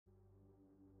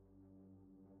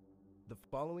The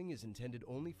following is intended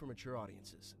only for mature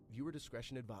audiences. Viewer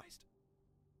discretion advised.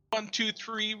 1, 2,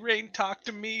 3, Rain, talk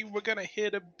to me. We're gonna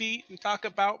hit a beat and talk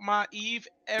about my Eve.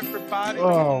 Everybody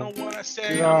don't know what I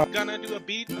say. God. I'm gonna do a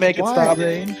beat. Make it stop,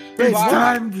 Rain. It's Why?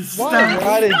 time to stop.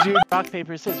 Why did you? Rock,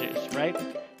 paper, scissors, right?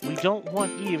 We don't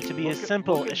want Eve to be as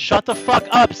simple as shut the fuck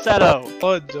up, Seto!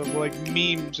 Floods of like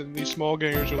memes, and these small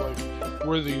gangers are like,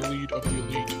 we're the elite of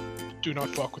the elite. Do not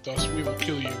fuck with us. We will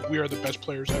kill you. We are the best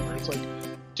players ever. It's like,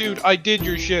 dude, I did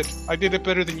your shit. I did it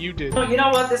better than you did. You know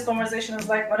what this conversation is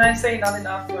like? When I say not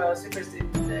enough supers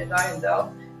die in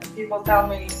Delve, and people tell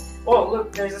me, oh,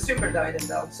 look, there's a super died in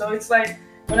Delve. So it's like,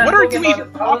 when What I'm are talking you about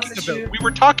even the balance talking issue, about? We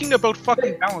were talking about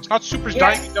fucking balance, not supers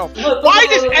Yeah. dying in Delph. Look, Why look,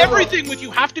 does look, look, everything with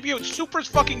you have to be about supers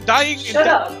fucking dying in Shut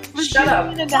Delph? up! Shut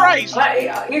up! Christ!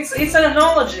 It's an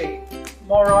analogy,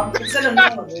 moron. It's an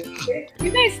analogy. Okay? You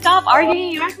guys stop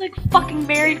arguing. You act like a fucking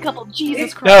married couple. Jesus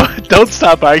It's- Christ. No, don't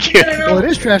stop arguing. It's an Well, it analogy.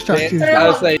 is Trash Talk Tuesday. I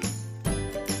was like,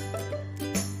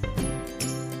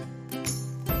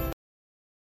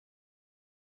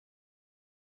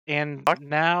 And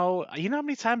now, you know how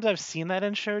many times I've seen that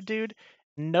intro, dude?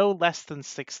 No less than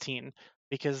 16.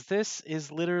 Because this is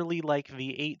literally like the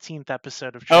 18th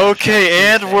episode of Trash Okay, Talk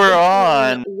and Tuesday. we're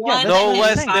on. Yeah, No that's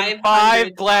less insane. than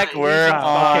 5 black. We're Okay,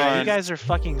 you on. guys are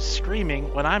fucking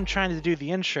screaming when I'm trying to do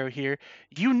the intro here.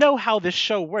 You know how this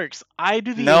show works. I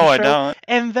do the No, I intro, don't.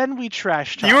 and then we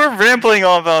trash talk. You were rambling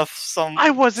on about some. I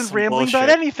wasn't some rambling about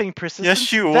bullshit. anything, Persistence.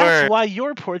 Yes, you That's were. why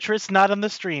your portrait's not on the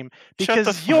stream. Shut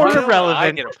Because the you're fuck up.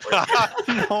 irrelevant.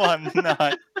 No, I'm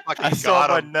not. I saw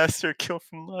my Nestor kill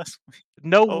from last week.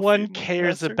 No Oh, one female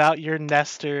cares Nestors? about your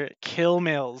Nestor kill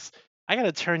mills. I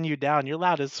gotta turn you down. You're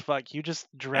loud as fuck. You just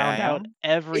drowned I out am?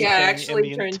 everything actually in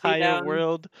the turned you entire down.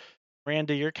 world.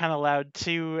 Randa, you're kind of loud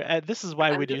too. This is why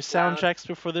I'm we do just sound loud. checks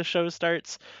before the show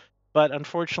starts. But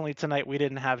unfortunately tonight we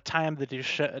didn't have time to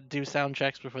do sound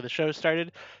checks before the show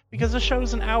started because the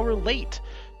show's an hour late.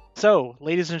 So,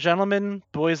 ladies and gentlemen,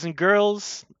 boys and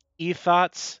girls,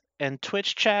 e-thoughts, and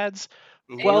Twitch chads,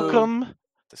 welcome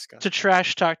Disgusting. to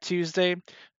Trash Talk Tuesday.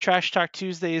 Trash Talk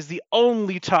Tuesday is the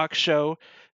only talk show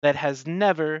that has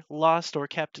never lost or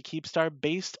kept a keep star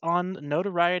based on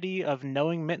notoriety of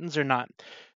knowing mittens or not.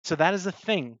 So that is a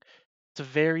thing. It's a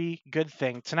very good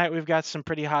thing. Tonight we've got some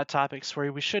pretty hot topics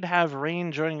where we should have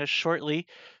Rain joining us shortly,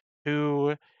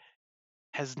 who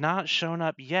has not shown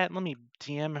up yet. Let me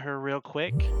DM her real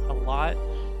quick. A lot.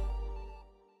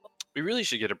 We really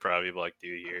should get a Pravi Block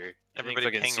dude here. Everybody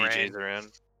I think ping fucking CJ's Rain.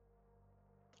 around.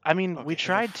 I mean, we Okay.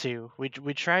 tried to. We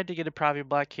tried to get a Pravi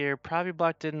Block here. Pravi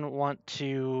Block didn't want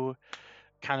to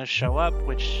kind of show up,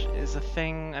 which is a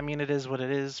thing. I mean, it is what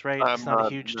it is, right? It's not a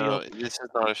huge deal. This is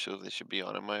not a show they should be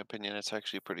on, in my opinion. It's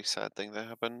actually a pretty sad thing that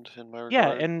happened in my regard.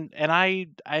 Yeah, and I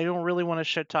don't really want to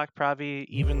shit talk Pravi,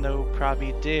 even though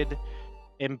Pravi did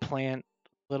implant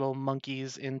little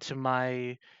monkeys into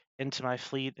my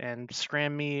fleet and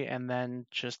scram me and then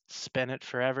just spin it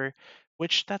forever,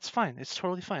 which that's fine. It's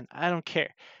totally fine. I don't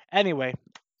care. Anyway,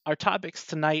 our topics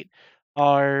tonight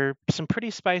are some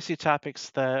pretty spicy topics.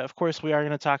 Of course, we are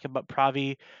going to talk about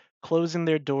Pravi closing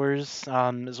their doors,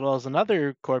 as well as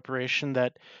another corporation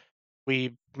that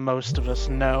most of us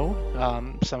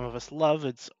know, some of us love.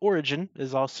 Its Origin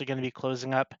is also going to be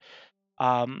closing up.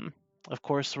 Of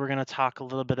course, we're going to talk a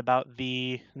little bit about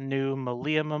the new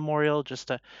Malia Memorial, just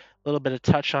a little bit of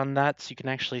touch on that so you can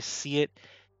actually see it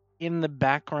in the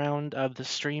background of the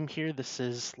stream here. This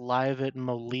is live at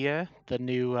Malia, the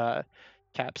new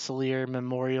Capsuleer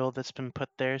Memorial that's been put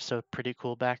there, so pretty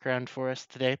cool background for us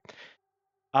today.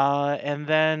 And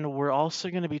then we're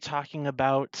also going to be talking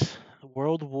about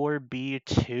World War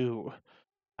B2.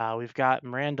 We've got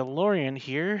Miranda Lorian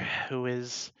here, who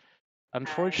is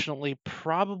unfortunately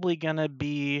probably going to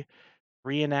be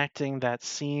reenacting that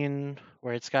scene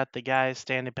where it's got the guy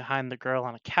standing behind the girl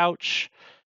on a couch.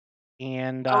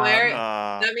 And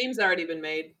that meme's already been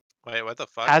made. Wait, what the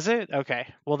fuck? has it? Okay.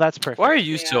 Well, that's perfect. Why are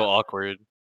you so Yeah. awkward?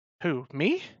 Who?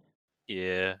 Me?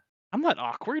 Yeah. I'm not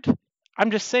awkward.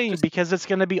 I'm just saying because it's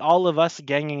going to be all of us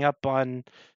ganging up in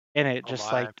it,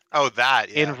 just my. like Oh, that.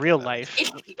 Yeah, in okay, real that life.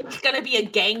 It's gonna be a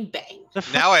gangbang. The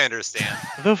fuck, Now I understand.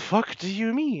 the fuck do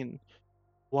you mean?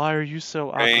 Why are you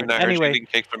so Rain, awkward? I heard you Anyway, getting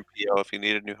cake from PO. If you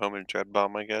need a new home in Dread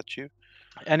Bomb, I got you.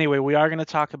 Anyway, we are going to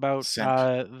talk about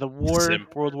Simp. the war,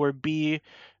 Simp. World War B,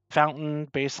 Fountain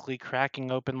basically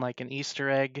cracking open like an Easter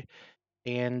egg,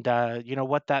 and you know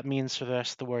what that means for the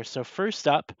rest of the war. So first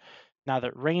up, now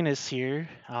that Rain is here,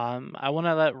 I want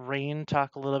to let Rain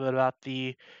talk a little bit about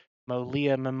the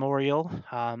Molia Memorial.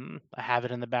 I have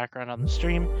it in the background on the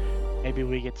stream. Maybe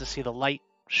we get to see the light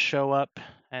show up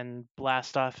and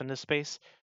blast off into space.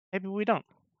 Maybe we don't.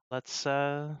 Let's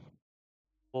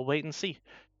we'll wait and see.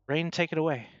 Rain, take it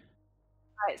away.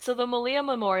 Alright, so the Malia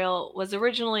Memorial was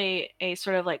originally a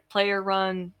sort of like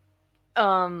player-run,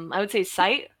 I would say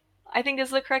site, I think is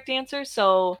the correct answer.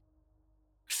 So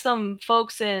some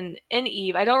folks in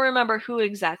Eve, I don't remember who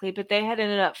exactly, but they had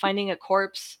ended up finding a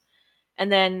corpse,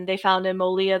 and then they found in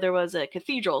Molia there was a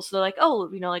cathedral. So they're like, oh,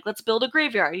 like let's build a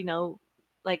graveyard.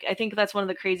 Like I think that's one of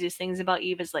the craziest things about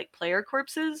Eve is like player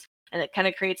corpses, and it kind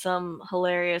of creates some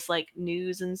hilarious like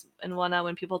news and whatnot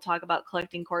when people talk about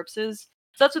collecting corpses.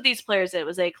 So that's what these players did,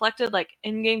 was they collected like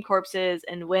in-game corpses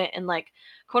and went and like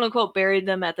quote unquote buried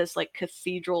them at this like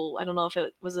cathedral. I don't know if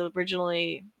it was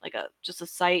originally like just a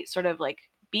site sort of like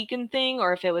beacon thing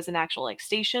or if it was an actual like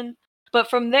station. But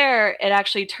from there it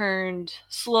actually turned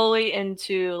slowly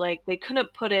into like they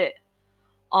couldn't put it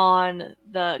on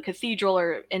the cathedral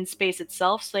or in space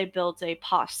itself, so they built a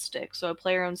POS stick, so a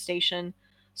player-owned station.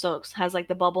 So it has like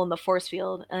the bubble and the force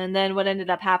field. And then what ended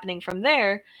up happening from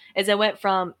there is it went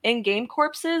from in-game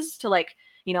corpses to like,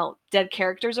 dead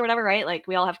characters or whatever, right? Like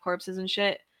we all have corpses and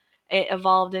shit. It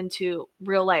evolved into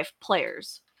real life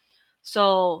players.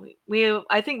 So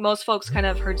I think most folks kind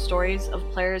of heard stories of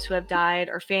players who have died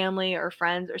or family or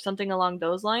friends or something along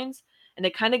those lines. And to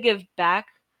kind of give back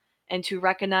and to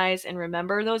recognize and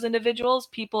remember those individuals,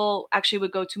 people actually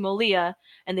would go to Molia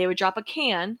and they would drop a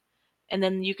can, and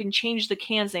then you can change the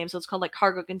can's name. So it's called like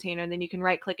cargo container, and then you can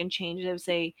right click and change it. It would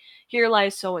say, here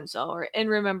lies so and so, or in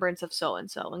remembrance of so and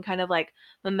so, and kind of like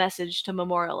the message to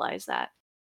memorialize that.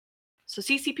 So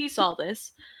CCP saw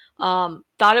this,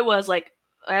 thought it was like,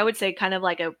 I would say kind of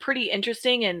like a pretty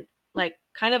interesting and like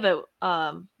kind of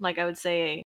a like I would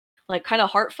say like kind of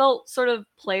heartfelt sort of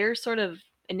player sort of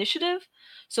initiative.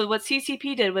 So what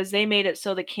CCP did was they made it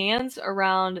so the cans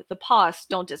around the POS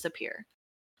don't disappear.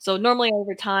 So normally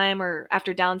over time or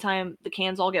after downtime, the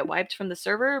cans all get wiped from the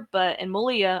server, but in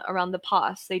Molia around the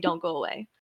POS, they don't go away.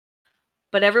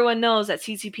 But everyone knows that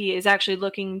CCP is actually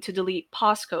looking to delete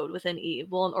POS code within Eve.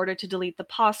 Well, in order to delete the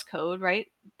POS code, right,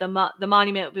 the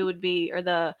monument would be, or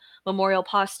the memorial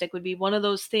POS stick would be one of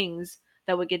those things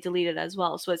that would get deleted as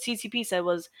well. So what CCP said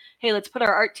was, hey, let's put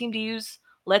our art team to use.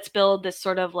 Let's build this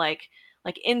sort of like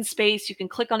in space. You can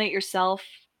click on it yourself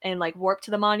and like warp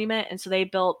to the monument. And so they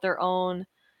built their own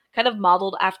kind of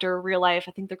modeled after real life.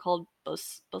 I think they're called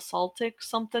basaltic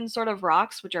something sort of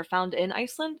rocks, which are found in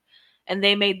Iceland. And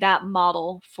they made that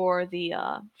model for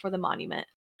the monument.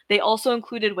 They also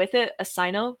included with it a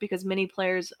cyno, because many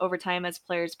players over time as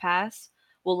players pass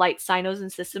will light cynos in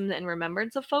systems in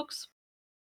remembrance of folks.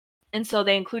 And so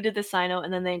they included the cyno,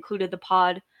 and then they included the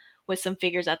pod with some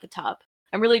figures at the top.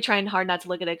 I'm really trying hard not to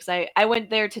look at it because I went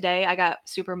there today. I got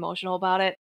super emotional about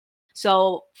it.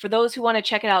 So for those who want to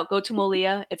check it out, go to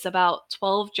Molia. It's about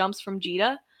 12 jumps from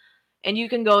Jita. And you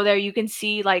can go there, you can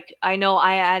see, like, I know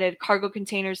I added cargo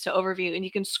containers to overview, and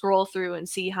you can scroll through and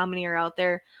see how many are out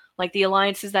there, like the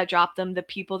alliances that drop them, the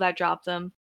people that drop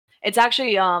them. It's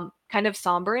actually kind of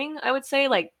sombering, I would say.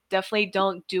 Like, definitely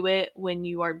don't do it when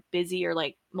you are busy or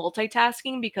like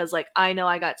multitasking, because like I know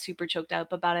I got super choked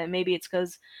up about it. Maybe it's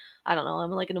because I don't know,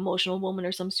 I'm like an emotional woman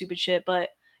or some stupid shit, but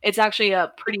it's actually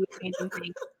a pretty amazing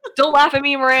thing. Don't laugh at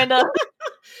me, Miranda.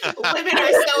 Women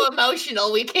are so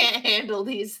emotional. We can't handle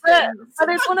these things. But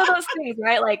it's one of those things,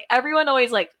 right? Like everyone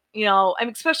always like, I mean,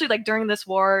 especially like during this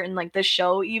war and like this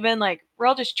show, even like we're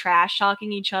all just trash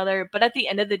talking each other. But at the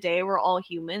end of the day, we're all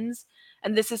humans.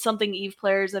 And this is something Eve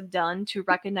players have done to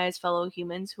recognize fellow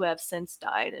humans who have since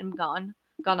died and gone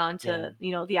on to,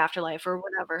 the afterlife or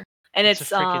whatever. And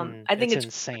it's I think it's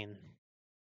insane.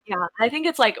 Yeah, I think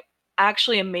it's like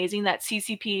actually amazing that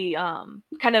CCP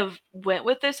kind of went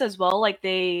with this as well. Like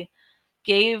they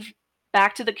gave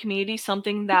back to the community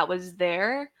something that was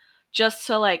there just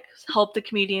to like help the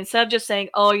community, instead of just saying,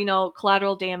 oh,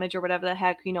 collateral damage or whatever the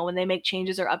heck, when they make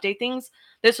changes or update things.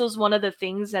 This was one of the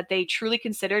things that they truly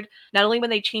considered, not only when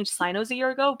they changed Cynos a year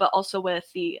ago, but also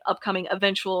with the upcoming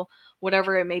eventual,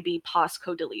 whatever it may be, POS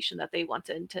code deletion that they want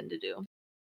to intend to do.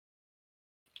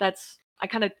 I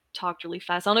kind of talked really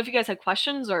fast. I don't know if you guys had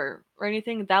questions or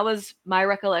anything. That was my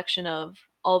recollection of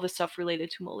all the stuff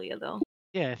related to Molia, though.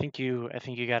 Yeah, I think you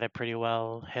got it pretty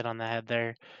well hit on the head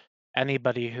there.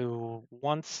 Anybody who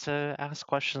wants to ask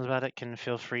questions about it can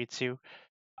feel free to.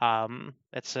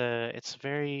 It's a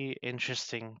very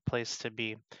interesting place to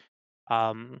be.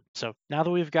 So now that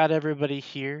we've got everybody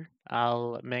here,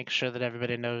 I'll make sure that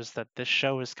everybody knows that this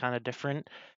show is kind of different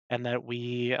and that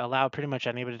we allow pretty much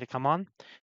anybody to come on.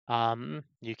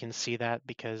 You can see that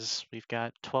because we've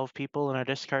got 12 people in our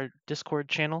Discord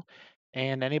channel,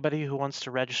 and anybody who wants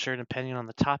to register an opinion on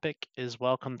the topic is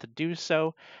welcome to do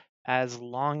so, as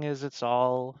long as it's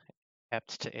all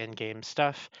kept to in-game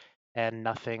stuff. and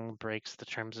nothing breaks the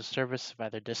terms of service of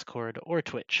either Discord or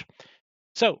Twitch.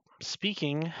 So,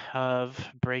 speaking of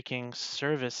breaking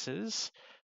services,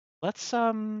 let's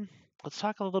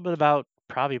talk a little bit about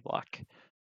ProviBlock.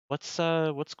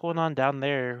 What's going on down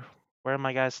there? Where are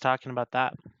my guys talking about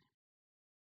that?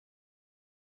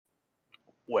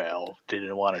 Well, they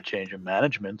didn't want to change the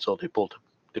management, so they pulled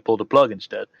the plug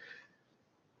instead.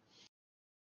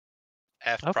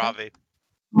 F Provi.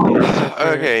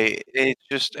 Okay, it's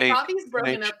just a. Provi's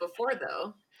broken up before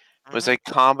though. Was a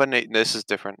combination. This is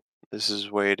different. This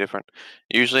is way different.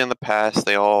 Usually in the past,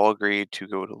 they all agreed to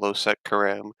go to Losec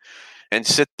Karem and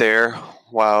sit there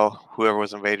while whoever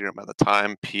was invading them at the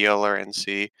time, PL or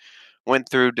NC, went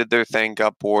through, did their thing,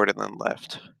 got bored, and then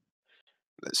left.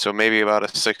 So maybe about a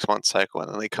 6-month cycle, and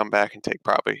then they come back and take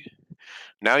Provi.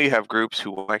 Now you have groups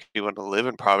who actually want to live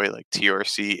in Provi, like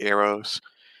TRC, Eros,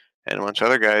 and a bunch of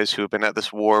other guys who have been at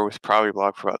this war with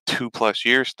ProviBlock for about 2+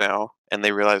 years now, and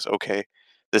they realize, okay,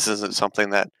 this isn't something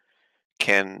that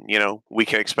can, we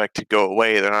can expect to go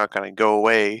away. They're not going to go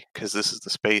away because this is the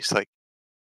space, like,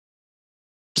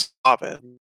 stop it.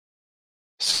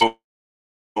 So,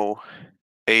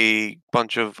 a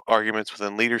bunch of arguments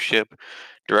within leadership,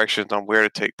 directions on where to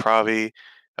take Provi.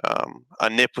 A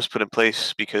NIP was put in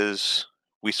place because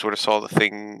we sort of saw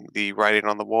the writing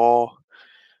on the wall,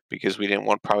 because we didn't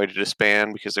want Provi to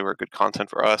disband because they were good content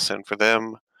for us and for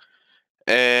them.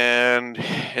 And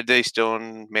they still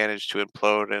managed to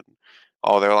implode, and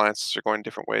all their alliances are going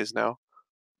different ways now.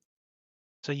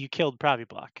 So you killed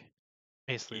ProviBlock,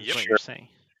 basically, is what you're saying.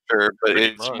 Sure, but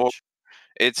Pretty it's much. more.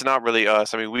 It's not really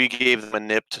us. I mean, we gave them a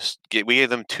NIP we gave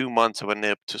them 2 months of a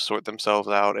NIP to sort themselves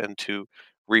out and to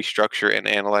restructure and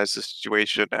analyze the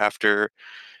situation after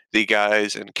the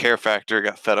guys in Care Factor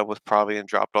got fed up with Provi and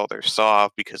dropped all their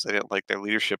SOF because they didn't like their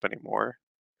leadership anymore.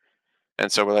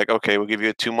 And so we're like, okay, we'll give you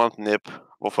a 2-month NIP.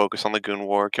 We'll focus on the Goon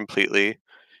War completely,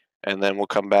 and then we'll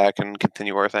come back and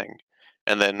continue our thing.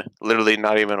 And then literally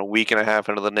not even a week and a half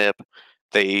into the NIP,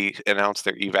 they announced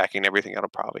they're evacing everything out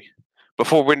of Provi.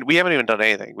 Before we haven't even done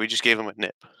anything. We just gave them a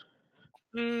NIP.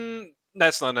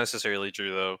 That's not necessarily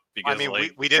true though, because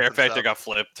we did Care some Factor stuff. got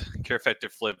flipped. Care Factor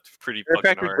flipped pretty Care fucking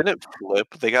Factor hard. didn't flip.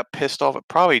 They got pissed off at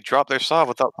Provi, dropped their SOF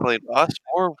without telling us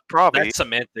or Provi. That's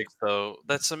semantics though.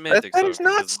 That's semantics that though. is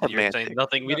not because You're saying semantics.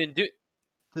 nothing. We didn't do.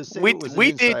 To say We- it was an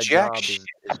we did inside jack job shit.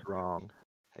 is wrong.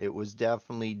 It was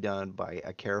definitely done by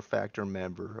a Care Factor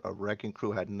member. A Wrecking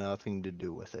Crew had nothing to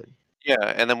do with it.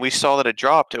 Yeah, and then we saw that it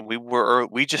dropped, and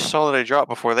we just saw that it dropped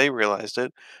before they realized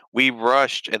it. We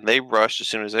rushed, and they rushed as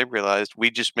soon as they realized. We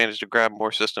just managed to grab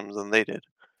more systems than they did.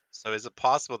 So is it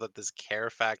possible that this Care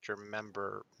Factor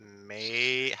member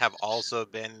may have also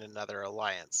been in another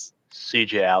alliance?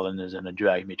 CJ Allen is in the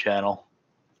Drag Me channel.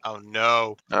 Oh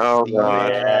no. Oh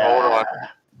god. Hold on.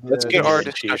 Let's get our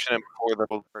Yeah, discussion in before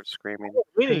they'll start screaming.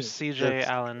 Who's CJ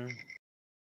Allen?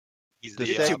 He's The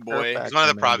the same boy. Care He's one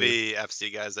of the Factor Provi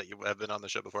FC guys that you have been on the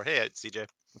show before. Hey, CJ.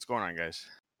 What's going on, guys?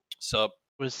 Sup?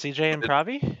 Was CJ in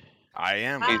Provi? I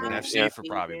am Hi, an FC yeah. for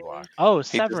ProviBlock. Oh, He does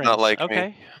Severance. not like me.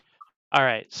 Okay. All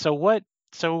right.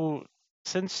 So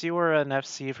since you were an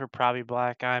FC for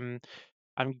ProviBlock, I'm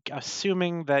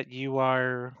assuming that you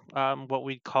are what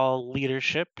we'd call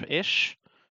leadership-ish.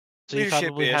 So you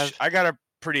probably Leadership-ish. have. I got a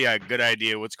pretty good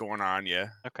idea what's going on. Yeah.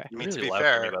 Okay. I mean, to Really be loud for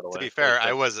fair, me, by the to way. be fair, Okay.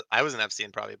 I was an FC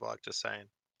in ProviBlock. Just saying.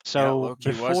 So yeah, Loki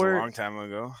was a before long time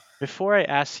ago. before I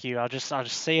ask you, I'll just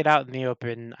say it out in the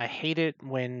open. I hate it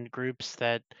when groups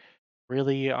that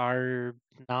really are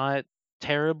not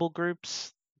terrible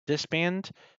groups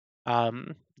disband.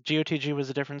 GOTG was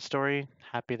a different story.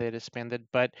 Happy they disbanded,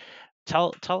 but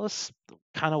tell us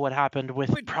kind of what happened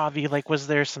with Provi. Like, was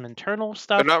there some internal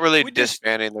stuff? They're not really We just-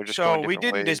 disbanding. They're just So going we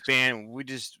different didn't ways. disband.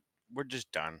 We're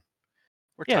just done.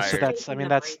 We're Yeah, tired. so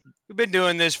that's We've been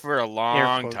doing this for a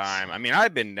long quotes. time. I mean,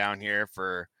 I've been down here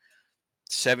for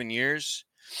 7 years,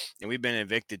 and we've been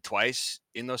evicted twice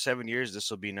in those 7 years.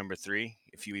 This will be number 3,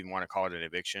 if you even want to call it an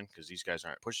eviction, because these guys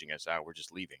aren't pushing us out. We're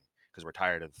just leaving because we're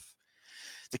tired of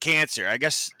the cancer. I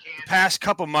guess the past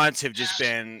couple months have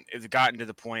gotten to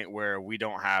the point where we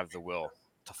don't have the will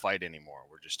to fight anymore.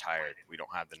 We're just tired. We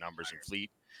don't have the numbers in fleet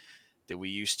that we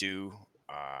used to.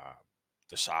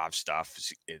 The SOV stuff,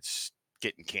 it's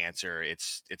getting cancer.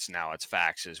 It's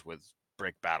faxes with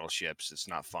brick battleships. It's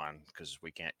not fun because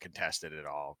we can't contest it at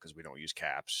all because we don't use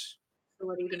caps. So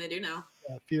what are you gonna do now?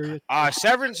 Furious.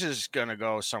 Severance is gonna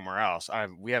go somewhere else.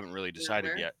 We haven't really decided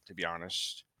where? yet, to be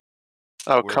honest.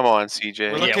 Oh, We're- come on,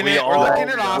 CJ. We're Yeah, looking we at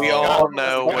off. We all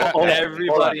know what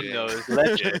Everybody knows.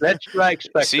 Let's drag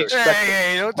Spectre.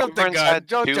 Hey, don't jump the Severance gun. had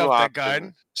Don't 2 jump the options.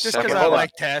 gun. Just Second because I one.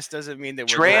 like Test doesn't mean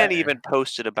that we're Tran going even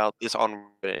posted about this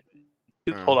on Reddit.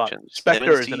 Hold on.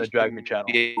 Spectre is gonna drag me channel.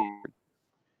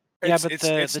 Yeah, but it's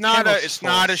the not channel's it's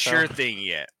not full, a sure so- thing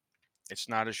yet. It's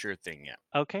not a sure thing yet.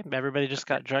 Okay, everybody just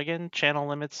got drug in. Channel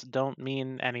limits don't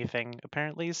mean anything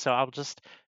apparently, so I'll just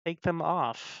take them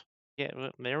off. Yeah,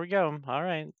 there we go. All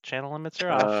right, channel limits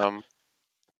are off. Fuck's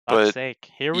But sake,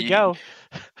 here we you- go.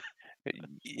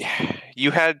 You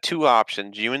had two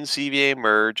options. You and CVA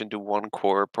merge into one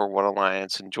corp or one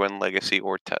alliance and join Legacy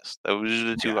or Test. Those are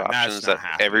the two Yeah, that's options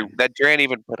not that Dran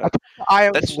even put up.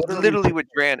 That's literally what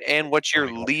Dran and what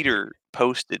your leader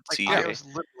posted, CJ.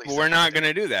 Well, we're not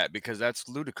gonna do that because that's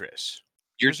ludicrous.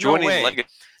 You're There's no joining way. Legacy.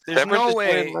 There's Severus no is joining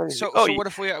way. Legacy. So, Oh, so what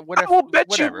if we? What I if? will bet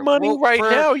whatever. you money right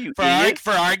for, now, you idiot.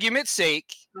 For argument's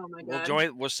sake, Oh my we'll god.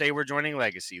 join. We'll say we're joining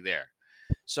Legacy there.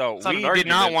 So It's not we an did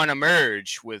not argument. want to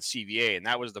merge with CVA, and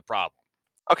that was the problem.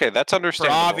 Okay, that's For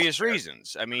understandable. obvious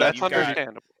reasons. I mean, That's you've got-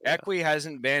 understandable. Equi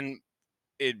hasn't been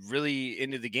really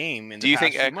into the game in Do the you past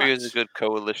think few Equi is months. a good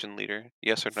coalition leader?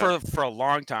 Yes or no? For a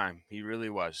long time, he really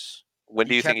was. When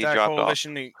do you think kept he that dropped off?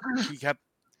 coalition, He kept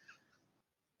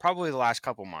probably the last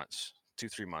couple months,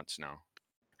 2-3 months now.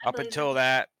 Up until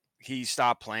that, he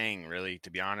stopped playing. Really, to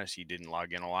be honest, he didn't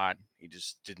log in a lot. He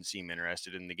just didn't seem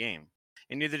interested in the game,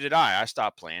 and neither did I. I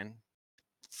stopped playing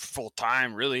full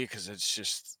time, really, because it's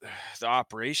just the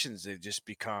operations. They've just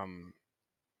become.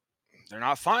 They're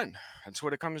not fun. That's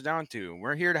what it comes down to.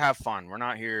 We're here to have fun. We're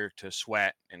not here to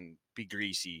sweat and be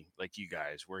greasy like you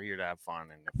guys. We're here to have fun,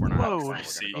 and if we're not having Whoa, fun, we're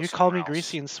gonna go you call me somewhere else.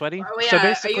 greasy and sweaty? Oh, So yeah, are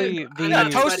basically, you- the Yeah,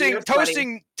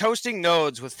 Sweaty. toasting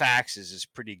nodes with faxes is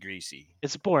pretty greasy.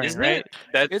 it's boring, Isn't right?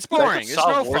 it? It's boring. It's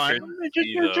no fun. Just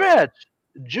your dreads.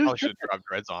 Juice. I should drop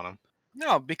dreads on him.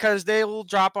 No, because they will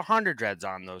drop 100 dreads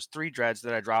on those 3 dreads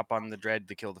that I drop on the dread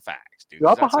to kill the fax, dude.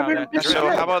 Drop That's how 100 that- So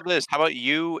how about this? How about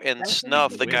you and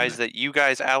Snuff, the Wait a guys that you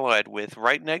guys allied with,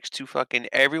 right next to fucking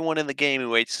everyone in the game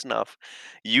who hates Snuff?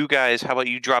 You guys, how about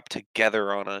you drop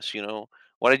together on us? You know,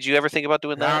 what did you ever think about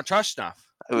doing I that? don't trust Snuff.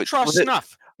 Was Who trusts it-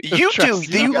 Snuff? You do.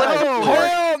 Do you let No, him?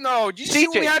 hell no. Did you see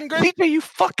what we had in Great? CJ, you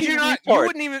fucking You retard.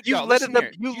 wouldn't even. You Yo, let listen them.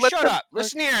 here. You You let shut them. up.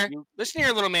 Listen here. Listen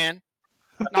here, little man.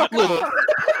 Knock it off.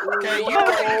 Okay, you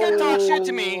can talk shit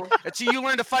to me until you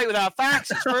learn to fight without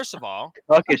faxes. First of all.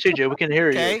 Okay, CJ, we can hear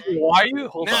Okay. you. Why are you?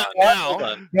 Hold Now, on. Hold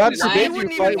on. God you forbid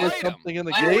wouldn't you even fight with fight him. something in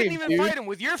the You wouldn't game, even dude. fight him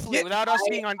with your fleet without us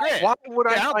being on grid. Why would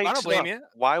I Yeah, I fight don't blame Snuff? you.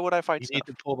 Why would I fight You Snuff?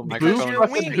 need to pull the Because microphone. you're a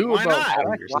fucking weenie. who Why about not?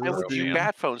 that? Why would you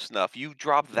bat phone Snuff? You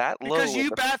drop that low. Because you in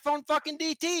the- bat phone fucking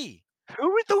DT.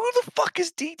 Who the fuck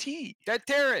is DT? Dead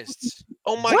terrorists.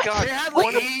 Oh my What? god. They had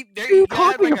What like a- they had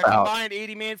talking like a about? combined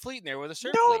 80-man fleet in there with a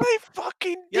surf No, fleet. they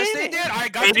fucking Yes, did. they did. I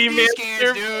got the 80-man D-scans,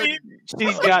 surf dude.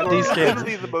 He's got these scans.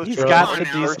 Literally the most He's retarded got the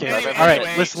Come on D now. scans. Anyway, All right,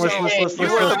 anyway, listen, listen, so listen, listen,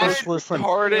 you were listen, on listen, listen.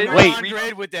 retarded. You're Wait. on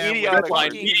grid with them. Idiotic. With Red line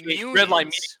fucking meeting. Red line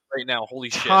unions. meeting right now. Holy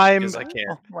shit. Time- Because I can't.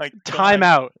 Oh my god. Time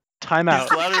out. Time out.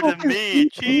 He's louder than me.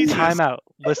 Jesus. Time out.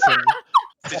 Listen.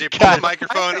 CJ, pull God. the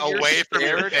microphone You're away from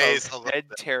your scared face of a little dead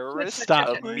bit. terrorists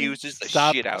Stop. amuses the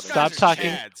Stop. shit out of Those me. Stop guys are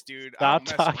talking. chads, dude. I Stop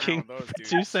don't mess around talking. with those dudes.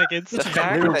 2 seconds. The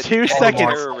fact that 2 dead seconds.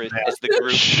 terrorist is the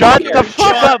group. Shut the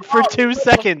fuck up for 2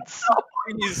 seconds.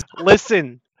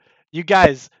 Listen, you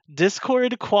guys,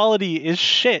 Discord quality is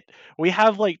shit. We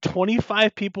have like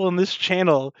 25 people in this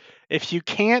channel. If you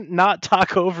can't not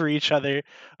talk over each other,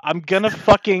 I'm gonna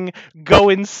fucking go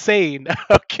insane,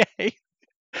 okay?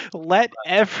 Let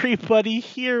everybody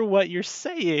hear what you're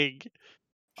saying.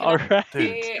 Alright?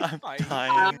 Dude, I'm I-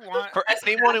 dying. you want- For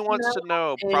anyone who wants to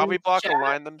know, Probably Block chat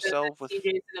aligned said themselves that with.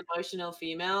 CJ's an emotional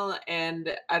female,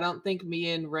 and I don't think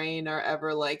me and Rain are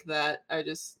ever like that. I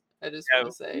just Yeah, want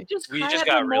to say. Just We cry just at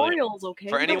got really- memorials, okay?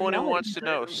 For You don't anyone who know. wants to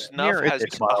know, Snuff Here, has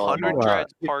it's 100 Smile.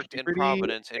 dreads parked in Puberty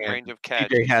Providence in and range of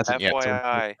catch. TJ hasn't yet, so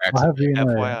FYI. I'll have you know,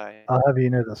 FYI. I'll have you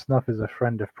know that Snuff is a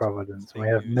friend of Providence. We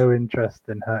have no interest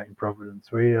in hurting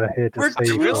Providence. We are here to Where did save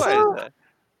you realize Providence. that?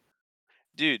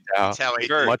 Dude, That's how I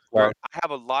Gert, do. I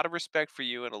have a lot of respect for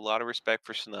you and a lot of respect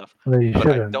for Snuff. Well, you But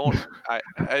I shouldn't. don't. I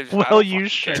Well, don't you fucking care.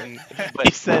 shouldn't. But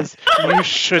He says you doesn't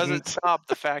shouldn't. stop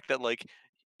the fact that, like,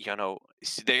 you know,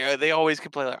 they always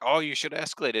complain like, oh, you should have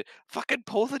escalated. Fucking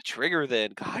pull the trigger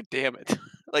then. God damn it.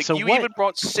 Like, So you what- even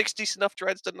brought 60 Snuff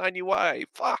dreads to 9 UI.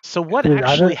 Fuck. So what Dude,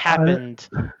 I actually don't- happened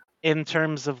in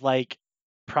terms of like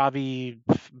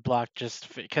Block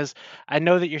just because I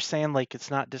know that you're saying like it's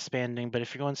not disbanding, but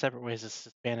if you're going separate ways, it's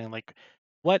disbanding. Like,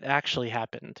 what actually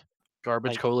happened?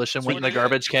 Garbage Like, coalition so went in what the is it?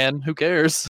 garbage can. Who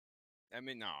cares? I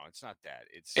mean, no, it's not that.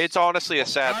 It's honestly a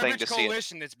sad thing Garbage to see.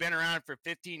 coalition that's been around for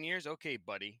 15 years. Okay,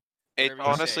 buddy. It Whatever you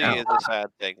honestly say. is a sad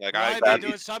thing. Like, Why I are they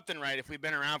doing something right if we've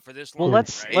been around for this Well, long?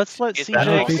 let's right? let it's CJ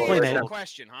also explain a it.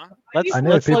 Question, huh? Let's I know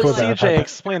let people that have CJ had-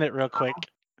 explain it real quick.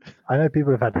 I know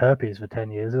people have had herpes for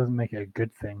 10 years. It doesn't make it a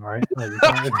good thing, right? Like, you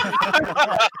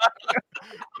can't-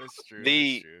 That's true.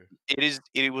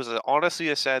 It was honestly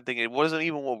a sad thing. It wasn't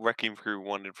even what Wrecking Crew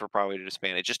wanted for Probably to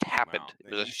disband. It just happened.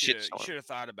 It was a You shitstorm. should have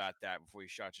thought about that before you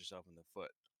shot yourself in the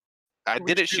foot. I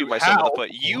didn't shoot myself in the foot.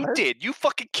 You did. You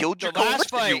fucking killed your The last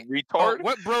coalition, you fight. retard.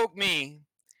 What broke me?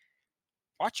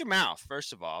 Watch your mouth,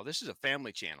 first of all. This is a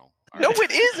family channel. No,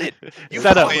 it isn't. You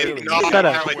Shut up. fucking- Shut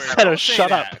up. Shut up. Don't say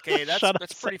Shut up. that, okay, that's Shut up.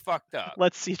 that's pretty fucked up.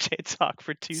 Let CJ talk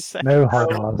for 2 seconds. No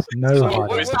hard ass. No So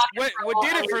hard ass. what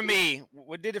did it for me?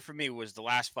 What did it for me was the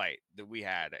last fight that we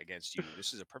had against you.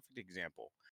 This is a perfect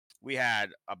example. We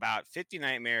had about 50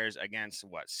 nightmares against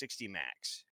 60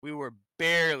 max. We were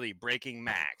barely breaking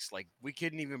max. Like we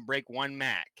couldn't even break 1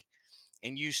 mac,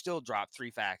 and you still dropped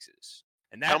 3 faxes.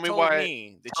 And that Tell me told why-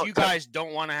 me that you guys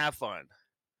don't want to have fun.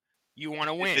 You want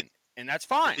to win. And that's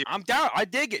fine. I'm down. I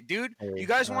dig it, dude. You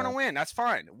guys want to win. That's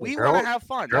fine. We want to have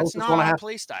fun. girls That's just not wanna our have-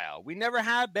 play style. We never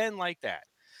have been like that.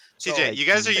 CJ, you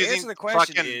guys are to answer using the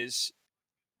question fucking- is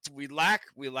we lack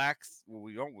we want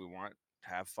to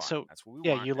have fun. So that's what we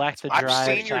yeah, want. you lack the I've drive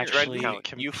seen to your dread actually count.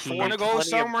 compete. You want to go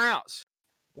somewhere else.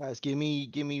 Guys, give me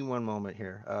 1 moment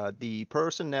here. The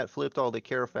person that flipped all the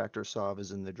Care Factor solve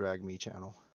is in the Drag Me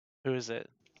channel. Who is it?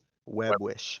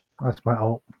 Webwish. That's my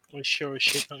alt. I sure as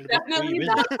shit not Definitely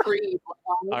not free.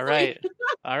 All right.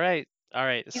 All right. All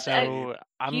right. He's So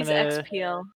I'm He's gonna.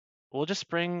 XPL. We'll just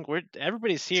bring.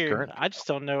 Everybody's here. current. I just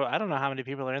don't know. I don't know how many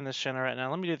people are in this channel right now.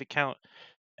 Let me do the count,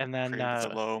 and then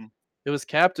It was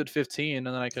capped at 15, and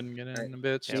then I couldn't get in a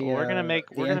bit. yeah, So. we're gonna make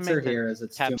the we're gonna answer make the here is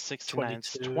it's cap 69.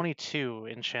 It's 22. 22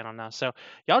 in channel now. So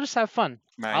y'all just have fun.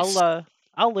 Nice.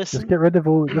 I'll listen. Just get rid of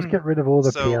all. Just get rid of all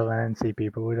the So- PLNC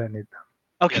people. We don't need them.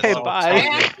 Okay, so-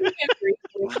 bye.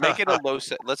 Make it a low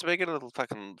sec. Let's make it a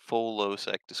fucking full low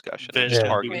sec discussion. Yeah. Just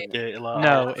arguing.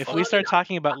 No, if we start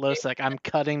talking about LoSec, I'm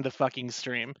cutting the fucking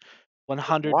stream.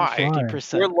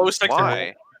 150%. We're low sec.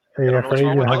 Why? Are you I don't know what's afraid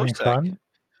wrong you're with having LoSec. fun?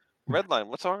 Redline,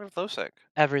 what's wrong with low sec?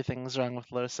 Everything's wrong with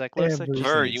LoSec. Yeah, LoSec but- just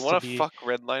Ver, needs you to want be to fuck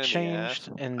Redline in the ass?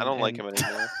 changed and I don't like him and-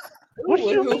 anymore. What do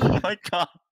you mean? Oh my god.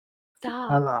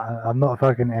 Stop. I'm not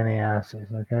fucking any asses,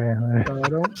 okay?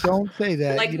 Don't say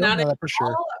that. Like you not don't know at that for sure.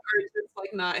 all, or just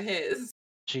like not his.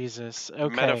 Jesus.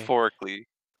 Okay. Metaphorically.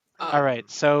 All right.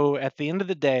 So at the end of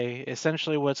the day,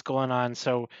 essentially what's going on.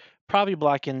 So Provi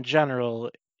Block in general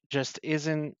just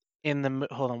isn't in the.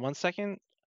 Hold on 1 second.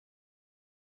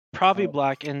 Provi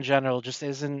Block in general just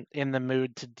isn't in the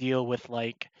mood to deal with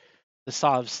like the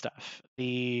Sov stuff.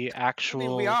 The I actual.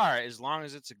 mean, we are as long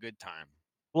as it's a good time.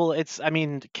 Well, I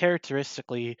mean,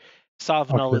 characteristically,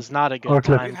 Sovnul Okay. is not a good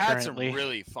Okay. time We've had currently. some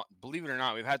really fun. Believe it or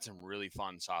not, we've had some really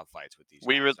fun soft fights with these.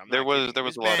 We guys. were, I'm there not was kidding. there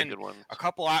was It's a lot of been good ones. a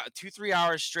couple 2-3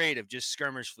 hours straight of just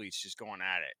skirmish fleets just going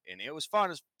at it, and it was fun.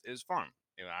 It was fun.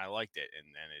 You know, I liked it, and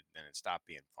then it stopped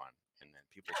being fun, and then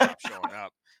people stopped showing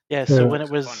up. Yeah, so Yeah. when it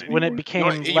was Fun when it anymore. became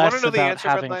you wanna less know the about answer,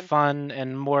 having Redline? fun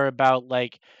and more about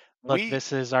like, look, We-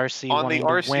 this is RC on the wanting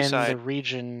RC to win the side-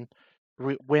 region,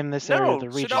 win this area No, of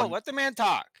the so region. So let the man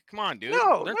talk. Come on, dude.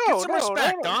 No, Get no, some no,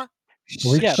 respect, no. huh?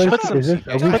 Are we Yeah, supposed put to- some- is this-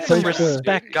 are we Put some supposed to-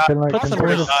 respect. can, like, Put can some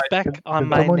someone- respect on can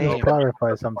my someone name. just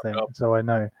clarify something so I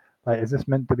know? Like, is this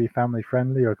meant to be family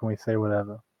friendly, or can we say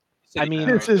whatever? I mean,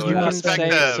 This is you can respect say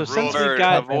the so since rules. we've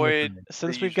got avoid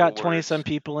since the we've got usual 20 some words.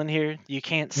 people in here, you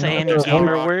can't No, say any no,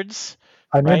 gamer no. words.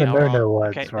 I know Right? the no-no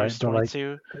words, Okay, right? there's But like,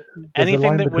 22. there's a Anything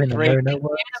line that would between the break no-no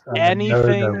words and the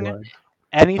no-no anything words.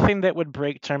 anything that would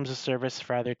break terms of service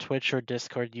for either Twitch or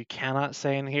Discord, you cannot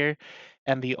say in here.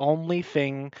 And the only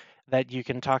thing that you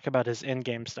can talk about is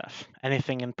in-game stuff.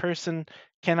 Anything in person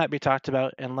cannot be talked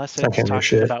about unless it's Okay, no talking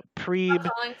shit. about pre-b.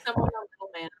 Calling someone a little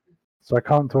man. So I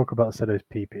can't talk about Sedo's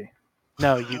pee-pee.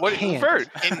 No, you What can't. Vert?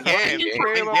 In game, you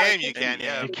can,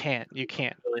 yeah. You can't. You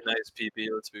can't. Really nice PP.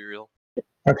 Let's be real.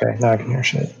 Okay, now I can hear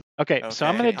shit. Okay, so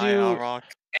I'm gonna Okay, IL do. Rock.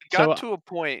 It got So to a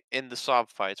point in the Sob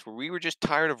fights where we were just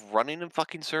tired of running in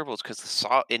fucking circles because the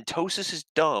Sob and Tosis is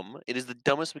dumb. It is the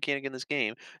dumbest mechanic in this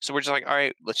game. So we're just like, all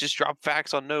right, let's just drop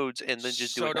facts on nodes and then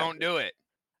just do So it. don't do it.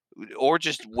 Or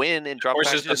just win and drop Or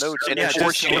facts just on nodes and Yeah, then just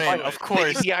force you to win. fight. Of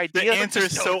course. The idea The answer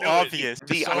is so do it. obvious.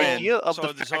 The Just win. idea of So-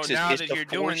 the so facts now is that to you're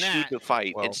doing force you that- to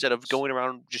fight Well- instead of going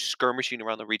around just skirmishing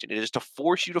around the region. It is to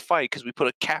force you to fight because we put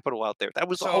a capital out there. That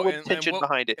was the So, whole and intention what-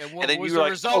 behind it. and And what then was you were the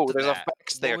like, result oh, of there's a that?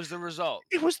 facts there. What was the result?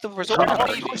 It was the result You're of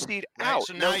leaving, pussied right? out.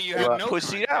 So now you have no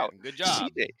pussied content. out. Good job.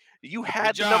 CJ, you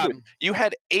had Good the number. job. You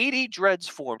had 80 dreads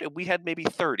formed, and we had maybe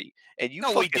 30. And you No,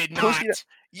 we fucking did pussied not. out.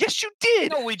 Yes, you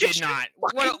did. No, we Yes, did you not.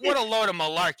 fucking What a load of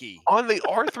malarkey. On the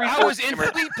R3 I was in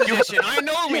camera, fleet you- position. I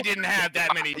know we didn't have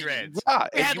that many dreads. Yeah,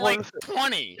 We and had you like wanted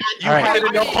 20. You All right. had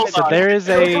enough. So there is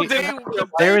a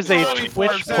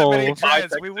Twitch poll.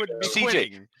 We wouldn't be CJ,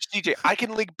 quitting. CJ, I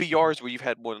can link BRs where you've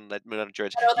had more than that amount of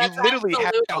dreads. No, You that's literally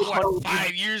had absolutely- What,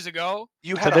 5 years ago?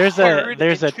 You So had there's a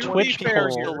 120 Twitch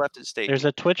players poll. still left at stake. There's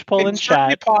a Twitch poll in It's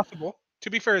certainly chat. possible. To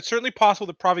be fair, it's certainly possible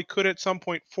that Pravi could at some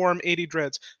point form 80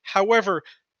 dreads. However,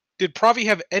 did Pravi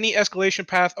have any escalation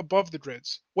path above the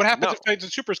dreads? What happens if Titans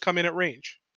and Supers come in at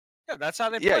range? Yeah, that's how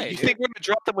they Yeah, play. you think we're gonna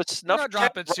drop them with We're Snuff not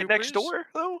dropping right next supers. door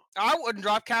though? I wouldn't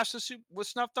drop Cast with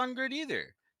Snuff Thungrid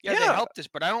either. Yeah, they Yeah. helped us,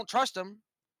 but I don't trust them.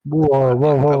 Whoa, whoa,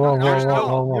 whoa, whoa, whoa, There's whoa, no-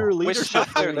 whoa, whoa. Your leadership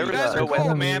there. There You was guys no are cool,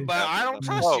 way. man, but I don't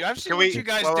trust Whoa, you. I've seen can what we? you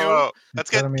guys whoa, do. whoa, whoa.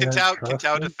 Let's get telling me that's Kintao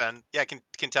trusted? defend. Yeah, Kintao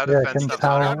Yeah, defend stuff.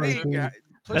 Kintao Hey, is the-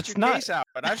 put That's your not- case out,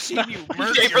 but I've seen you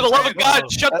murder. Jay, for the love of yourself.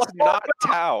 God, shut That's the fuck not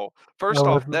Tau. First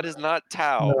No, off, if- that is not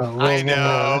Tau. No, whoa, I whoa, know,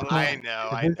 whoa, let's I not- know,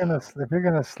 If I you're gonna know. if you're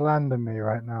gonna slander me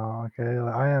right now, okay?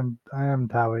 Like, I am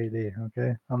Tau AD,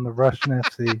 okay? I'm the Russian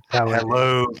FC Tau AD.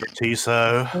 Hello,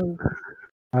 Batiso.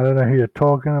 I don't know who you're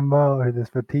talking about, who this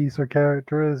Batista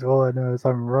character is. All I know is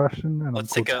I'm Russian and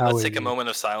Let's I'm take called Tau let's take a AD. moment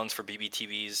of silence for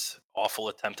BBTV's awful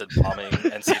attempted bombing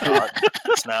NC Dot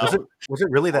just now. Was it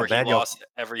really that where he bad? Y'all, lost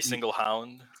every single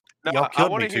hound. No, y'all I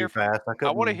killed want me to hear too fast. I I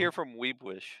couldn't. want to hear from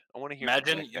Weebwish. I want to hear.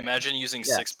 Imagine using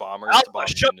Yeah. 6 bombers to bomb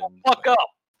shut Union. Fuck up.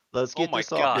 Let's Oh get my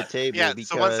this off God. the table Yeah, because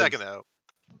so 1 second though.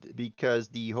 because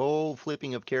the whole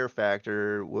flipping of Care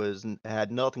Factor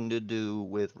had nothing to do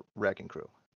with Wrecking Crew.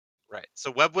 Right.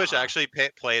 So Webwish actually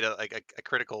played a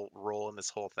critical role in this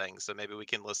whole thing. So maybe we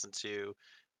can listen to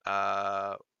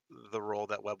the role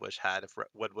that Webwish had if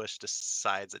Webwish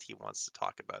decides that he wants to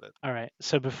talk about it. All right.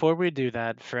 So before we do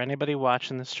that, for anybody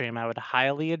watching the stream, I would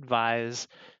highly advise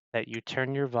that you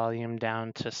turn your volume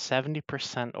down to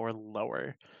 70% or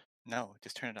lower. No,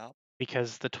 just turn it up.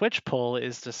 Because the Twitch poll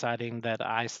is deciding that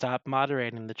I stop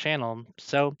moderating the channel.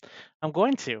 So I'm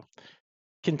going to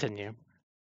continue.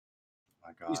 My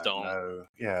God, Please don't. No.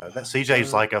 Yeah, that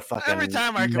CJ's like a fucking Every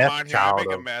time I come meth on here, I child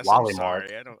make a of mess. I'm Lollymart.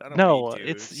 sorry. I don't No, mean to.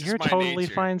 it's just you're my totally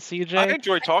nature. fine, I CJ.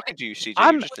 enjoy talking to you, CJ.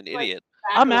 I'm- You're just an idiot.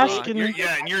 I'm Come on, asking.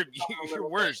 yeah, and you're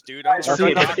worse, dude. I'm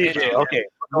CJ, CJ, okay.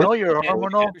 No, you're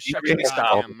hormonal. Shut Okay, your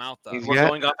stop. goddamn mouth up. We're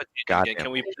going off a tangent God again. damn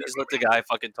Can we please let the guy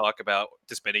fucking talk about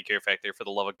disbanding Care Factor for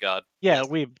the love of God? Yeah,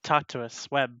 Weeb, talk to us.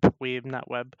 Web, Weeb, not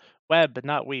Web. Web,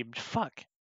 not Weeb. Fuck.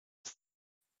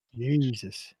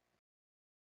 Jesus.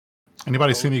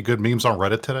 Anybody see any good memes on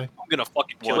Reddit today? I'm gonna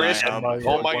fucking kill Brisk. you. Oh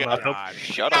my God.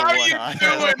 Shut up. How you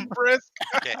doing, Brisk?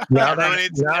 Okay. Now Everyone that,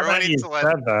 needs, now everyone that you needs to let.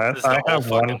 said that, This is the I whole have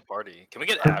fucking one. party. Can we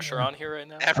get Asher on here right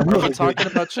now? We're talking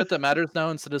about shit that matters now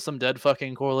instead of some dead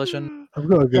fucking coalition. I've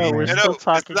got a good No, we're one. still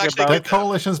talking actually about. That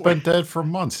coalition's been dead for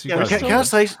months. You Yeah,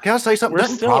 guys, can I say something? We're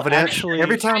Doesn't still Providence actually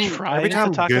every time trying to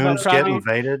talk about goons get Pravi.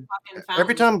 invaded,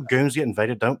 every time goons get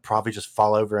invaded, don't Provi just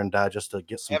fall over and die just to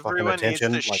get some Everyone fucking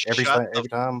attention? needs to Like every shut every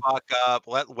time. the fuck up.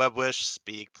 Let Webwish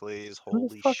speak, please. Who Holy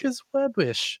the fuck shit. is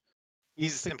Webwish?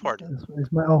 He's important. It's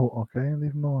my okay,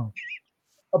 leave him alone.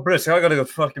 Oh, Brisk, I got a good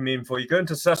fucking meme for you. Go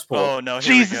into Cessport. Oh no!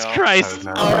 Here Jesus we go. Christ!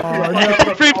 Oh, no.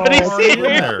 Everybody's in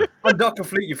here. there. On Dr.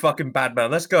 Fleet, you fucking bad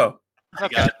man. Let's go.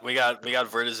 We got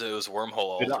Vertizo's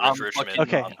wormhole Dude, to I'm Rich fucking-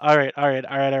 Richmond. Okay, all right. Web.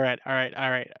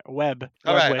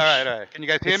 All right, Webwish. all right. Can you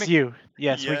guys hear It's me? you.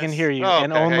 Yes, we can Yes. hear you, Oh,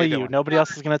 and okay, how only you you. doing? Nobody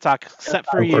else is gonna talk except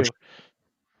for you.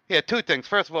 Yeah, two things.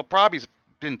 First of all, Proby's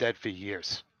been dead for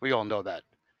years. We all know that.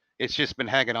 It's just been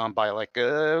hanging on by like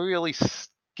a really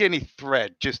skinny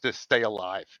thread just to stay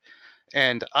alive.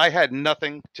 And I had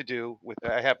nothing to do with.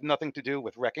 I have nothing to do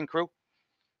with Wrecking Crew.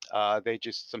 They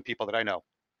just some people that I know.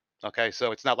 Okay,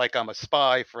 so it's not like I'm a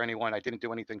spy for anyone. I didn't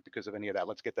do anything because of any of that.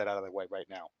 Let's get that out of the way right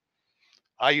now.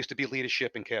 I used to be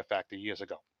leadership in Care Factor years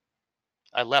ago.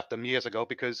 I left them years ago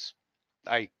because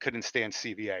I couldn't stand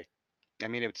CVA. I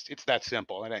mean, it's that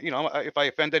simple. And you know, if I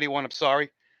offend anyone, I'm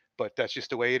sorry, but that's just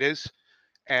the way it is.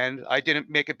 And I didn't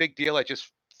make a big deal. I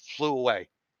just flew away,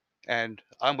 and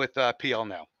I'm with PL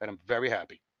now, and I'm very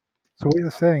happy. So what you're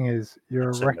saying is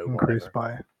you're a Said no Wrecking Crew whatever.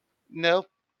 spy. No,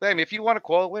 I mean, if you want to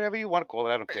call it whatever you want to call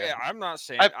it, I don't care. Yeah, I'm not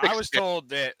saying. I've I fixed was it. told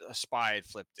that a spy had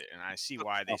flipped it, and I see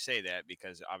why they say that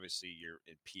because obviously you're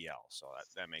in PL, so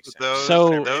that makes sense. Those-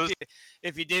 So- Whatever.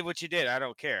 If you did what you did, I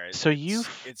don't care. So you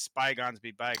it's bygones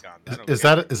be bygones. I don't is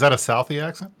care. that a Southie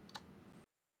accent?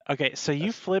 Okay, so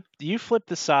you flipped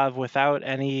the Sov without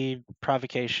any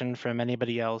provocation from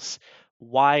anybody else.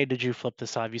 why did you flip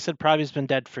this off? You said Pravi's been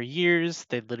dead for years.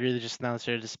 They literally just announced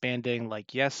they're disbanding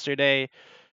like yesterday.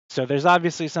 So there's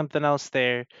obviously something else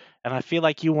there, and I feel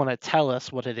like you want to tell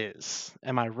us what it is.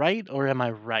 Am I right or am I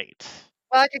right?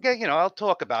 Well, I could get, I'll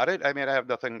talk about it. I mean, I have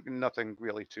nothing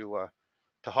really to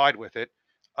hide with it.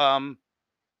 I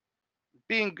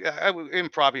was in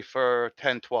Pravi for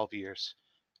 10, 12 years,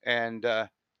 and the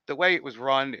way it was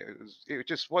run, it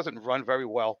just wasn't run very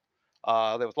well.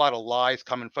 There was a lot of lies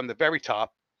coming from the very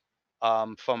top,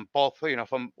 from both,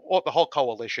 from the whole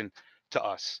coalition to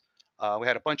us. We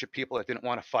had a bunch of people that didn't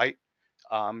want to fight.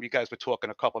 You guys were talking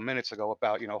a couple minutes ago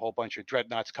about, a whole bunch of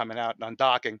dreadnoughts coming out and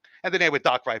undocking, and then they would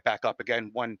dock right back up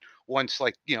again once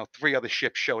like, 3 other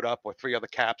ships showed up or 3 other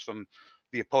caps from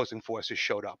the opposing forces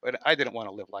showed up. And I didn't want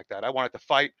to live like that. I wanted to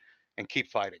fight and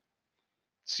keep fighting.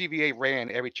 CVA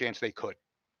ran every chance they could.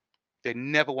 They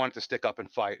never wanted to stick up and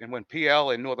fight. And when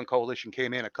PL and Northern Coalition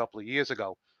came in a couple of years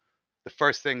ago, the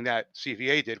first thing that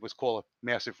CVA did was call a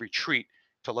massive retreat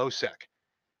to LoSec.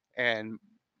 And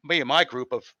me and my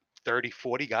group of 30,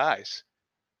 40 guys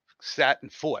sat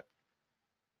and fought.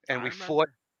 And we fought.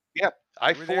 Yep,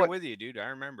 I We were there fought. with you, dude. I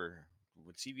remember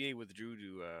when CVA withdrew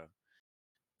to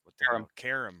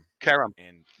Karam.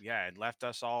 and yeah, it left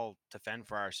us all to fend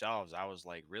for ourselves. I was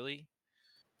like, really?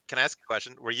 Can I ask a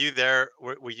question? Were you there?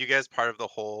 Were you guys part of the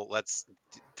whole let's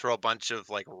throw a bunch of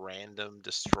like random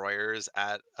destroyers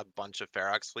at a bunch of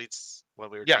Ferox fleets when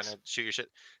we were trying to shoot your shit?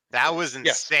 That was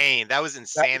insane. That was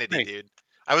insanity, me. dude.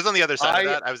 I was on the other side of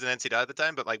I- that. I was in NCDOT at the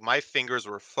time, but like my fingers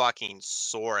were fucking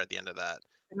sore at the end of that.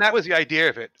 And that was the idea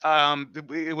of it.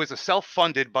 It was a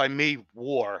self-funded by me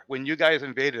war. When you guys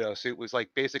invaded us, it was like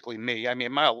basically me. I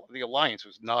mean, the alliance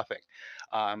was nothing.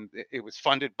 It was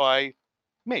funded by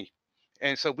me.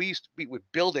 And so we were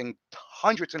building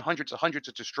hundreds and hundreds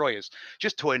of destroyers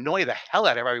just to annoy the hell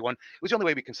out of everyone. It was the only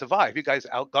way we can survive. You guys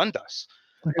outgunned us.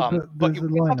 Okay, But there's a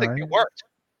line, something right? it worked.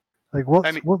 Like,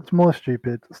 what's more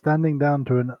stupid, standing down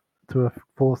to a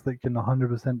force that can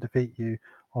 100% defeat you,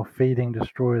 or feeding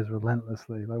destroyers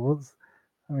relentlessly? Like,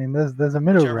 I mean, there's a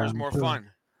middle Whichever was ground. more too.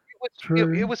 fun.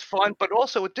 It was fun, but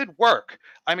also it did work.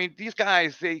 I mean, these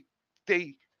guys, they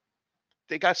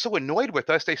got so annoyed with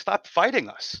us, they stopped fighting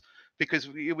us because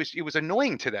it was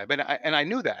annoying to them, and I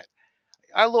knew that.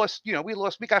 I lost,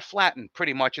 we got flattened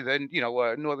pretty much, and then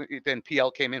then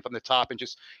PL came in from the top and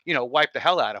just wiped the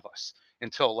hell out of us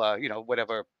until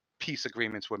whatever peace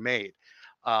agreements were made.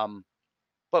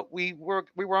 But we weren't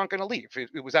going to leave.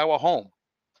 It was our home,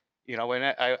 and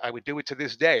I would do it to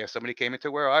this day. If somebody came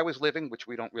into where I was living, which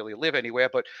we don't really live anywhere,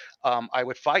 but I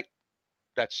would fight.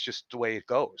 That's just the way it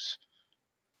goes.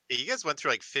 Yeah, you guys went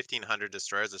through like 1,500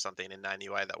 destroyers or something in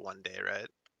 9UI that one day, right?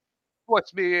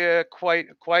 What's be quite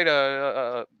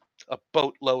a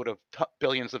boatload of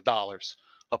billions of dollars.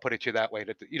 I'll put it to you that way,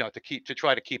 to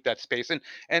try to keep that space.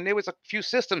 And there was a few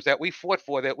systems that we fought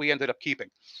for that we ended up keeping.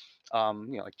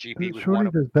 Like GP was one Surely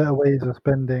of there's better ways of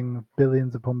spending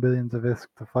billions upon billions of ISK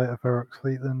to fight a Ferox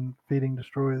fleet than feeding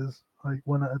destroyers like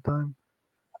one at a time.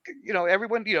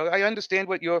 Everyone, I understand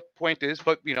what your point is,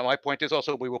 but my point is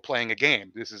also we were playing a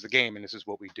game. This is a game, and this is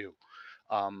what we do.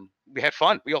 We had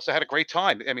fun. We also had a great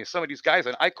time. I mean, some of these guys,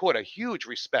 and I caught a huge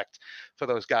respect for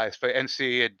those guys, for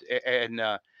NC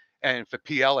and for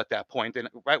PL at that point. And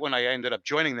right when I ended up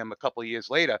joining them a couple of years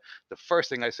later, the first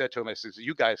thing I said to them, I said,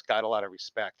 "You guys got a lot of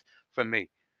respect from me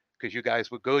because you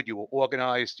guys were good. You were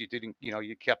organized. You didn't,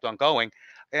 you kept on going,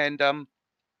 and so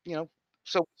it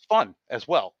was fun as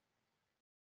well."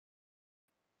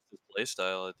 His play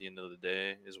style at the end of the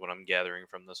day is what I'm gathering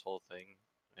from this whole thing.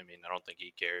 I mean, I don't think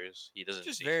he cares. He doesn't.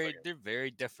 Just seem very, like they're very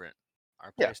different.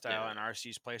 Our Yeah. play style and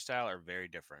RC's play style are very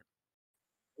different.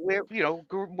 We're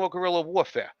more guerrilla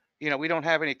warfare. We don't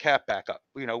have any cap backup.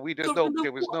 We just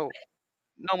there was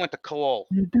no one to call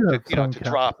You do have some to caps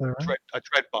drop though, right? a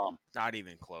dread bomb. Not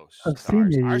even close. I've to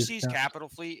seen you use RC's caps. capital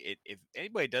fleet. If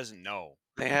anybody doesn't know,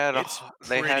 They had it's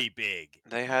pretty big.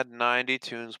 They had 90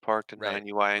 tunes parked in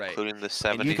 9UI, including the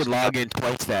 70s. And you could log in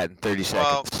twice that in 30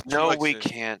 Well, seconds. no, we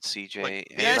can't, CJ.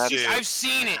 And Yes, that's- I've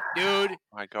seen it, dude.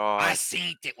 my God. I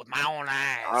seen it with my own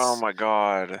eyes. Oh my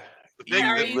God. big- You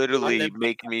Sorry. literally On the-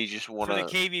 make me just want For the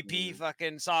to. KVP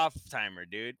fucking soft timer,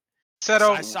 dude.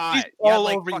 Seto, I saw he's it. You had all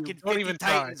like over you. fucking Don't 50 even try.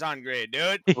 Titans on grid,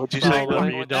 dude. What'd you Oh, say, Willie,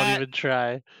 Billy? you don't even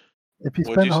try. If you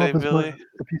What'd spent you say, half as Billy? much,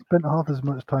 if you spent half as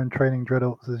much time training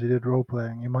dreadouts as you did role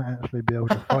playing, you might actually be able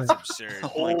to fight. That's absurd.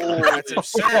 Oh my God. That's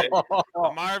absurd.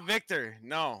 Amar Victor,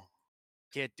 no,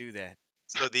 can't do that.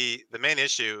 So the main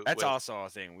issue. That's with, also a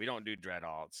thing. We don't do dread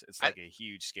alts. It's like a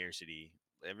huge scarcity.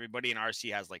 Everybody in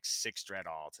RC has like 6 dread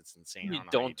alts. It's insane. I You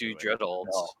don't know how don't do it. dread alts.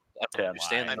 Okay, I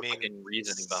understand Why? the fucking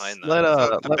reasoning behind that. Let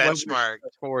So a let benchmark.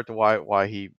 fast forward to why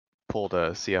he pulled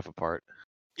a CF apart.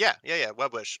 Yeah.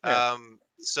 Webwish. Yeah.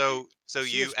 So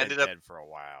CF's you been ended up dead for a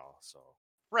while, so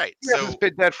right. Yeah, So it's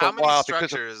been dead for how a many while because of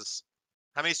structures?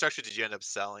 How many structures did you end up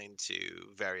selling to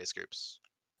various groups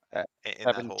uh, in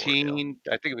that whole ordeal? 17.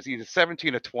 I think it was either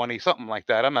 17 or 20, something like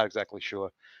that. I'm not exactly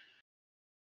sure.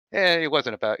 It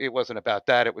wasn't about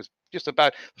that. It was just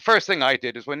about the first thing I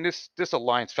did is when this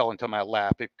alliance fell into my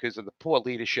lap because of the poor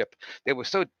leadership. They were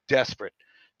so desperate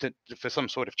for some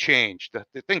sort of change. The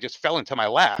thing just fell into my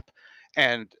lap,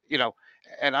 and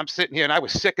and I'm sitting here and I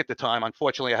was sick at the time.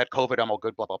 Unfortunately, I had COVID. I'm all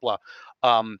good. Blah blah blah.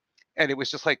 And it was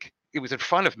just like it was in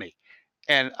front of me,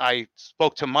 and I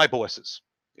spoke to my bosses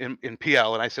in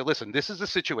PL and I said, listen, this is the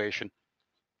situation.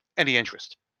 Any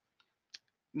interest?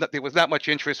 There was not much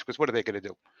interest because what are they going to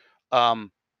do?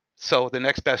 So the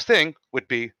next best thing would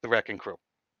be the Wrecking Crew.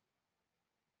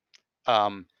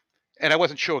 And I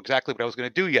wasn't sure exactly what I was going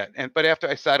to do yet. But after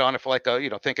I sat on it for like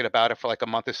thinking about it for like a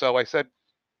month or so, I said,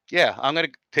 yeah, I'm going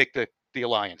to take the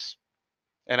Alliance.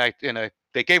 And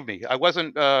they gave me. I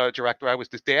wasn't director.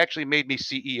 They actually made me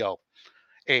CEO.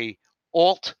 A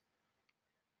alt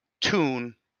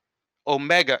tune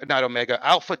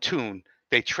Alpha tune.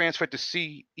 They transferred the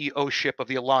CEO ship of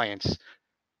the Alliance,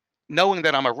 knowing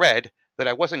that I'm a red, that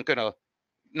I wasn't going to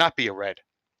not be a red.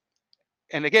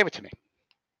 And they gave it to me.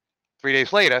 3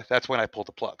 days later, that's when I pulled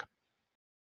the plug.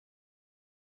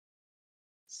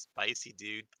 Spicy,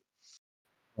 dude.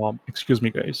 Excuse me,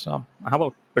 guys. I have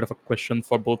a bit of a question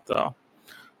for both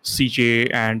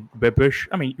CJ and Webwish.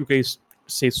 I mean, you guys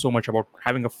say so much about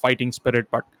having a fighting spirit,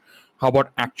 but how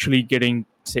about actually getting,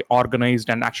 say, organized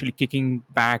and actually kicking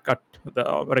back at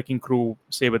the Wrecking Crew,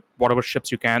 say, with whatever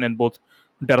ships you can in both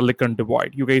Derelict and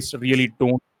Devoid? You guys really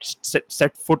don't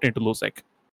set foot into Losec.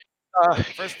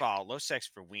 First of all, Losec's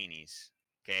for weenies.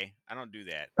 Okay, I don't do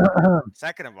that.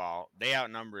 Second of all, they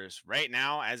outnumber us right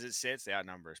now as it sits. They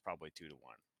outnumber us probably 2 to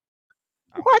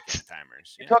 1. What?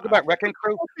 Timers. You talk about Wrecking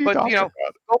Crew, but go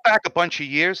back a bunch of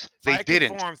years. They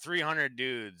didn't. Form 300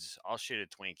 dudes. I'll shit a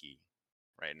Twinkie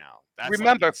right now. That's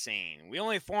Remember, like insane. We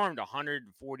only formed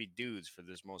 140 dudes for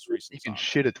this most recent. You can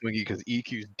shit a Twinkie because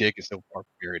EQ's dick is so far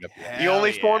buried up there. You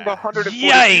only formed 140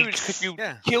 dudes because you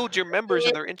killed your members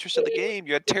and their interest in the game.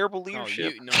 You had terrible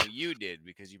leadership. No, you did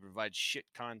because you provide shit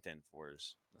content for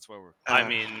us. That's why we're. I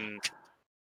mean,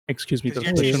 excuse me. The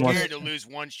You're too question was. scared to lose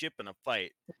one ship in a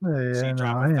fight. Hey, So you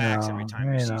drop a fax every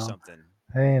time you see something.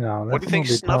 Hey, now. What do you think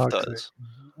Snuff does?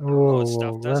 Whoa,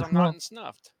 Snuff whoa, does. let's I'm not in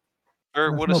Snuffed.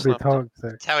 Or let's what not does be Snuff do?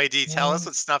 toxic. Towie D, tell us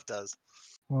what Snuff does.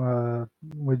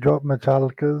 We drop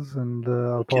Metallicas and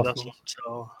Apostles.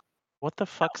 What the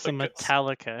fuck's a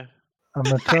Metallica? A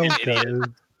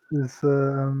Metallica is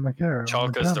Macarial.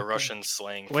 Chalka's the Russian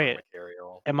slang for Wait,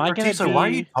 Macarial. am I gonna Artiso, be? why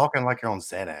are you talking like you're on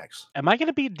Xanax? Am I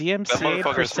gonna be DMCA'd for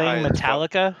motherfucker's saying high as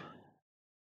fuck. Metallica?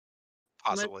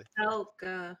 Possibly.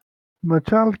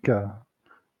 Metallica.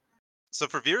 So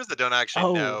for viewers that don't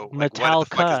actually know, like, what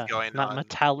the fuck Metallica, is going not on?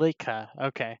 Metallica.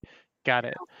 Okay, got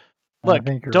it. I Look,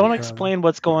 think you're don't retarded. explain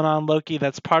what's going on, Loki.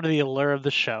 That's part of the allure of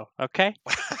the show. Okay.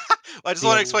 I just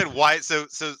want to explain why. So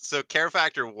Care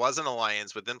Factor was an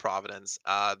alliance within Providence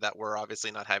that were obviously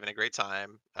not having a great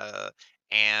time,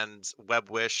 and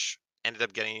Webwish ended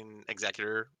up getting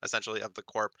executor essentially of the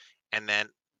corp, and then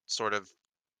sort of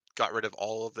got rid of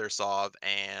all of their SOV,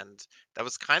 and that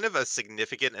was kind of a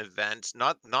significant event.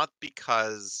 Not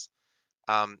because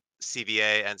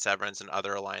CVA and Severance and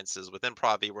other alliances within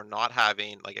Provi were not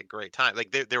having like a great time.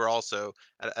 Like they were also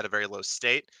at a very low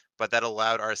state, but that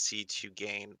allowed RC to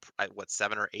gain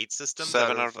 7 or 8 systems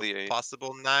 7 out out of the 8.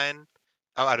 possible 9.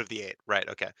 Oh, out of the 8, right?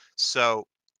 Okay, so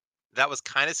that was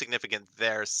kind of significant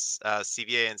there.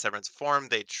 CVA and Severance formed.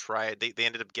 They tried. They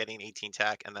ended up getting 18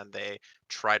 tech, and then they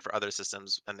tried for other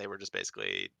systems, and they were just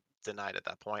basically denied at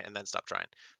that point, and then stopped trying.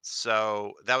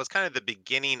 So that was kind of the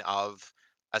beginning of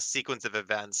a sequence of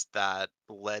events that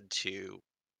led to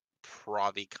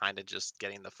Provi kind of just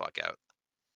getting the fuck out.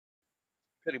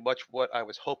 Pretty much what I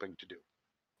was hoping to do.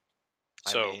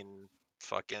 I mean,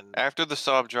 fucking. After the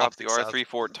SOB dropped, the Optic R3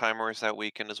 Fort timer was that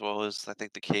weekend, as well as I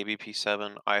think the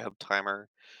KBP7 iHub timer.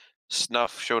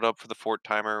 Snuff showed up for the Fort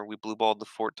timer. We blueballed the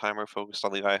Fort timer, focused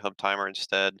on the iHub timer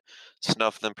instead.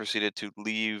 Snuff then proceeded to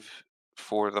leave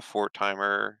for the Fort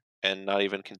timer and not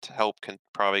even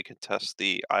probably contest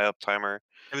the iHub timer.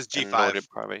 It was And G5. nor did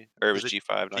Probably, or it was a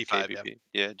G5, not G5, KBP.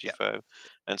 Yeah, G5.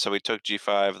 And so we took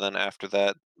G5. Then after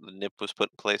that, the NIP was put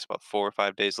in place about 4 or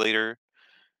 5 days later.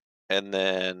 And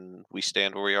then we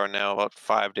stand where we are now about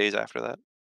 5 days after that.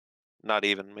 Not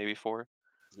even, maybe 4.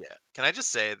 Yeah. Can I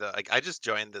just say that like I just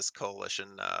joined this coalition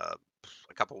a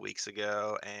couple weeks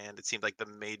ago, and it seemed like the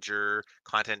major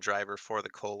content driver for the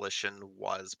coalition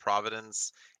was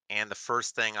Providence. And the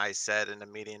first thing I said in a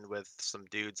meeting with some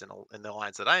dudes in the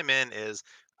alliance that I'm in is,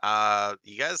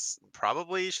 you guys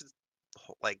probably should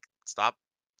like stop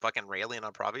fucking railing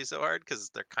on Provi so hard because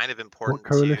they're kind of What important to.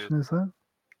 coalition is that?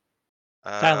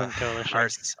 Silent Coalition.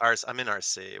 I'm in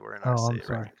RC. We're in Oh, RC. I'm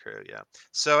sorry. Wrecking Crew. Yeah.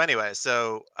 So anyway,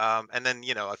 and then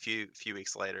a few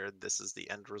weeks later, this is the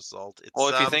end result. It's Well,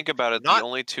 if you think about it, not the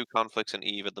only two conflicts in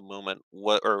Eve at the moment,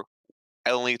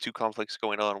 only two conflicts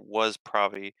going on was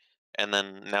Pravi, and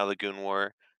then now the Goon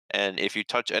War. And if you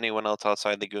touch anyone else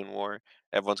outside the Goon War,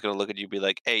 everyone's gonna look at you and be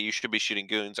like, "Hey, you should be shooting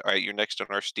goons. All right, you're next on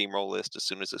our steamroll list as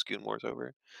soon as this Goon War's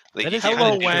over." Like, That you is can't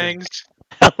Hello, do that. Wangs.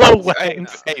 Hello, Hey,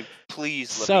 Wangs. hey, please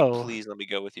So- let me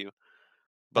go with you.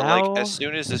 But like, Now- as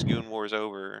soon as this Goon War is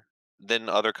over, then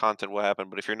other content will happen.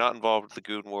 But if you're not involved with the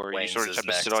Goon War, you Wangs sort of is just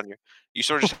have to sit next. on your. You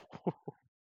sort of just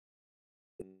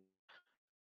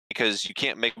because you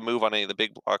can't make a move on any of the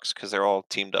big blocks because they're all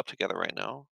teamed up together right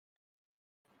now.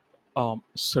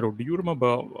 So do you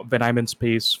remember when I'm in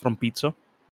space from Pizza?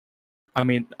 I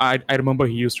mean, I remember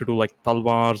he used to do like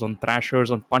Talwars and Thrashers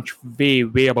and punch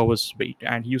way above his weight,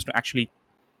 and he used to actually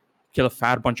kill a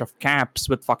fair bunch of caps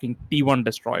with fucking T1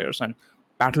 destroyers and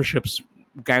battleships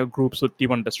groups with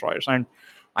T1 destroyers. And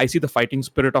I see the fighting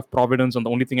spirit of Providence, and the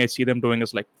only thing I see them doing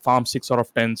is like farm 6 out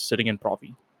of 10 sitting in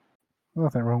Provi.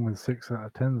 Nothing wrong with 6 out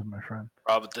of 10s, my friend.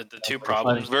 The two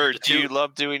problems. Vert, the do you two,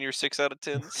 love doing your 6 out of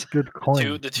 10s? Good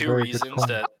coin. the two Very good reasons coin.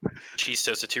 that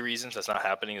the two reasons that's not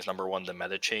happening is number one, the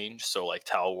meta change. So like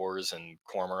Tal Wars and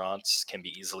Cormorants can be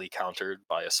easily countered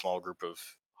by a small group of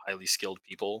highly skilled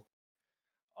people.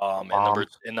 And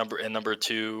number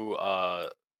two,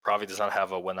 Pravi does not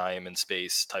have a when I am in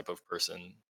space type of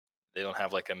person. They don't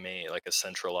have like a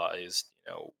centralized,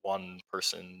 one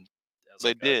person.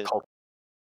 They did.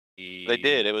 They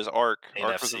did. It was Ark. in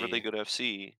Ark was a FC. really good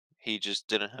FC. He just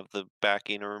didn't have the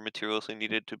backing or materials he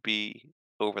needed to be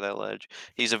over that ledge.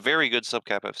 He's a very good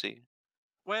subcap FC.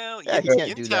 Well, Yeah, he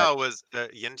can't do that. Yinto was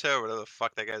Yinto, whatever the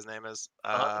fuck that guy's name is.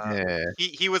 Yeah.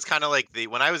 He was kind of like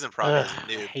when I was in Provi as a Ugh,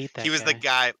 noob. hate that He was the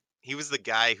guy. guy. He was the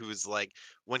guy who's like,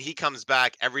 when he comes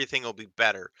back, everything will be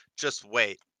better. Just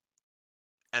wait.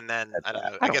 And then I don't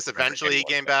know. I guess eventually he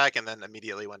came back and then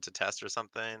immediately went to test or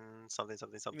something.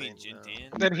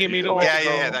 Then he immediately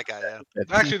Yeah, that guy. Yeah.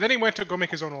 Actually, then he went to go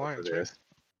make his own alliance, right?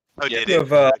 Oh, Yeah, did he?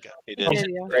 he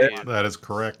did. That is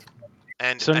correct.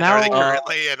 And So are now- they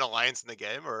currently an alliance in the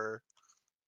game or?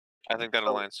 I think that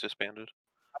alliance disbanded.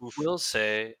 I will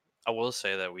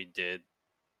say that we did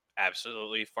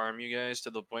absolutely farm you guys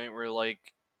to the point where like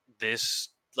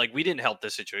we didn't help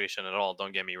this situation at all.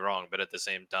 Don't get me wrong, but at the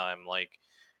same time, like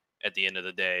at the end of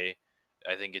the day,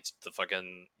 I think it's the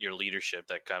fucking your leadership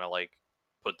that kind of like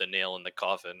put the nail in the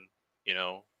coffin.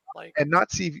 Like And not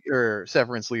or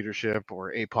Severance leadership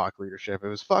or APOC leadership. It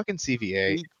was fucking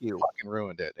CVA. EQ. Fucking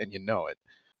ruined it, and you know it.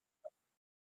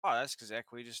 Oh, that's because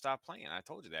Equity just stopped playing. I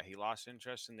told you that. He lost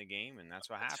interest in the game, and that's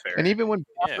what happened. And even when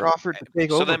Yeah. Backer offered to take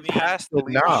So over, then past the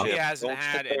no. Pravi leadership, hasn't don't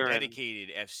had sit a there and-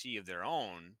 dedicated FC of their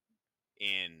own,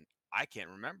 and I can't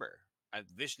remember.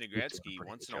 Vishnegretsky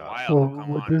once in a while Well, will come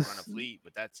would on and run a this- fleet,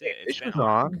 but that's it. It's Fish been was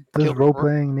on. Does Killed role Roar.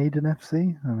 playing need an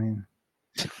FC? I mean,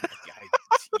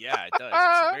 Yeah, it does.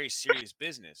 It's a very serious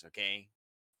business, okay?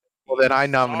 Well, then I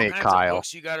There's all nominate kinds of Kyle.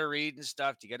 books you got to read and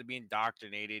stuff. You got to be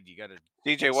indoctrinated. You got to.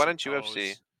 DJ, why don't you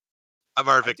FC? I'm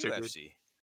our I do Victor. dude. FC.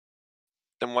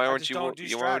 Then why I aren't just you? don't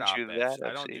do Why aren't strat you op that FC.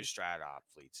 I don't do FC? strat op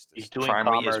fleets. He's This- doing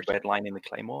Primary is commerce. redlining the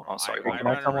Claymore. Oh, sorry. I Can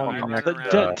run I come on? around- Can I I-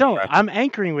 run around- Don't. I'm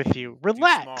anchoring with you. do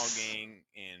Relax. Small gang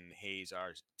and Hayes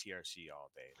TRC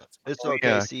all day. That's my It's thing. okay,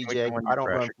 yeah, CJ. like I don't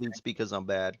run pressure. fleets because I'm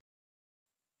bad.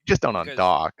 Just don't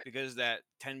undock. Because that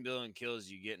 10 billion kills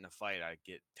you get in a fight, I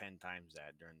get 10 times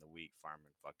that during the week farming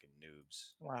fucking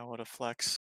noobs. Wow, what a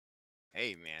flex.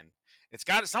 Hey man,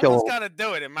 someone's got to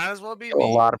do it. It might as well be A me.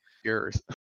 lot of yours.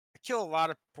 I kill a lot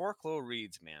of Porklo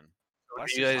reeds, man.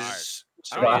 Bless you his guys- heart.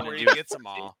 so I don't what know are where you he gonna gets them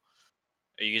all.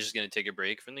 Are you just gonna take a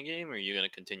break from the game, or are you gonna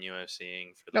continue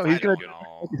FCing for the? No, he's I gonna don't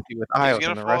know. with He's Ios gonna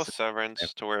and the follow rest of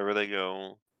Severance to wherever they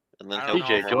go, and then I he'll don't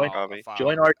go know for if I'll- Pravi. if I'll-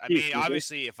 Join our I team, mean, CJ.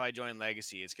 obviously, if I join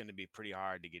Legacy, it's going to be pretty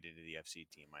hard to get into the FC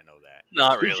team. I know that.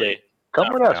 Not CJ, really. come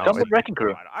Not with really. us. Come with Wrecking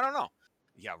Crew. I don't know.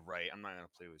 Yeah, right. I'm not going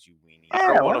to play with you, weenie. I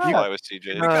don't Yeah, want why to not? fly with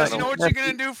CJ. Because I you know don't- what you're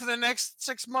going to do for the next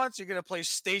 6 months? You're going to play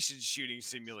Station Shooting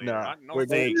Simulator. Nah, No we're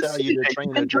going thanks. to tell you to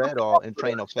train a Dreadall and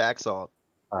train a Faxalt.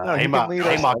 No, he can lead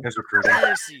us.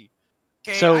 Conspiracy.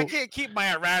 Okay, So- I can't keep my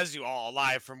Arazu all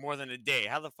alive for more than a day.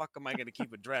 How the fuck am I gonna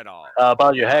keep a Dread all?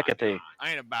 About your Hecate. I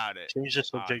ain't about it. Change the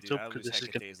subject Dude, up I because lose this is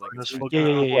Hecate's like getting it's us fucking-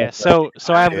 fucking Yeah. So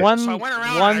I have Alright, one so I went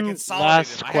around and I one consolidated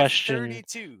last them. I had question.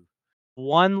 32.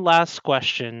 One last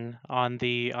question on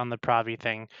the Pravi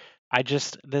thing.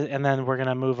 And then we're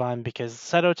gonna move on because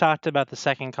Seto talked about the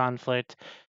second conflict,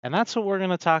 and that's what we're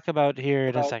gonna talk about here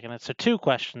in a second. So two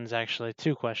questions,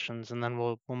 and then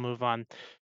we'll move on.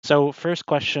 So first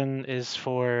question is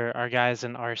for our guys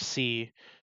in RC.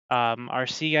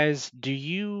 RC guys, do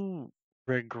you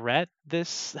regret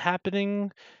this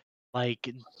happening? Like,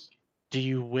 do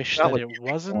you wish Not that like it you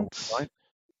think, wasn't?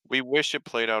 We wish it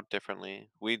played out differently.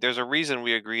 There's a reason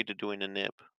we agreed to doing a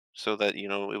NIP, so that it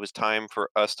was time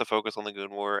for us to focus on the Goon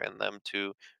War and them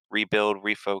to rebuild,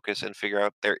 refocus, and figure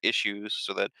out their issues,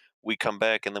 so that we come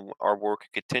back and then our war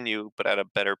could continue, but at a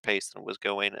better pace than it was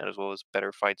going, as well as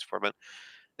better fights from it.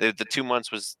 The 2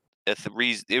 months was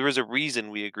there was a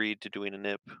reason we agreed to doing a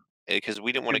NIP because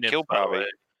we didn't want to kill Pravi.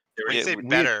 When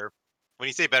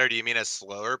you say better, do you mean a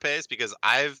slower pace? Because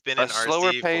I've been in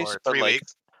slower RC pace, for but 3 like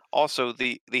weeks. also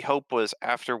the hope was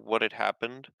after what had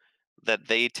happened that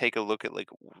they take a look at like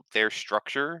their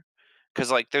structure,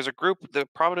 because like there's a group, the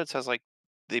Providence has like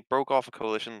they broke off a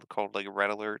coalition called like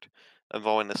Red Alert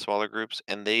involving the smaller groups,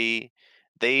 and they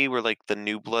were like the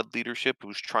new blood leadership who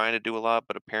was trying to do a lot,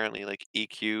 but apparently like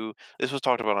EQ, this was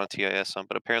talked about on TIS some,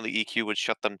 but apparently EQ would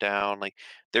shut them down. Like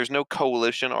there's no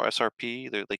coalition or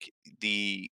SRP. They're like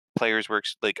the players were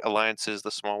like alliances, the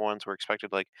small ones were expected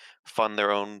to like fund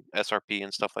their own SRP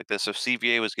and stuff like this. So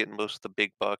CVA was getting most of the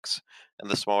big bucks, and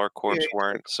the smaller corps Yeah,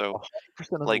 weren't. So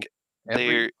 100% of the like every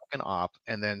they're fucking op,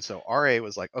 and then so RA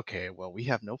was like, okay, well we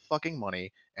have no fucking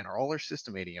money, and all our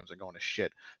system ADMs are going to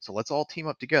shit. So let's all team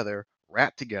up together,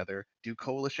 rat together, do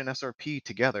coalition SRP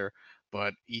together.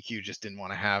 But EQ just didn't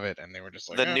want to have it, and they were just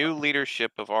like, the "Eh." new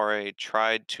leadership of RA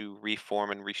tried to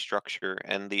reform and restructure,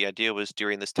 and the idea was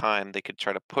during this time they could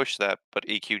try to push that, but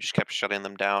EQ just kept shutting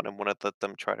them down and wouldn't let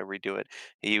them try to redo it.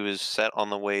 He was set on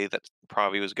the way that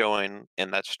Pravi was going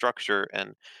and that structure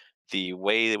and the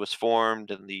way it was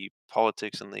formed and the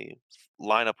politics and the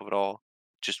lineup of it all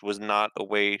just was not a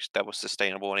way that was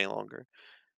sustainable any longer.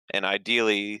 And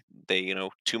ideally, they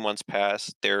 2 months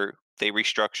pass, they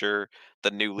restructure, the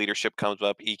new leadership comes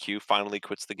up, EQ finally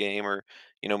quits the game or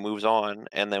moves on,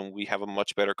 and then we have a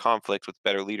much better conflict with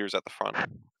better leaders at the front.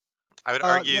 I would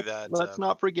argue that Let's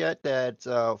not forget that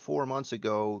 4 months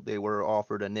ago they were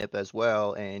offered a NIP as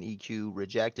well, and EQ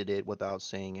rejected it without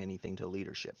saying anything to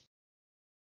leadership.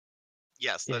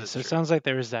 Yes, Yeah, that is so it true. sounds like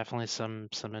there was definitely some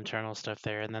internal stuff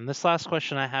there. And then this last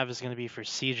question I have is going to be for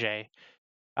CJ,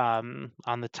 on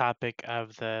the topic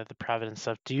of the Providence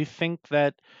stuff. Do you think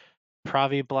that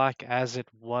Pravi Block as it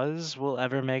was will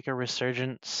ever make a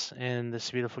resurgence in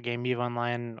this beautiful game EVE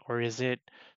Online, or is it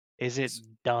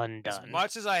done? As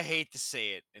much as I hate to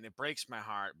say it, and it breaks my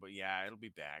heart, but yeah, it'll be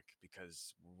back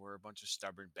because we're a bunch of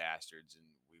stubborn bastards and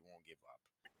we won't give up.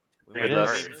 We It might be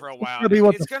is. waiting for a while. It's gonna be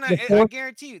what It's the- gonna. the I fourth-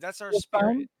 guarantee you, that's our fourth spirit.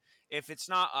 time? If it's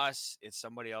not us, it's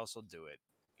somebody else will do it.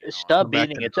 Stop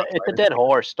beating it. It's a dead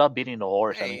horse. Stop beating the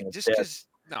horse. I Hey, mean, it's just dead. because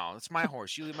no, it's my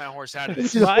horse. You leave my horse out of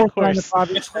This this. is the fourth time the Pravi-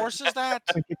 Whose horse is that?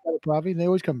 Been kicked out of Pravi, and they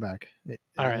always come back. They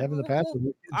All right. have in the past.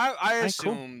 I Alright,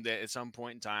 cool. assume that at some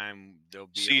point in time there'll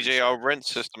be. CJ, I'll rent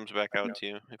systems back out to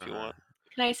you if you want.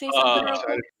 Can I say something real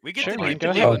quick? We get Sure, to man, meet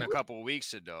go the ahead. new in a couple of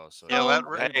weeks ago. So Yeah, let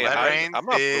Hey, Rain I'm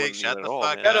not speak. booing Shut you the at all,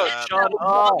 fuck man. up.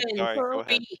 Sorry, go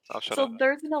ahead. I'll shut So up.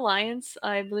 there's an alliance,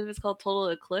 I believe it's called Total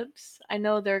Eclipse. I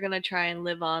know they're gonna try and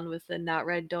live on with the not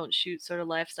red, don't shoot sort of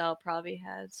lifestyle Pravi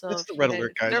had. So That's if the you Red guys-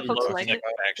 Alert if guys. there are They're folks who looking like at it,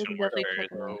 they can definitely check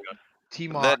them out.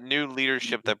 T-Mod. That new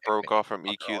leadership that broke off from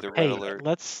EQ, the Red Hey, Alert.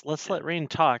 let's let Rain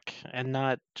talk and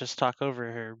not just talk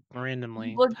over her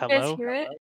randomly. Well, did you guys Hello. hear it?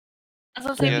 As I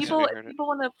was saying, Yes, people we heard it. people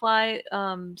want to apply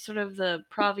sort of the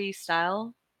Pravi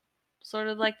style, sort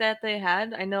of like that they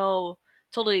had. I know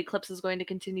Totally Eclipse is going to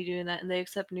continue doing that, and they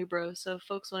accept new bros. So if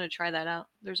folks want to try that out,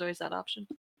 there's always that option.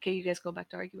 Okay, you guys go back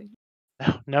to arguing.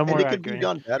 No more And it could be arguing.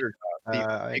 done better.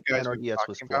 The big guys we're NRDS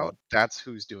was talking flawed. about, that's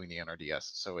who's doing the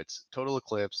NRDS. So it's Total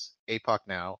Eclipse, APOC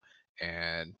now,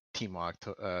 and T-Mock,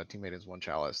 Teammate is One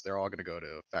Chalice. They're all going to go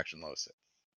to Faction Low.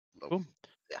 Cool.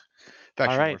 Yeah. All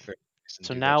Faction right. Warfare. and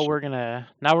So do that now shit. we're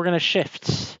gonna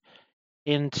shift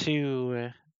into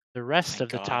the rest of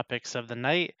the topics of the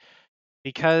night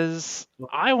because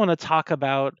I want to talk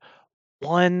about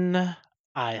one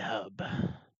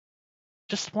iHub.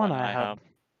 Just one iHub.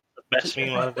 The best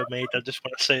meme I've ever made. I just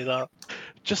want to say that.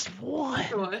 Just one.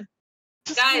 What?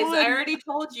 Just Guys, one. I already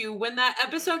told you when that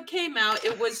episode came out,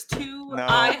 it was 2 No,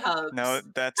 iHubs. no,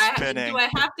 that's Do spinning. I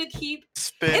have to keep?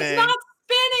 Spinning. It's not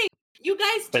spinning. You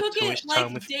guys Spent took too it much like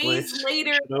time with days Bliss.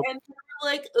 later, Shut up. and you were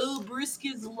like, "Oh, Brisk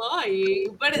is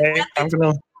lying," but Hey, at I'm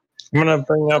the gonna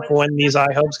bring up when these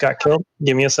iHubs got killed.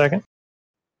 Give me a second.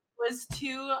 was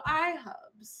 2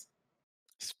 iHubs.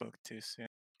 Spoke too soon.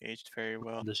 Aged very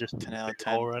well. There's just 10 out of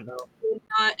 10. all right now. Did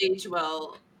not age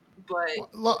well,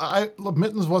 but Look,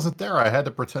 Mittens wasn't there. I had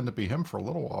to pretend to be him for a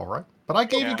little while, right? But I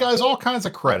gave you guys all kinds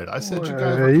of credit. I said you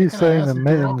guys were Are you kicking saying ass that and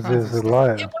doing all Mittens kinds is of a stuff.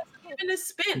 liar? even a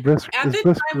spin. Brisk, At is the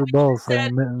Brisk time Rebel said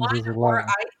saying Mittens is a or liar?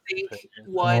 I think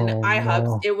 1 Oh, iHubs.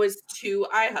 no. It was 2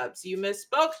 iHubs. You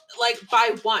misspoke like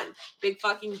by 1. Big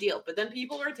fucking deal. But then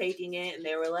people were taking it and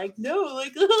they were like, no,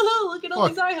 like look at all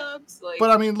Look, these iHubs. Like, But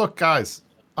I mean, look, guys,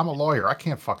 I'm a lawyer. I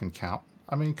can't fucking count.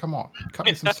 I mean, come on. Cut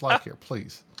me some slack here,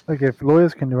 please. Okay, if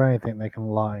lawyers can do anything, they can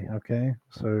lie. Okay,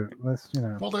 so let's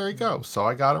Well, there you go. So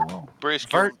I got it wrong. Brisk,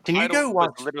 Vert, your can you title go was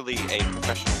watch- literally a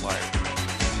professional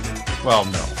liar. Well,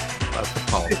 no. That's the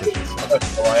politicians.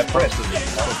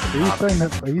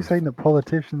 Are you saying that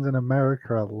politicians in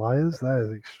America are liars? That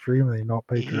is extremely not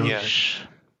patriotic.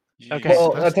 Okay.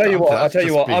 Well, I'll tell you what. That's I'm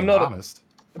just being not. honest.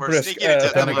 Brisk,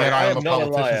 Then again, I am a not a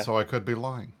politician, liar. so I could be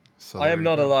lying. So I there am you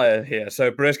not go. a liar here.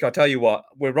 So Brisk, I'll tell you what.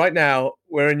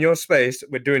 We're in your space.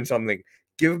 We're doing something.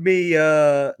 Give me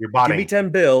body. give me 10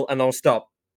 bill and I'll stop.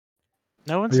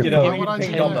 No one's You gonna know, give you you can ping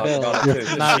 10 Dom Dom bills. about it It's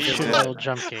too. not Just a so little you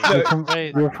jump game. You're from,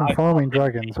 Wait. you're from Farming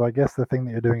Dragons, so I guess the thing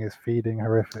that you're doing is feeding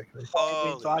horrifically.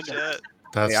 Holy shit.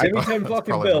 That's, Give me 10 that's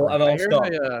fucking probably bill right. and I'll stop.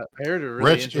 I heard a really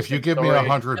Rich, if interesting you give me story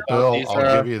 100 about bill, these,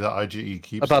 I'll give you the IGE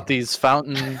keep. about these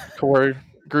Fountain Core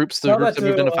groups, the Tell groups that that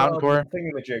moved to into Fountain Core.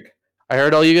 Thingamajig. I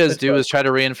heard all you guys That's do right. is try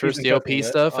to reinforce He's the OP discussing it.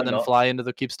 stuff I'm and then not. fly into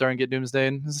the Keepstar and get Doomsday.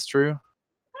 Is this true?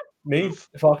 Me?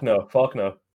 Fuck no. Fuck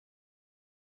no.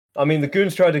 I mean, the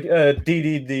goons tried to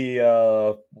DD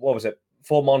the what was it?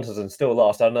 4 monsters and still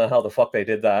lost. I don't know how the fuck they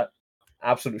did that.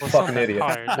 Absolute Well, it's not fucking that idiot.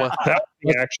 hard.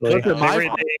 Actually, Look at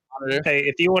my hey,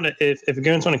 if you want to, if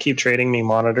goons want to keep trading me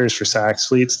monitors for Sax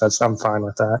fleets, I'm fine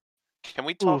with that. Can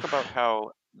we talk about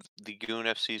how the Goon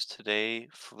FCs today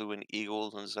flew in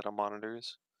Eagles instead of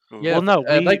monitors? Yeah, Well, no,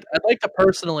 I'd like to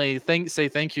personally say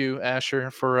thank you,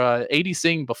 Asher, for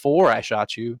ADCing before I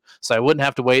shot you, so I wouldn't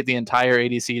have to wait the entire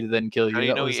ADC to then kill you. How do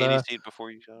you That know was, he ADC'd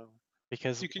before you shot him?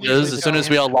 because as soon as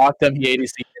we all locked him, he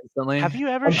ADC'd instantly. Have you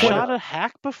ever I'm trying shot to- a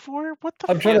hack before? What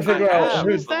the I'm fuck? trying to figure out How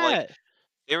who's is that?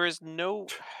 There is no.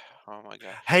 Oh my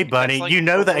god. Hey, buddy, That's like you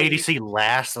know the way- ADC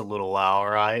lasts a little while,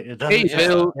 right? It doesn't Hey, just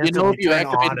Bill, you know instantly if you turn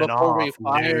activate on it and before we off,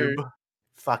 fire, noob.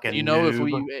 Fucking you know if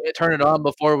we noob. turn it on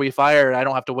before we fire, I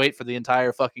don't have to wait for the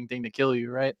entire fucking thing to kill you,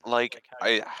 right? Like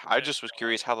I just was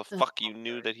curious how the fuck you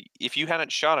knew that if you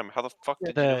hadn't shot him, how the fuck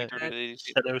did you know he turned into ADC?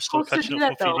 Said they were still Supposed to catching do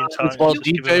up that, from feeding though. time. While just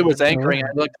giving DJ them- was anchoring, I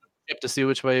looked at the ship to see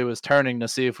which way it was turning to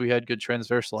see if we had good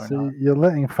transversal or So not. you're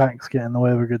letting facts get in the way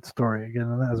of a good story again,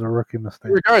 and that is a rookie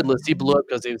mistake. Regardless, he blew up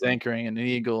because he was anchoring an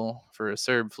Eagle for a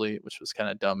Serb fleet, which was kind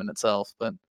of dumb in itself.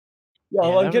 But Yeah,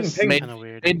 well, I'm getting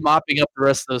pinged. made mopping up the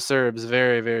rest of those Serbs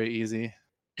very, very easy.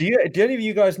 Do any of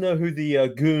you guys know who the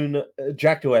Goon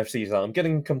Jackdaw FCs are? I'm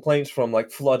getting complaints from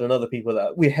like Flood and other people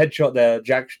that we headshot their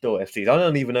Jackdaw FCs. I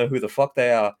don't even know who the fuck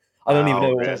they are. I don't even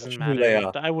know It doesn't who they matter.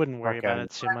 are. I wouldn't worry about it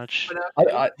too much.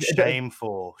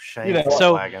 Shameful, You know, shameful.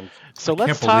 So- wagons. so I can't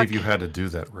let's believe talk. you had to do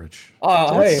that, Rich.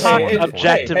 Let's talk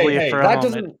objectively for a that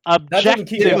moment. doesn't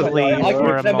keep me up at night. Objectively I for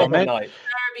keep a them up at moment. night.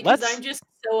 because Let's- I'm just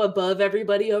so above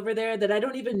everybody over there that I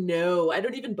don't even know. I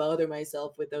don't even bother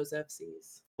myself with those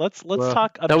FCs. Let's Well,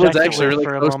 talk that was actually objectively really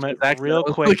for a close to moment, his accent. real That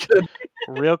was quick. really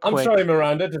Real quick. I'm sorry,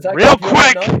 Miranda. Does that Real keep you up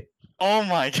at quick! night? Oh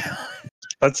my god.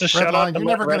 Let's just shut up. Redline, and you're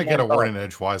let never going to Redline get a talk. word in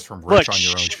edgewise from Look, Rich on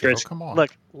your own show. Rich, Come on.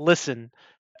 Look, listen.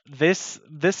 This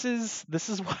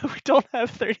is why we don't have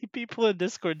 30 people in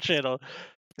Discord channel.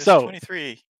 There's So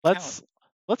 23. let's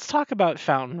talk about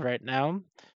Fountain right now.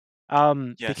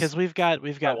 Yes. Because we've got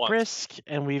once. Brisk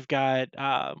and we've got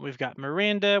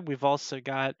Miranda. We've also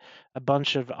got a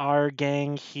bunch of our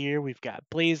gang here. We've got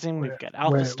Blazing. We've got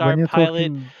Alpha When Star you're Pilot.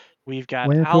 talking- We've got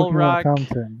When you're talking about Alrock.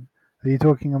 Fountain, are you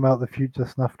talking about the future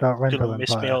snuffed out rental Gonna miss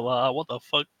me empire? out loud. What the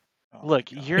fuck?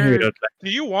 Look, you're Do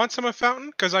you want some of Fountain?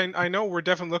 Because I know we're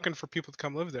definitely looking for people to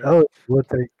come live there. Oh, we'll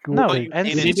take. no we'll take-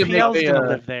 NCPL is gonna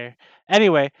live there.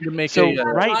 Anyway, so There's a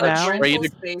right lot of now, rental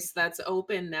space that's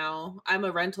open now. I'm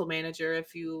a rental manager.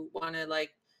 If you want to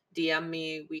like DM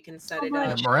me, we can set it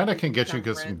Yeah, up. Miranda can get you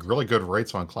some really good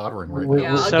rates on Cloud Ring right We- now.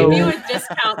 Yeah, I'll So- give you a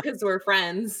discount because we're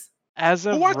friends. as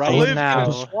Who of wants to right live in now,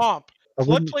 a swamp? I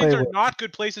wouldn't say Floodplains are we're- not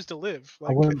good places to live.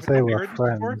 I wouldn't have say you we're heard this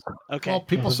before? friends. okay. Well,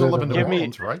 people Because still there's live a in the Give me-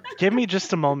 Worlds, right? Give me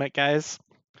just a moment, guys.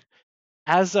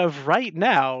 As of right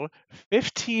now,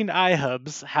 15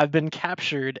 iHubs have been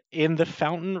captured in the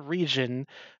Fountain region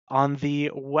on the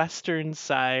western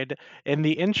side in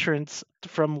the entrance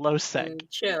from Losec.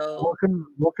 Chill.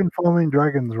 What can Farming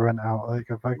Dragons rent out? Like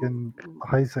a fucking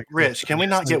high six. Rich, can we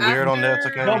not get weird on this?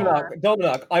 Okay.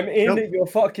 Dominic, I'm in your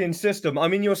fucking system.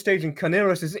 I'm in your stage, and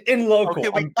Caneros is in local. Okay,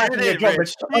 we I'm backing get your it, job.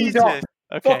 Rich. Undock.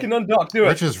 Okay. Fucking undock. Do it.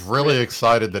 Rich is really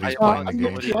excited that he's playing the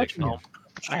game.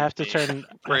 I have to turn,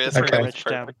 Chris, Rich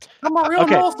down. I'm a real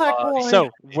Okay, Nullsec boy. so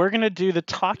we're gonna do the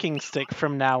talking stick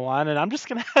from now on, and I'm just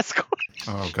gonna ask.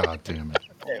 Oh god damn it!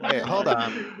 Wait, hold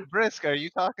on. Brisk, are you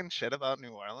talking shit about New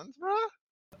Orleans, bro?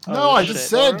 No, I just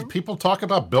said people talk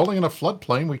about building in a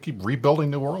floodplain. We keep rebuilding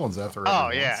New Orleans after. Oh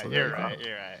everyone, yeah, so there you're you go. right.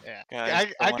 You're right. Yeah,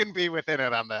 Guys, I can be within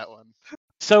it on that one.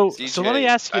 So CJ, let me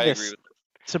ask you I this. agree with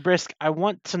So Brisk, I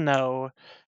want to know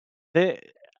that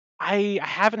I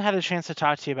haven't had a chance to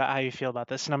talk to you about how you feel about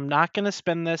this, and I'm not going to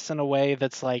spin this in a way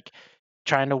that's like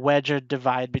trying to wedge a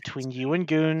divide between you and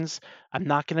Goons. I'm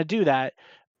not going to do that.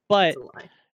 But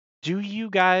do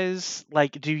you guys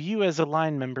do you as a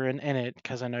line member in it?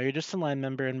 Because I know you're just a line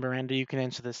member, and Miranda, you can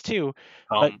answer this too.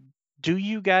 But do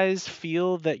you guys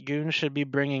feel that Goons should be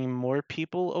bringing more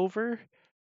people over?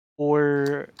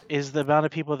 Or is the amount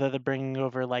of people that they're bringing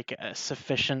over like a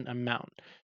sufficient amount?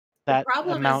 That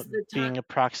problem is amount the being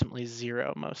approximately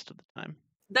 0 most of the time.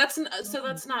 That's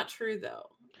not true though.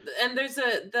 And there's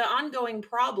the ongoing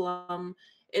problem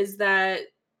is that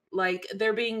like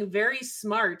they're being very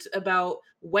smart about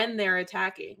when they're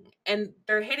attacking, and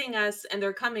they're hitting us and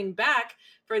they're coming back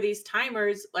for these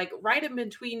timers like right in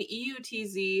between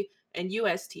EUTZ and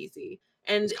USTZ.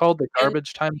 And It's called the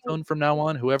garbage time zone from now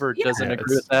on. Whoever doesn't Yeah,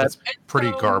 agree with that, it's pretty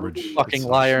garbage. fucking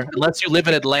liar. Unless you live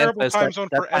in Atlanta, terrible time zone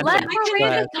for time Let zone me is read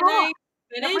trash. it.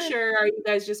 Can I finish, or are you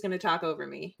guys just going to talk over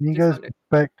me? You guys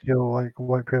respect your like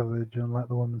white privilege and let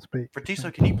the woman speak.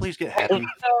 Fratiso, can you please get happy?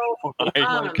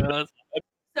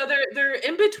 So they're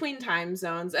in between time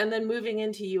zones and then moving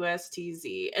into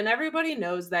USTZ, and everybody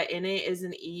knows that INIT is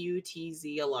an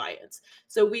EUTZ alliance.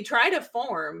 So we try to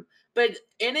form, but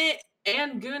INIT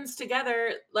and Goons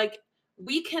together, like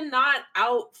we cannot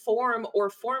outform or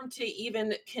form to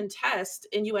even contest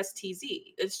in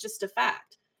USTZ. It's just a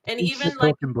fact. And He's even just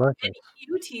like talking black. in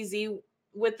UTZ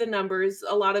with the numbers,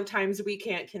 a lot of times we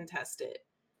can't contest it.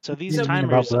 So these Yeah,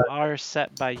 timers about that. are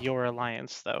set by your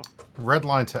alliance, though.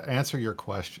 Redline, to answer your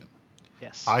question,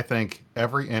 Yes. I think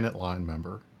every Init line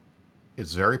member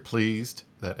is very pleased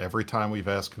that every time we've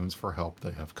asked Goons for help, they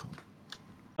have come.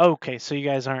 Okay, so you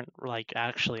guys aren't like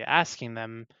actually asking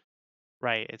them,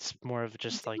 right? It's more of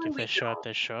just like if they show up,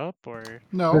 they show up, or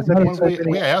No, There's only when so we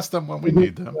many- ask them when we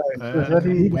need them.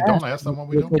 only- We don't ask them when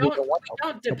we don't. We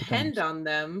don't depend on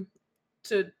them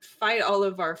to fight all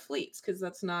of our fleets because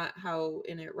that's not how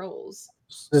INIT rolls.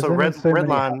 There's So only red so many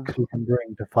line. caps you can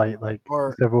bring to fight like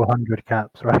Or- several hundred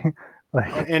caps, right?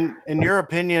 Like In your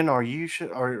opinion,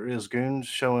 is Goons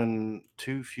showing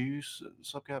too few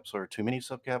subcaps or too many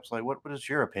subcaps? Like, what is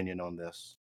your opinion on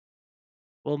this?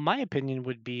 well, my opinion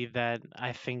would be that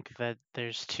I think that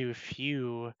there's too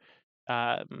few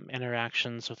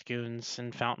interactions with Goons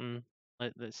in Fountain,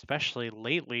 especially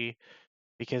lately,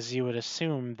 because you would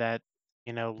assume that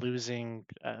losing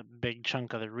a big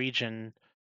chunk of the region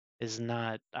is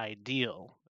not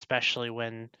ideal, especially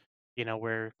when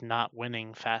we're not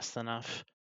winning fast enough. So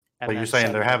And you're then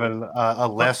saying they're suddenly- having a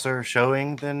lesser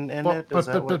showing than in it? Is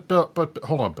that what? But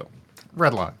hold on, Bill.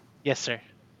 Redline, Yes, sir.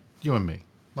 you and me.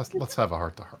 Let's have a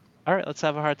heart to heart. All right, let's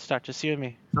have a heart to start. Just you and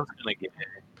me.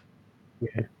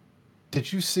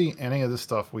 Did you see any of the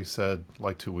stuff we said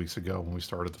like 2 weeks ago when we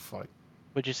started the fight?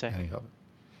 What'd you say? Any of it?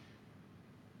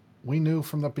 We knew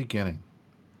from the beginning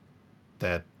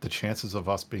that the chances of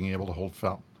us being able to hold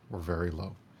Fountain were very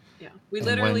low. Yeah, we And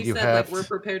when literally you said have- like we're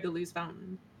prepared to lose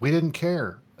Fountain. We didn't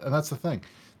care. And that's the thing.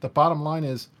 The bottom line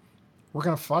is we're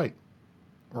going to fight.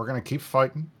 We're going to keep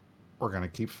fighting. We're going to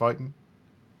keep fighting.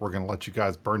 We're going to let you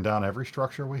guys burn down every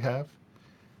structure we have.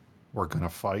 We're going to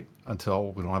fight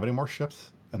until we don't have any more ships.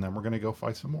 And then we're going to go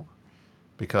fight some more.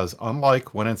 Because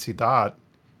unlike when NC Dot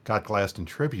got glassed in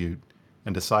tribute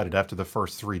and decided after the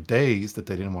first 3 days that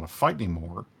they didn't want to fight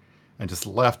anymore and just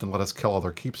left and let us kill all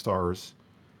their keep stars,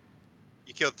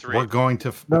 You killed 3. we're going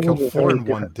to that kill was a 4 very in 1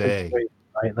 different day. situation,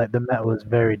 right? Like the meta was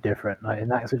very different. Like in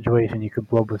that situation, you could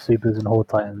blob with supers and horde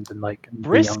titans and like be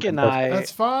Brisk and uncontested. I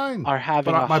That's fine. are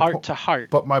having But a my po- heart to heart.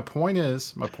 But my point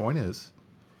is,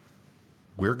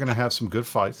 we're going to have some good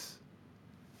fights.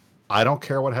 I don't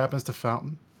care what happens to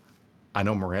Fountain. I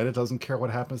know Miranda doesn't care what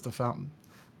happens to Fountain.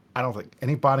 I don't think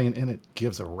anybody in it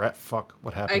gives a rat fuck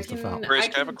what I happens to can, Fountain. I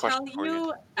can tell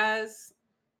you as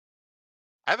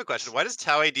I have a question. Why does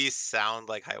Tau AD sound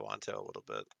like Haiwanto a little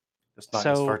bit? It's not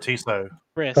So- Fartiso.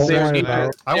 Brisk, Don't they're worry either- about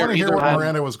it. I want to hear either what on-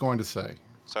 Miranda was going to say.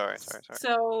 Sorry.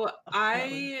 So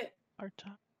I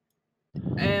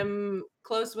am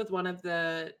close with one of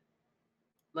the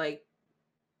like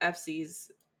FCs,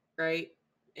 right?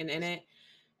 In it.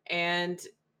 And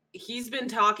he's been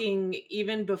talking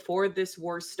even before this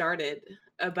war started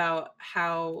about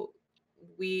how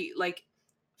we like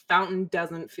Fountain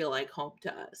doesn't feel like home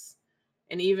to us.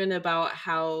 And even about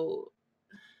how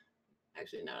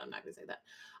actually no, I'm not gonna say that.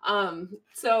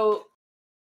 So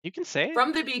You can say it.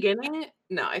 from the beginning,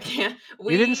 no, I can't.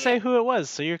 You didn't say who it was,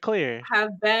 so you're clear.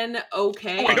 Have been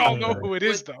okay. We all know who it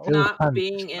is, though. Not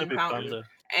being in Maybe Fountain. Thunder.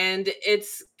 And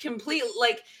it's complete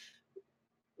like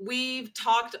we've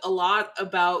talked a lot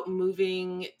about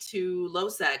moving to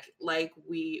LowSec like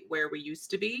where we used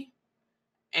to be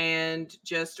and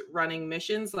just running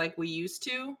missions like we used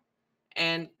to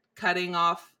and cutting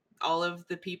off all of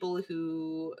the people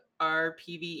who are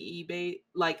PvE bait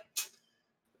like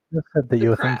You said that you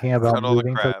were crabs. thinking about Cut all the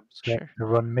moving to, crabs. to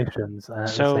run missions, and at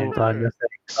the So- same time you're saying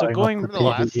so cutting going- off the The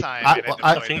last PvE.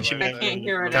 I can't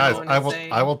hear what Guys, anyone I is will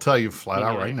saying. I will tell you flat Me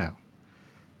out neither. right now.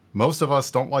 Most of us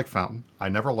don't like Fountain. I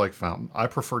never liked Fountain. I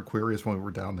preferred Queries when we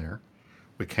were down there.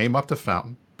 We came up to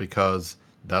Fountain because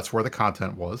that's where the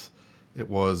content was. It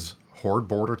was Horde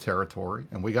border territory,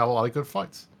 and we got a lot of good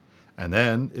fights. And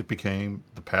then it became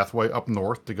the pathway up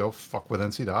north to go fuck with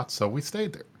NC Dot, so we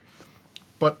stayed there.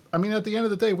 But I mean, at the end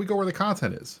of the day, we go where the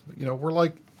content is. You know, we're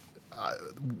like,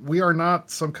 we are not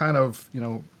some kind of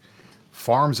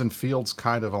farms and fields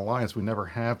kind of alliance. We never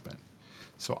have been.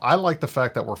 So I like the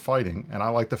fact that we're fighting, and I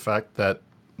like the fact that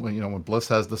when Bliss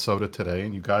has the soda today,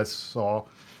 and you guys saw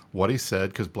what he said,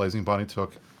 because Blazing Bunny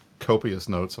took copious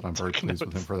notes, and I'm very pleased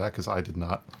with him for that, because I did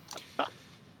not.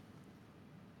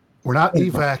 We're not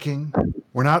evacing.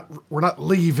 We're not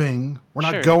leaving. We're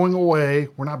not Sure. going away.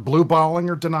 We're not blue balling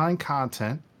or denying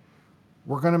content.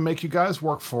 We're going to make you guys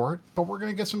work for it, but we're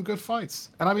going to get some good fights.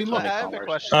 And I mean, look, I have a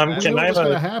question. I knew Can I it was have going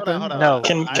a- to happen. hold on. No,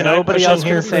 Can I nobody push else in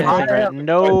can here say for- anything right.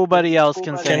 Nobody else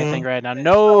can say anything right now.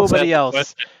 Nobody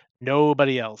else.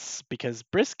 Nobody else. Because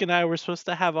Brisk and I were supposed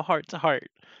to have a heart to heart,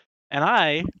 and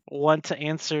I want to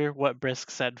answer what Brisk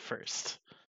said first,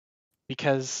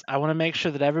 because I want to make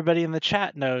sure that everybody in the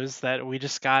chat knows that we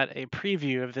just got a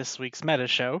preview of this week's meta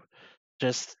show.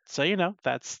 Just so you know,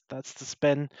 that's the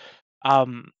spin.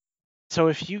 So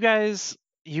if you guys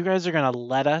are gonna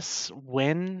let us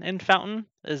win in Fountain,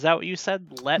 is that what you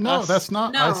said? Let No, us that's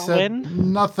not. I said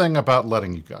win? nothing about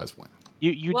letting you guys win.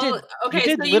 You Well, did. okay, you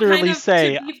did so you literally kind of- to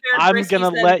say, be fair, "I'm Brisky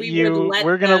gonna said let we would you. let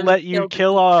We're gonna them let you kill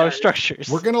kill the all our stars." structures."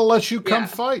 We're going to let you come Yeah.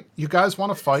 fight. You guys want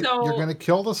to fight. You're So- going to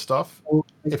kill the stuff.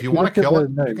 If If you you want look to at kill the it,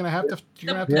 you're notes- going to have to.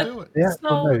 You're going to have to do it. The actual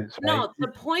So notes, right? no, the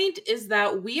point is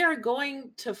that we are going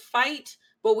to fight,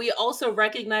 but we also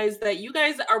recognize that you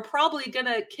guys are probably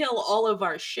gonna kill all of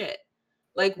our shit.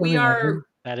 Like we are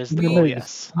That is in the the goal. notes-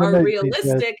 Yes. in the are notes, he says,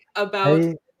 realistic about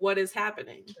A, what is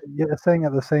happening. You're saying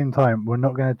at the same time, we're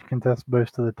not going to contest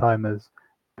most of the timers.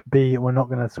 B, we're not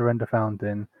going to surrender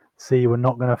Fountain. C, we're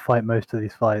not going to fight most of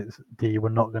these fights. D, we're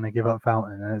not going to give up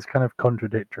Fountain. And it's kind of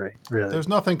contradictory, really. There's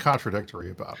nothing contradictory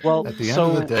about it. Well, At the end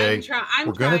of the so- day, I'm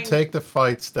we're going to trying- take the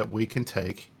fights that we can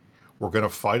take. We're going to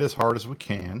fight as hard as we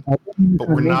can, I don't mean but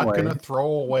in a we're mean not way. going to throw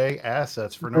away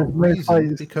assets for no There's no reason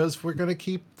fights. because we're going to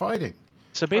keep fighting.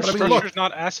 So Are basically, structures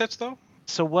not assets though?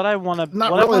 so what I want to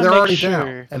Not what really. I They're wanna already make sure,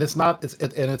 down, and it's not.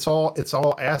 It's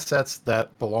all assets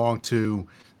that belong to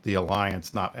the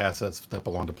alliance, not assets that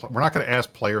belong to. We're not going to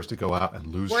ask players to go out and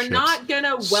lose. We're ships not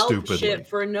gonna whelp stupidly. shit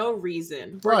for no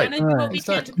reason. We're Right. gonna do what Right. we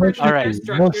can to Exactly. protect All right. our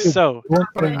structures. So One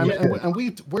But I thing mean, you said-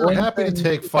 and we're one happy to thing-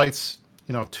 take fights,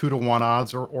 2-1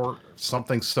 odds or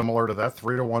something similar to that,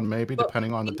 3-1 maybe,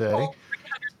 depending on the day.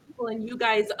 People and you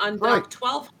guys undock Right.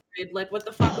 1,200. Like, what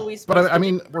the fuck are we But supposed I to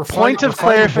mean, do? we're point fighting, of we're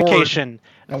fighting Horde, clarification.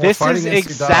 and we're This fighting is NC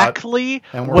Dot, exactly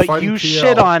and we're what fighting you PL.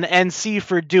 shit on NC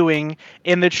for doing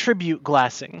in the tribute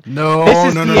glassing. No, this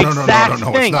is no, the no, no, no, exact no,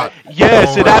 no, thing. it's not.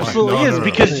 Yes, No, it no, absolutely no, is no, no.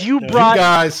 because you You brought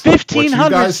guys- what you 1,500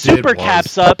 guys did super was-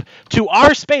 caps up to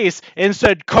our space and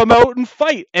said, "Come out and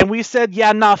fight," and we said,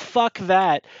 "Yeah, nah, fuck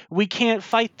that. We can't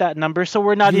fight that number, so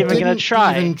we're not You even gonna didn't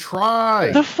try." even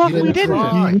try. The fuck You we didn't.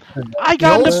 try. I The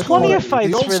got old into plenty school- of fights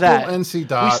the old for school that. NC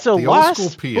Dot, We still the old lost, school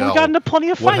but we PL got into plenty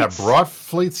of would have fights. brought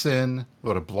fleets in,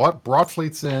 would have brought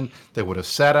fleets in, they would have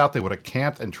sat out, they would have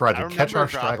camped and tried to catch our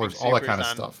stragglers, all that kind of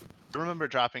stuff. I remember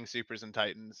dropping supers and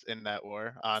titans in that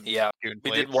war on Yeah, Goon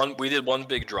we plates. did one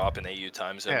big drop in AU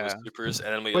times and with Yeah. supers,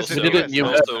 and then we Was also it US we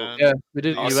US also then? Yeah, we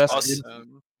did us, US, us, dude.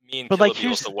 me and But, like, Killaby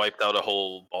here's- also wiped out a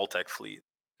whole Baltec fleet.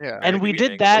 Yeah, And we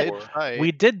did Make that. sure.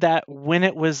 We did that when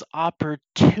it was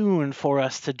opportune for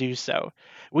us to do so.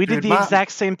 We did Dude, the my-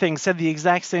 exact same thing, said the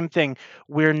exact same thing.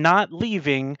 We're not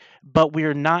leaving, but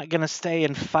we're not going to stay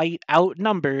and fight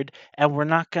outnumbered, and we're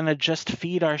not going to just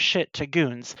feed our shit to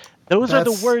goons. Those are the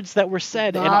That's words that were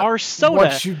said in not our soda.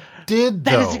 what you did,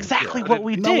 That is though. exactly Yeah, what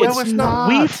we no, did. it's not.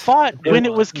 We fought Yeah, when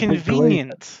it was you think the way-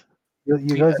 convenient. You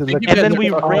guys are looking And at then the we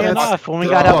fucking- ran That's- off when we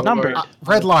the- got look, outnumbered.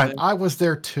 Redline, I was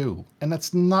there too, and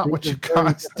that's not what you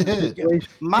guys did.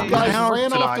 My You guys pound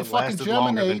ran off the tonight fucking lasted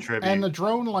longer than Geminate tribute. and the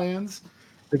drone lands,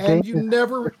 The and game you is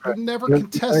never You're-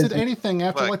 contested guys- anything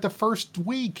after Look. like the first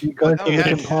week. You guys are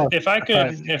looking past. If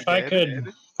I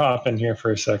could pop in here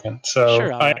for a second. So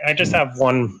Sure, I just have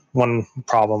one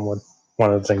problem with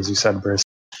one of the things you said, Bruce,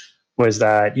 was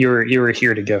that you were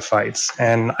here to give fights.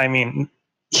 And I mean,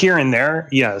 here and there,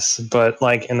 yes, but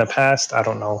like in the past, I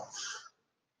don't know,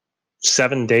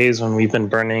 7 days when we've been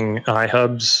burning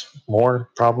iHubs, more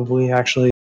probably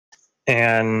actually.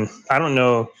 And I don't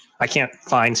know, I can't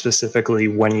find specifically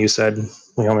when you said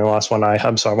we only lost one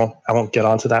iHub, so I won't get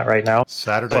onto that right now.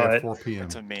 Saturday But- at 4 p.m.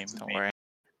 It's a meme. Don't worry.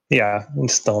 Yeah,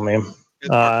 it's still a meme. It's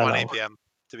more fun No. 8 p.m.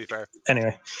 To be fair.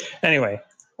 Anyway,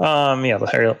 yeah,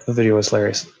 the video was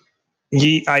hilarious.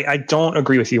 I don't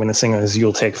agree with you when the thing is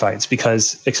you'll take fights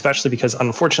because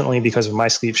unfortunately because of my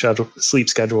sleep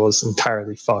schedule is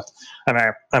entirely fucked.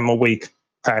 I'm awake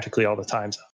practically all the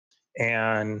time,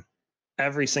 and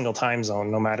every single time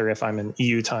zone, no matter if I'm in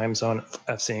EU time zone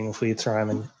FCing fleets or I'm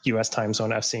in US time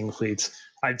zone FCing fleets,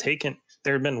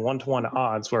 there have been 1-to-1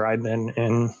 odds where I've been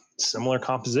in similar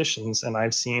compositions and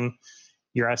I've seen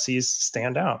your FCs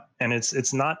stand out, and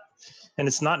it's not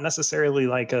necessarily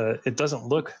like it doesn't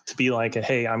look to be like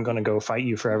hey, I'm going to go fight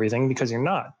you for everything, because you're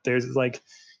not. You're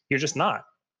just not.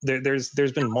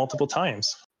 There's been multiple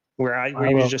times where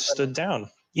you just stood down,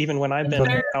 even when I've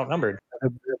been outnumbered.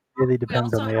 It really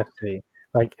depends on the FC.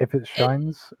 Like if it's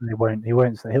Shines, he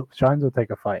won't say Shines will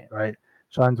take a fight, right?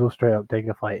 Shines will straight up take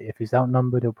a fight. If he's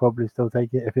outnumbered, he'll probably still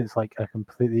take it. If it's like a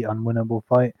completely unwinnable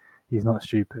fight, he's not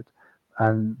stupid.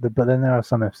 But then there are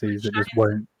some FCs that just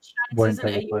won't Isn't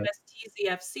take a a fight. USTZ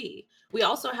FC. We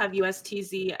also have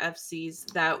USTZ FCs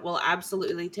that will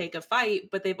absolutely take a fight,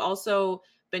 but they've also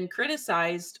been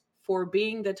criticized for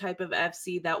being the type of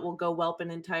FC that will go whelp an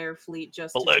entire fleet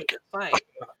just to take a fight.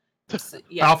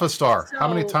 Yeah. Alpha Star, how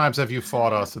many So- times have you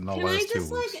fought us in the Can I last 2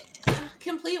 just weeks?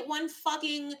 complete one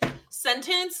fucking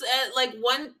sentence, like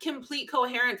one complete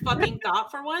coherent fucking thought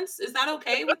for once? Is that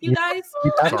okay with you guys?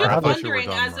 I'm Sorry, I just thought you were wondering,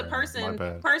 done, as a Miranda. My person,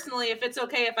 bad. personally, if it's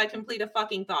okay if I complete a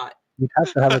fucking thought. You'd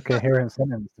have to have a coherent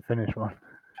sentence to finish one.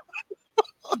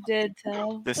 You did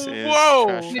tell. This is Whoa!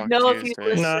 Trash You Talk know if you Tuesday,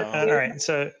 listen No, so- all right.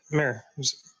 So, Mir,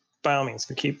 by all means,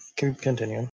 keep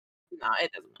continuing. Nah,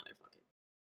 it doesn't matter.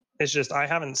 It's just I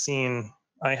haven't seen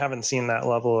that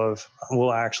level of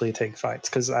we'll actually take fights,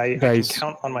 because I can Guys.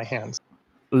 count on my hands.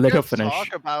 Let her Just finish.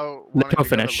 Talk about Let wanting her to go to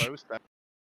finish. low step.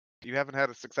 You haven't had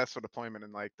a successful deployment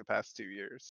in like the past 2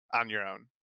 years on your own.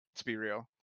 Let's be real.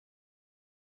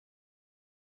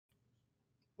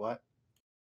 What?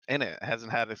 It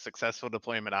hasn't had a successful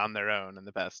deployment on their own in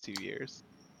the past 2 years.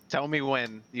 Tell me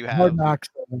when you have. Hard Knocks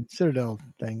Citadel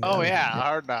thing. that Oh was yeah, good.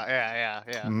 hard knock. Yeah.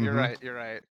 You're Mhm. right. You're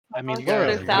right. I mean, you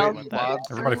Laura, guys Laura, are Laura,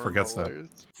 Everybody forgets that. Rage.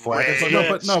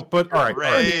 But all right.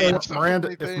 Rage.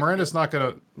 If Miranda's not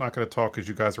gonna talk because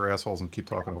you guys are assholes and keep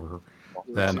talking over her,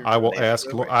 then I will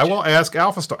ask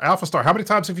Alpha Star. Alpha Star, how many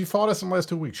times have you fought us in the last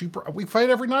 2 weeks? We fight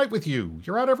every night with you.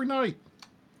 You're out every night.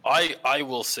 I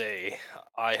will say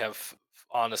I have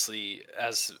honestly,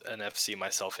 as an FC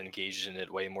myself, engaged in it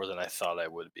way more than I thought I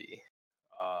would be.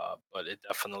 But it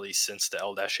definitely, since the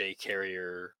L-A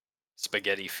carrier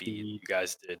spaghetti feed you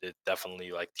guys did, it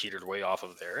definitely like teetered way off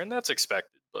of there, and that's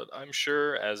expected. But I'm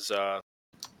sure as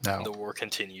Now, the war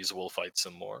continues, we'll fight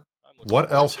some more.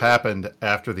 what else happened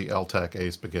after the LTAC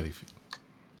A spaghetti feed?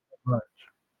 You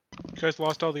guys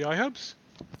lost all the iHubs?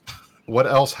 What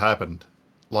else happened?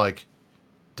 Like,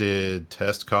 did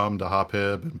Test come to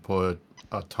Hopib and put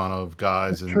a ton of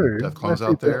guys and true. death clones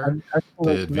Let's out be fair, there? and I feel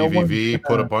like Did no one's VVV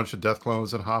put a gonna- bunch of death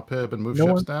clones in Hopib and move No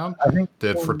ships one- down? I think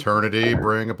Did no one- Fraternity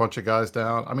bring a bunch of guys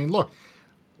down? I mean, look,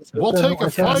 we'll Then take a I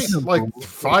fight guess- like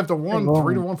 5-1, wrong.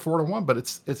 3-1, 4-1, but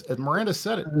it's Miranda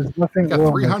said it. There's nothing We got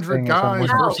wrong with 300 saying it's guys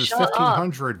unwinnable. versus Shut up.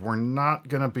 1,500. We're not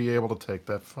gonna be able to take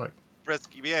that fight.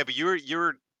 Yeah, but you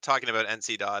were talking about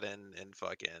NC Dot and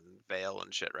fucking Veil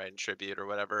and shit, right? And Tribute or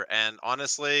whatever. And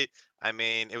honestly, I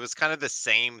mean, it was kind of the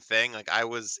same thing. Like I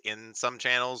was in some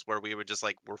channels where we were just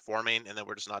like we're forming and then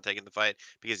we're just not taking the fight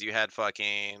because you had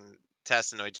fucking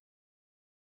Testanoid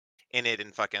in it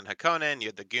in fucking Hakonen. You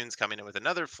had the goons coming in with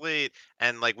another fleet,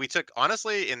 and like we took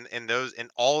honestly in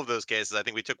all of those cases, I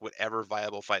think we took whatever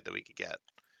viable fight that we could get.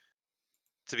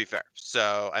 To be fair.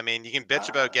 So, I mean, you can bitch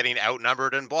about getting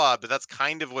outnumbered and blah, but that's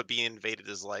kind of what being invaded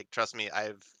is like. Trust me,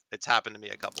 it's happened to me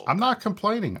a couple. I'm not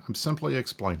complaining. I'm simply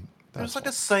explaining. There's like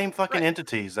the same fucking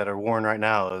entities that are warring right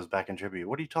now as back in Tribute.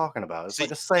 What are you talking about? It's See, like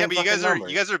the same. yeah, but you guys fucking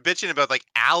numbers. are bitching about like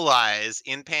allies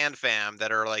in PanFam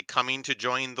that are like coming to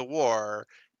join the war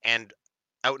and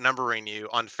outnumbering you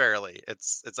unfairly.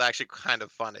 It's actually kind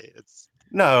of funny. It's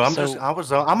No,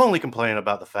 I'm only complaining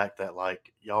about the fact that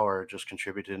like y'all are just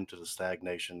contributing to the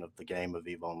stagnation of the game of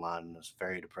EVE Online, and it's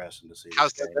very depressing to see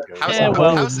this game go.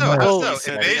 How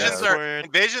so?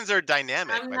 Invasions are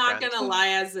dynamic. I'm my not friend. gonna lie,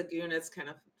 as a goon, it's kind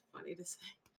of funny to say.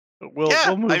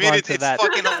 We'll move I mean, on it's to that.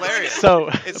 fucking hilarious. So,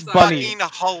 it's Bunny, fucking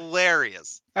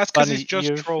hilarious. That's because Bunny, he's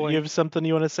just trolling. you have something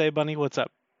you want to say, Bunny? What's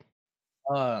up?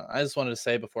 I just wanted to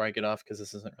say before I get off, because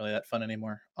this isn't really that fun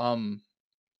anymore.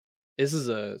 This is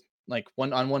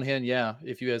on one hand, yeah,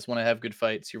 if you guys want to have good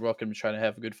fights, you're welcome to try to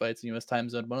have good fights in U.S. time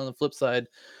zone. But on the flip side,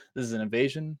 this is an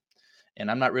invasion, and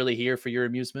I'm not really here for your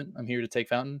amusement. I'm here to take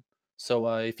Fountain. So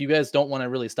if you guys don't want to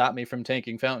really stop me from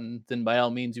taking Fountain, then by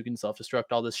all means, you can self-destruct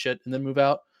all this shit and then move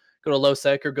out. Go to low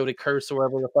sec or go to curse or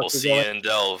wherever the fuck We'll you're see you going. in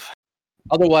Delve.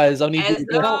 Otherwise, I'll need you to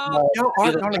Yo,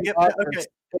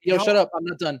 Yo, shut up. I'm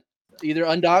not done. Either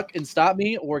undock and stop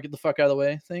me or get the fuck out of the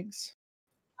way. Thanks.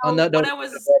 On that note, What I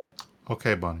was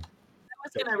Okay, Bunny.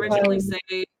 gonna originally say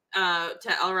to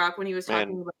Elrock when he was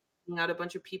talking about taking out a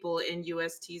bunch of people in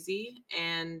USTZ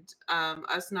and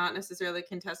us not necessarily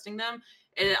contesting them,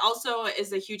 it also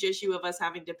is a huge issue of us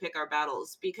having to pick our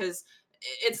battles because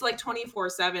it's like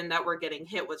 24/7 that we're getting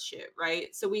hit with shit,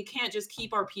 right? So we can't just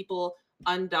keep our people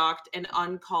undocked and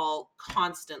uncall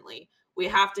constantly. We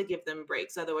have to give them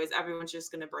breaks, otherwise everyone's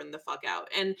just going to burn the fuck out.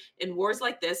 And in wars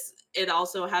like this, it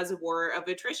also has a war of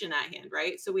attrition at hand,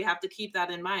 right? So we have to keep that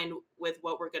in mind with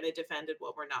what we're going to defend and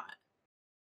what we're not.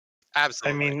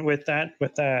 Absolutely. I mean, with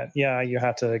that, yeah, you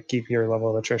have to keep your level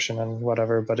of attrition and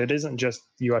whatever, but it isn't just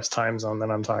U.S. time zone that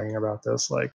I'm talking about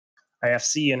this. Like,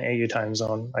 IFC and AU time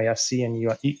zone, IFC and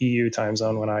EU time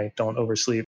zone when I don't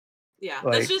oversleep. Yeah,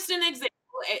 Like, that's just an example.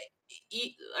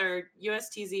 Or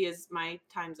USTZ is my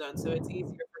time zone, so it's easier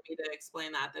for me to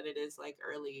explain that than it is like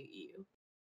early EU.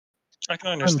 I can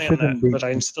understand that, but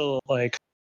I'm still like,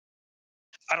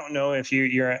 I don't know if you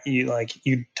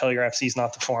tell your FCs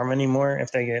not to form anymore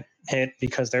if they get hit,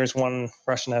 because there's one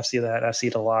Russian FC that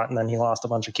FC'd a lot and then he lost a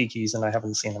bunch of Kikis and I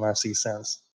haven't seen him FC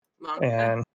since.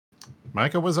 And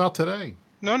Micah was out today.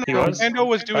 No, He was? Mando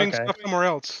was doing Okay. stuff somewhere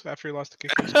else after he lost the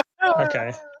kick.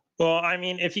 Okay. Well, I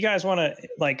mean, if you guys want to,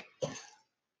 like,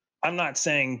 I'm not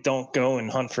saying don't go and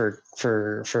hunt for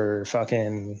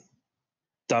fucking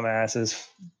dumbasses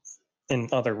in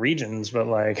other regions, but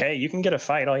like, hey, you can get a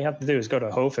fight. All you have to do is go to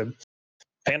Hofib.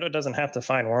 Pando doesn't have to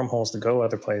find wormholes to go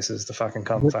other places to fucking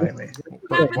come fight me.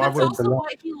 Yeah, but that's also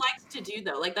what he likes to do,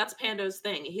 though. Like, that's Pando's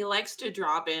thing. He likes to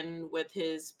drop in with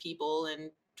his people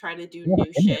and try to do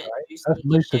new shit. Do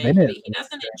sneaky shit. He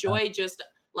doesn't enjoy just,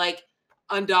 like,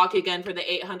 undock again for the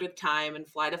 800th time and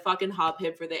fly to fucking Hop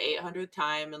Hip for the 800th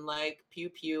time and, like, pew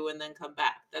pew and then come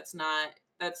back. That's not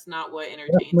what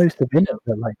entertains That's most of Init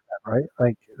that like that, right?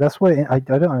 Like that's why I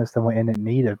don't understand why Init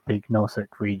need a big nullsec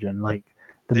region. Like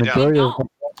the majority of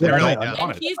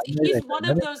And he's one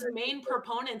of those main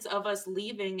proponents of us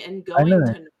leaving and going to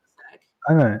NoSec.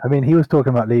 I know. I mean, he was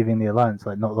talking about leaving the alliance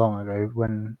like not long ago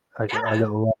when like a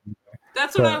little while ago.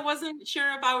 That's what I wasn't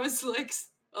sure if I was like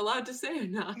allowed to say or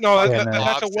not. No,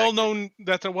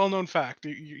 that's a well-known fact.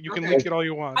 You can leak it all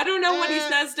you want. I don't know what he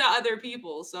says to other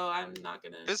people, so I'm not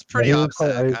gonna. It's pretty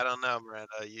OPSEC. I don't know, Miranda.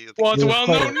 Well, it's well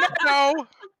known now.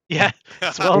 Yeah,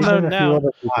 it's well known now.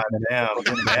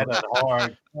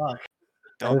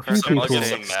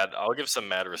 I'll give some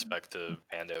mad respect to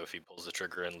Pando if he pulls the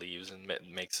trigger and leaves and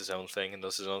makes his own thing and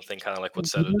does his own thing, kind of like what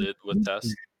Seta did with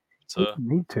Test. So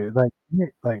Need to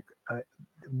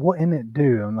what Init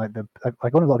do and like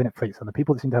on a lot of Init fleets and the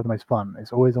people that seem to have the most fun,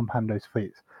 it's always on Pando's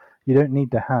fleets. You don't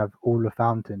need to have all the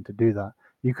Fountain to do that.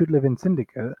 You could live in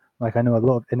Syndicate, like I know a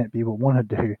lot of Init people want to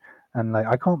do, and like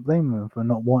I can't blame them for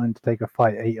not wanting to take a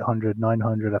fight 800,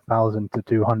 900, 1,000 to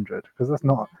 200 because that's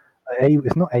not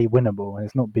it's not A, winnable, and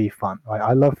it's not B, fun. Like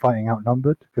I love fighting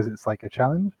outnumbered because it's like a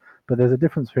challenge, but there's a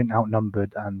difference between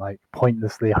outnumbered and like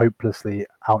pointlessly, hopelessly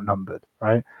outnumbered,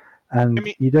 right? And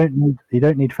you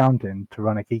don't need Fountain to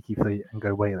run a Kiki fleet and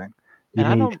go whaling. You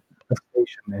need a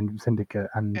station in Syndicate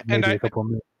and maybe a couple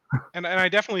more. And I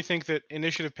definitely think that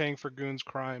initiative paying for Goon's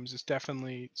crimes is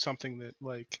definitely something that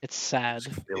like it's sad.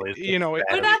 You know,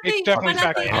 But at it's the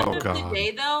definitely end of factored. the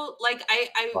day, though, like I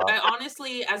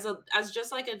honestly, as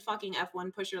just like a fucking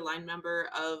F1 pusher line member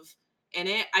of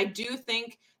Init, I do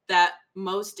think that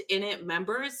most Init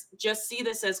members just see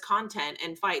this as content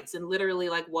and fights and literally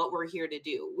like what we're here to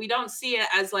do. We don't see it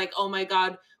as like, oh my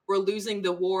God, we're losing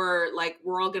the war. Like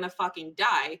we're all going to fucking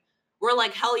die. We're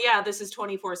like, hell yeah, this is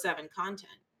 24/7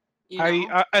 content. You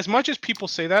know? As much as people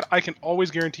say that, I can always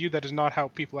guarantee you that is not how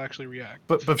people actually react.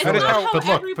 But It's Philly, not how but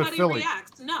look, everybody but Philly,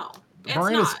 reacts. No, it's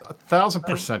Miranda's not.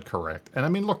 1000% correct. And I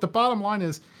mean, look, the bottom line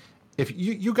is, if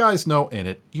you guys know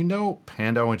Init, you know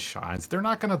Pando and Shines, they're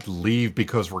not going to leave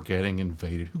because we're getting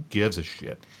invaded. Who gives a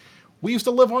shit? We used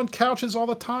to live on couches all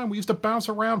the time. We used to bounce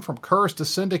around from Curse to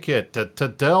Syndicate to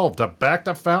Delve to back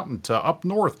to Fountain to up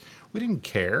north. We didn't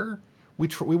care. We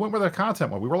went where the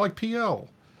content went. We were like PL.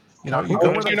 You know, you go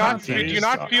where do the you not content do you is.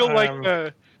 not feel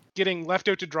like getting left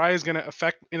out to dry is going to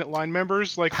affect Init line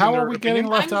members? Like, How in their are we getting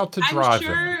opinion? left out to dry?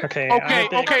 Then? Okay.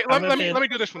 Okay. Let me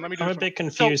do this one. I'm a bit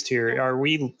confused here.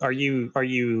 Are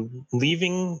you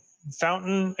leaving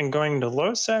Fountain and going to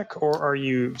Lowsec, or are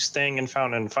you staying in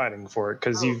Fountain and fighting for it?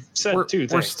 Because you've said two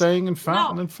things. We're staying in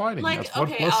Fountain and fighting. Like, That's what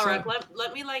okay, Bliss Alric,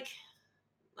 said.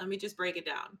 let me just break it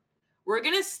down. We're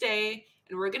gonna stay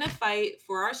and we're gonna fight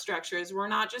for our structures. We're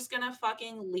not just gonna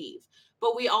fucking leave.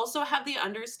 But we also have the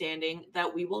understanding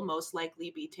that we will most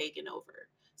likely be taken over.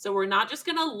 So we're not just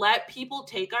gonna let people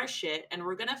take our shit and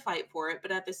we're gonna fight for it,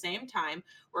 but at the same time,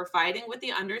 we're fighting with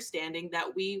the understanding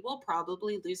that we will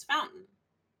probably lose Fountain.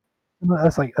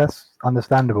 That's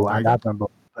understandable and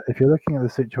admirable. But if you're looking at the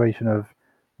situation of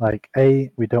like A,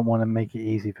 we don't want to make it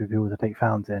easy for people to take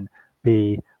Fountain.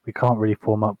 B, we can't really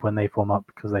form up when they form up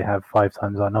because they have 5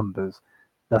 times our numbers.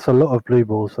 That's a lot of blue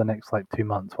balls for the next like 2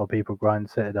 months while people grind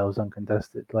Citadels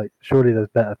uncontested. Like surely there's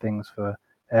better things for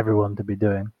everyone to be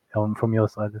doing from your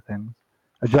side of things.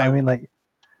 Do you know what I mean? Like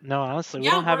No, honestly, we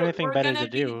don't have anything better to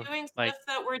do. Doing Like, stuff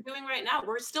that we're doing right now.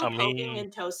 We're still I poking mean-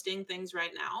 and toasting things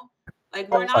right now. Like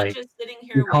we're not like, just sitting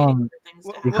you here waiting can't- for things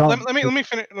you to happen. can't- Let me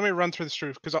finish. Let me run through this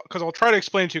truth because I'll try to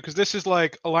explain to you because this is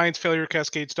like Alliance failure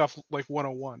cascade stuff like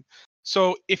 101.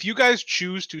 So if you guys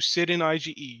choose to sit in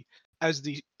IGE as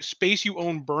the space you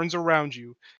own burns around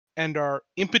you and are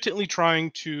impotently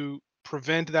trying to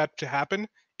prevent that to happen,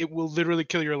 it will literally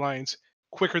kill your alliance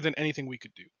quicker than anything we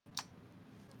could do.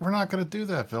 We're not going to do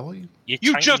that, Billy.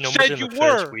 You just said you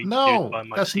were. No,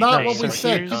 that's not what we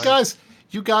said.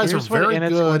 You guys are here's what very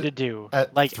Init's going good to do.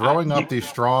 at Like, throwing up these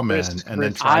straw men and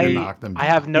then trying to knock them down. I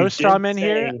have no straw men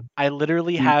here. say- I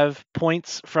literally have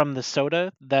points from the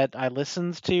soda that I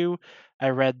listened to. I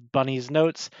read Bunny's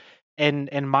notes, and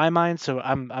in my mind, so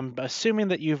I'm assuming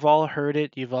that you've all heard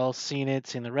it, you've all seen it,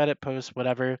 seen the Reddit post,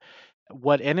 whatever.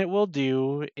 What Init will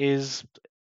do is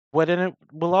what Init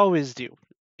will always do.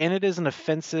 Init is an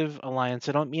offensive alliance.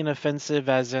 I don't mean offensive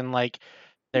as in like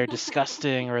they're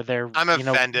disgusting or they're I'm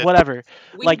offended. whatever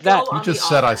like that. You just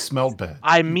said I smelled bad.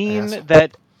 I mean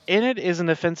that Init is an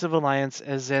offensive alliance,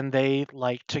 as in they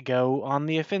like to go on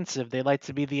the offensive. They like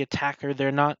to be the attacker.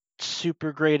 They're not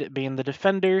super great at being the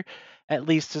defender, at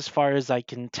least as far as I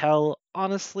can tell.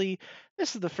 Honestly,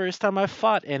 this is the first time I've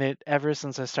fought Init ever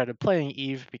since I started playing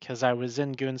Eve, because I was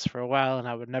in Goons for a while and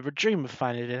I would never dream of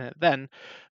finding Init then.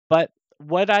 But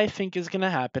what I think is going to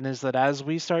happen is that as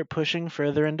we start pushing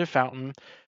further into Fountain,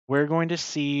 we're going to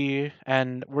see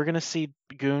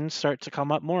Goons start to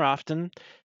come up more often.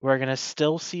 We're going to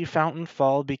still see Fountain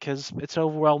fall because it's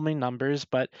overwhelming numbers,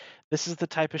 but this is the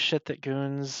type of shit that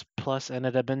Goons plus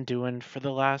Init have been doing for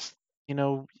the last,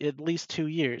 at least 2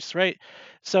 years, right?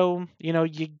 So, you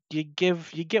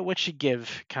get what you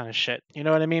give kind of shit. You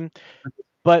know what I mean?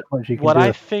 But What you can what do I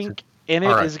is- think Init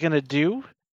Alright. is going to do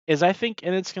is I think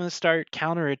Init's going to start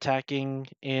counterattacking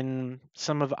in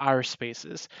some of our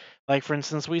spaces. Like, for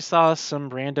instance, we saw some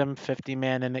random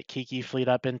 50-man Init Kiki fleet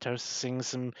up and toasting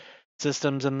some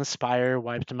systems in the Spire,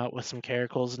 wiped them out with some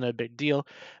caracals, no big deal.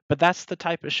 But that's the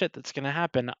type of shit that's going to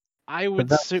happen. I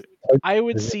would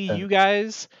see you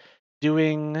guys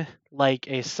doing like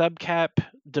a subcap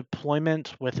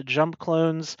deployment with jump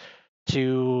clones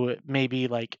to maybe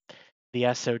like the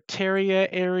Esoteria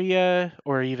area,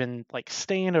 or even like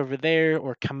staying over there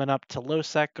or coming up to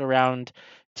Lowsec around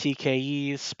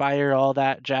TKE, Spire, all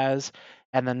that jazz,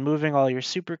 and then moving all your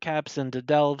super caps into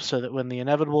Delve so that when the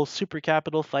inevitable super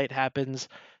capital fight happens,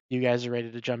 you guys are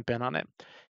ready to jump in on it.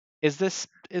 Is this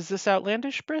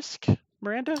outlandish, Brisk,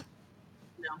 Miranda?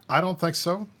 I don't think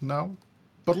so. No,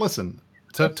 but listen,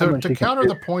 That's so much to you can counter do.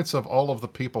 the points of all of the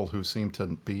people who seem to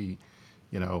be,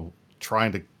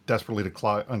 trying to desperately to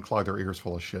unclog their ears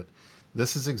full of shit.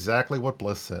 This is exactly what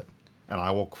Bliss said, and I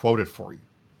will quote it for you.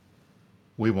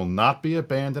 We will not be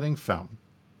abandoning Fountain,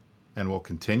 and we'll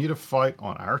continue to fight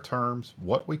on our terms,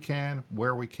 what we can,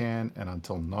 where we can, and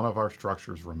until none of our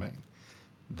structures remain.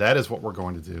 That is what we're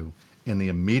going to do, in the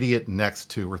immediate next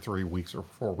 2 or 3 weeks or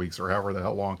 4 weeks or however the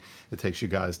hell long it takes you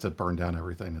guys to burn down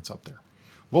everything that's up there.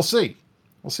 We'll see.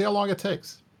 We'll see how long it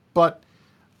takes. But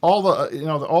all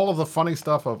the all of the funny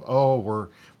stuff of we're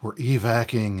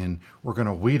evacing and we're going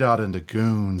to weed out into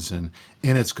goons and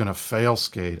it's going to fail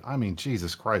skate. I mean,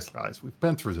 Jesus Christ, guys, we've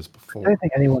been through this before. I don't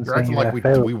think anyone's You're saying acting you're like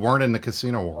gonna fail. we weren't in the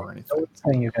casino war or anything. No one's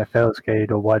saying you're going to fail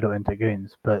skate or wide out into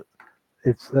goons, but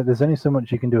it's that there's only so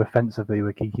much you can do offensively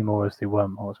with Kikimoras through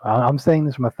wormholes. I'm saying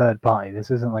this from a third party.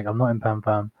 This isn't like I'm not in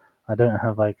PanFam. I don't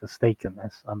have like a stake in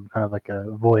this. I'm kind of like a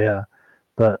voyeur,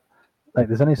 but like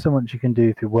there's only so much you can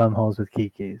do through wormholes with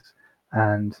Kikis.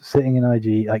 And sitting in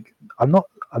IG, like I'm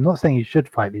not saying you should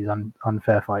fight these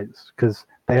unfair fights because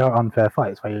they are unfair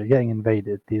fights. Where you're getting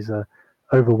invaded. These are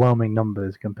overwhelming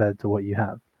numbers compared to what you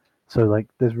have. So like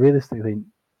there's realistically,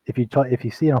 if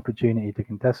you see an opportunity to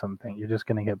contest something, you're just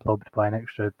going to get blobbed by an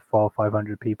extra 400 or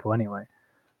 500 people anyway.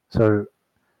 So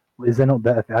is there not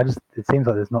better? It seems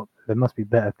like there must be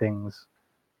better things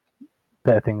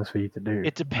for you to do.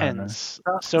 It depends.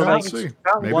 know. So We'll like see.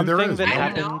 Maybe one there thing is. that I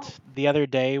don't happened the other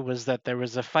day was that there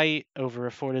was a fight over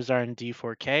a Fortizar and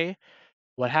D4K.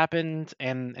 What happened,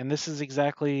 and this is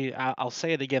exactly, I'll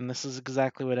say it again, this is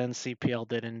exactly what NCPL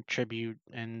did in Tribute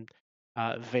and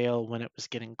Veil when it was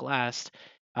getting glassed.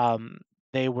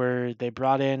 They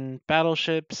brought in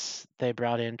battleships, they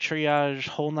brought in triage,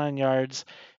 whole 9 yards,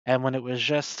 and when it was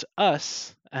just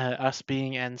us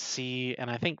being NC, and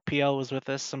I think PL was with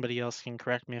us, somebody else can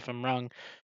correct me if I'm wrong,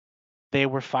 they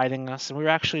were fighting us, and we were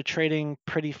actually trading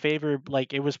pretty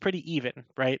like it was pretty even,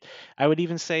 right? I would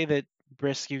even say that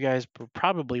Brisk, you guys were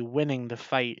probably winning the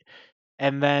fight,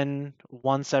 and then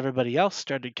once everybody else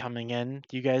started coming in,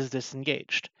 you guys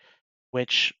disengaged,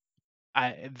 which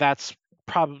that's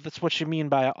what you mean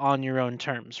by on your own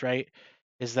terms, right?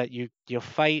 Is that you'll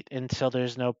fight until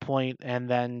there's no point and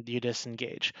then you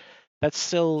disengage. That's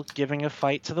still giving a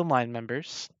fight to the line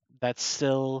members. That's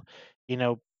still,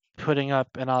 putting up,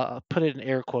 and I'll put it in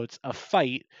air quotes, a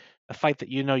fight that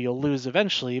you'll lose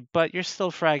eventually, but you're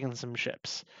still fragging some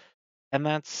ships. And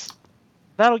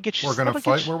that'll get you. We're going to that'll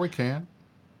fight get you- where we can,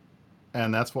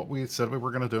 and that's what we said we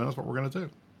were going to do, and that's what we're going to do.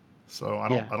 So I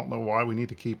don't know why we need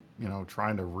to keep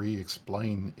trying to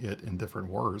re-explain it in different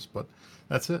words, but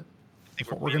that's it.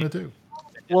 That's what we're going to do.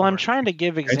 Well, I'm trying to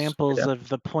give Nice. examples Yeah. of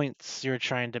the points you're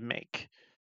trying to make.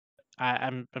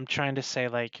 I'm trying to say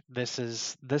like this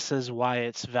is why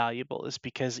it's valuable, is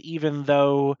because even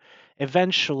though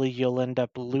eventually you'll end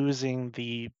up losing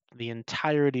the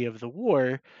entirety of the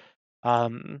war,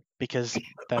 because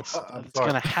that's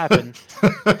going to happen.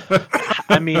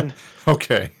 I mean,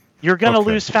 Okay. you're going to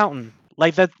Okay. lose Fountain.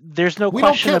 Like that, there's no We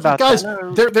don't question care, about guys. that.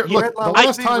 Look, the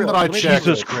last time that I checked,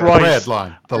 Jesus Christ.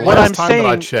 Redline. The What last I'm time that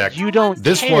I saying, checked, you don't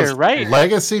this care, was right?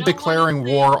 Legacy declaring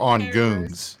war on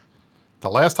goons. The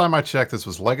last time I checked, this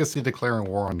was Legacy declaring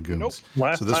war on goons.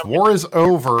 So this war is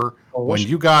over when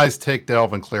you guys take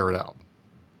Delve and clear it out.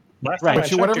 Last time I But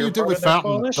checked, whatever you're you do part with of that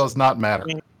Fountain coalition. does not matter. I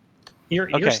mean, you're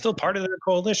Okay. still part of their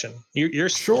coalition. You're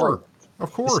Sure,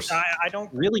 of course. I don't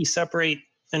really separate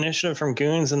initiative from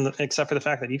goons, except for the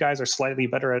fact that you guys are slightly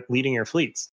better at leading your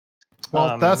fleets.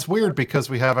 Well, that's weird because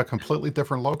we have a completely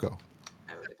different logo.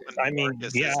 I mean,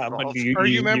 yeah, but Are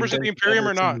you members of the Imperium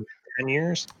or not? 10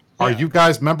 years. Are you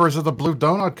guys members of the Blue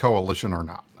Donut Coalition or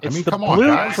not? It's I mean, the come on,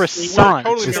 Blue guys. Croissant.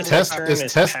 Is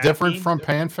Test different from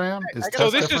PanFam? Is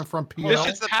Test different from PL?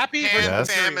 This is Happy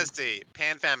Yes. Pan-Family.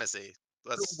 Pan-Family.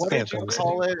 What did you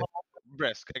call it?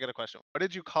 Brisk, I got a question. What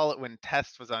did you call it when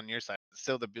Test was on your side?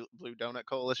 Still the Blue Donut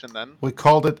Coalition then? We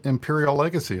called it Imperial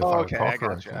Legacy, if I Okay, recall I got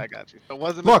correctly. you. I got you. So it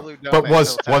wasn't Look, the Blue but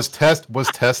Donut. was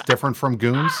Test different from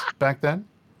Goons back then?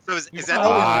 So is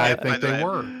I NIP, think by the they way,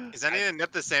 were. Is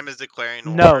NIP the same as declaring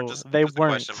war? No, Just they a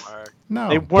weren't. question mark. No.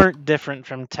 They weren't different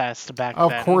from Test back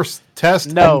then. Of course,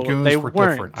 Test No, and Goons they were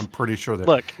weren't. different. I'm pretty sure that.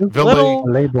 Look,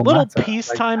 little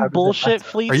peacetime bullshit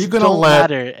fleets Are you gonna don't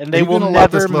let, matter, and are they you will gonna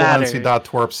let never this little matter.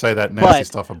 NC.Twerp say that nasty But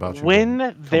stuff about you?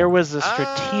 when there was a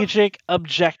strategic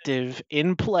objective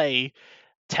in play,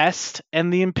 Test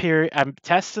and the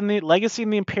Test and the Legacy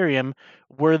and the Imperium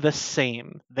were the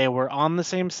same. They were on the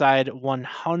same side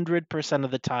 100%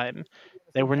 of the time.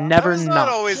 They were never That was not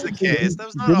always the case. That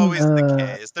was not always the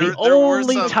case. The There were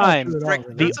only some time,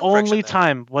 the only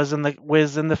time was in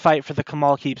the fight for the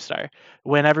Kamal Keepstar,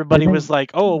 when everybody was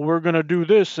like, "Oh, we're gonna do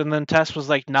this," and then Tess was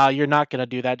like, "Nah, you're not gonna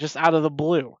do that," just out of the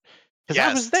blue, because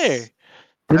I was there.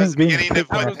 That was the Goons beginning of pick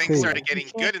an when things FC? started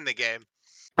getting good in the game.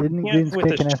 Didn't Yeah, Goons with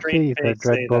kick a an straight FC for face,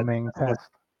 dread say that bombing Test?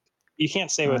 You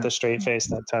can't say with a straight face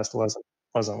that Test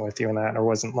wasn't with you in that, or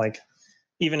wasn't like,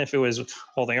 even if it was,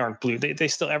 well, they aren't blue. They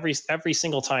still every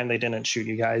single time they didn't shoot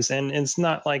you guys, and it's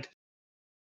not like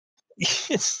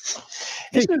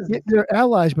They're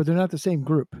allies, but they're not the same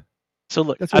group. So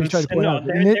look, That's what I'm trying to point out.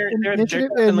 Initiative and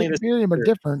definitely the Imperium are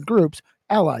different groups.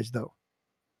 Allies, though.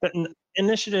 But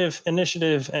initiative,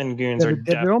 and goons They are have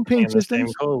their own definitely ping in the same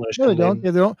systems. coalition. No, they don't. They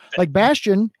have their own. Like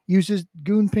Bastion uses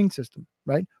goon ping system,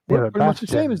 right? Yeah, We're but pretty much the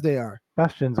same Bastion- as they are.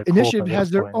 Bastion's a corp Initiative at has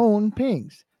this their point. own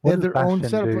pings. They What have does their own Bastion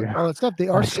setup, do? all that stuff. They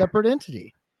are separate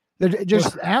entity. They're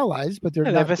just allies, but they're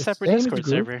Yeah, they not have a the separate same as Discord the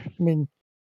group. server. I mean,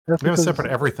 That's We have a because-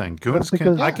 separate everything. that's Goons can.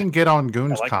 because- I can get on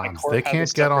Goons like my comms. corp They has a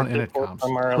can't get on separate Init Discord comms.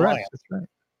 from our correct. alliance. That's right.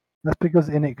 That's because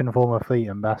Init can form a fleet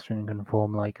and Bastion can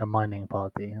form like a mining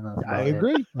party, and that's I about it.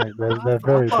 agree. Like they're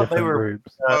very thought they different were-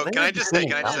 groups. Oh, they can were I just say? defending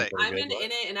Can I just Mountain say? pretty I'm good, in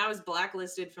but- it, and I was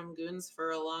blacklisted from Goons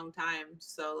for a long time.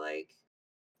 So like,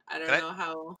 I don't Can I- know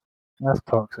how. That's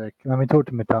toxic. Let me talk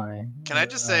to Mitani. Can I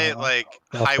just say, like,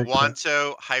 I'll I fix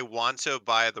it. want to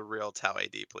buy the real Tau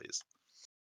AD, please.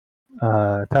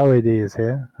 Tau AD is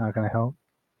here. How can I help?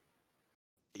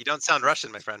 You don't sound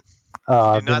Russian, my friend.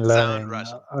 I've do been not sound learning.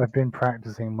 Russian. I've been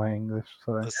practicing my English.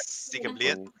 So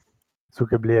Sikabliet.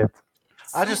 Sukabliet.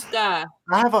 I just, Suka.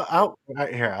 I have a out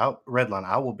right here. Out Redline.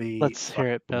 I will be. Let's hear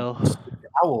it, Bill.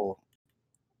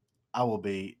 I will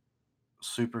be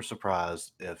super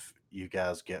surprised if you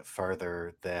guys get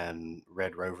further than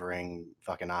Red Rovering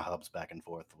fucking iHubs back and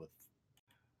forth with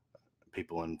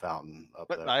people in Fountain up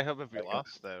What there. iHub have we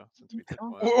lost though since we took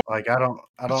one? Like I don't.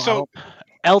 So-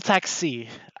 L-Taxi,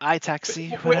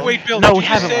 I-Taxi. Wait, Bill. No, did we you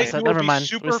haven't say lost that. you would Never be mind. We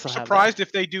super still have that. surprised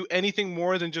if they do anything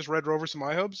more than just Red Rovers and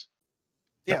iHubs?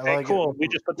 Yeah, Okay, like, cool. We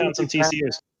just put down some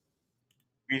TCUs.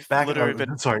 We've Back literally oh,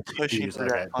 been sorry, pushing TCUs, for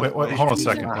okay. that. Wait, hold on a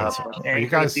second. iHubs. Are you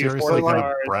guys seriously going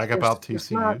to brag about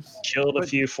TCUs? Killed a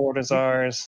few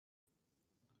Fortizars.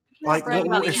 Like brag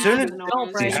well, about as the soon as Don't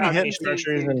as brag soon as you about hit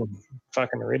structures and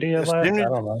fucking Iridia as left. soon I as,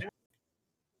 don't know.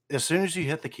 as soon as you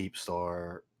hit the Keep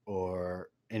Star or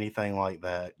anything like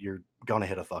that, you're gonna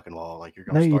hit a fucking wall. Like you're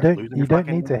No, gonna you start don't. losing You your don't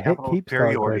fucking need to hit capital keep stars.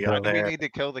 superiority Though, out Bill. there. We need to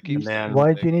kill the And keep then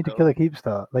Why do you need to kill a keep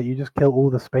star? Like you just kill all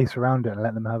the space around it and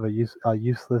let them have a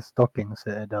useless docking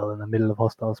citadel in the middle of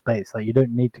hostile space. Like you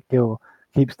don't need to kill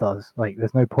keep stars. Like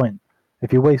there's no point.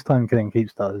 If you waste time killing keep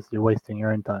stars, you're wasting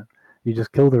your own time. You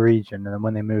just kill the region, and then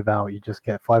when they move out, you just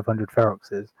get 500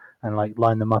 Feroxes and like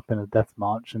line them up in a death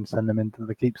march and send them into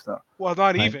the keep star. Well,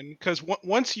 not Right. even, because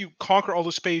once you conquer all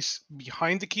the space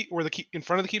behind the keep or the keep in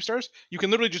front of the keep stars, you can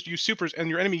literally just use supers, and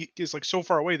your enemy is like so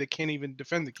far away they can't even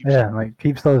defend the keep Yeah, star. like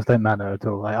keep stars don't matter at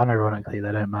all. Like unironically,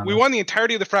 they don't matter. We won the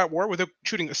entirety of the frat war without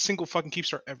shooting a single fucking keep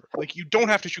star ever. Like you don't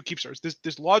have to shoot keep stars.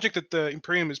 This logic that the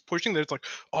Imperium is pushing that it's like,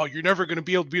 oh, you're never gonna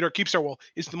be able to beat our keep star wall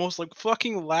is the most like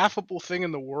fucking laughable thing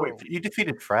in the world. Wait, you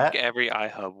defeated Frat? Every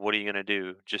iHub, what are you gonna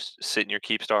do? Just sit in your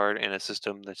keep star in a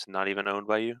system that's not even owned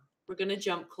by you? We're gonna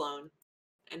jump clone,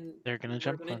 and They're gonna we're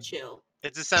jump gonna clone. chill.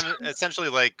 It's essentially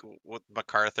like what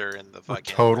MacArthur in the We're fucking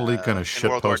totally in gonna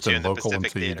World War shitpost II in in the local Pacific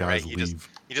until you Theater, right? guys You leave.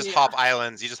 just Yeah. hop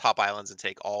islands. You just hop islands and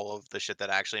take all of the shit that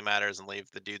actually matters and leave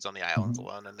the dudes on the islands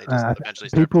alone, and they just eventually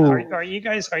start. People, Are you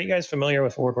guys familiar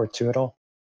with World War II at all?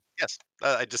 Yes,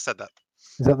 I just said that.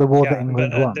 is that the war that Yeah,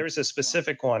 England but won? there's a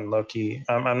specific one, Loki.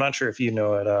 I'm not sure if you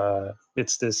know it.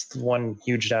 It's this one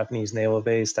huge Japanese naval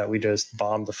base that we just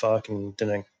bombed the fuck and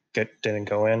didn't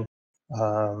go in.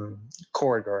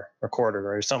 Corridor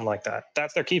or something like that.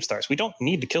 That's their keep stars. We don't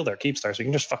need to kill their keep stars. We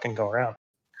can just fucking go around.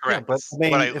 Correct. but I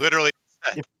mean, what I if- literally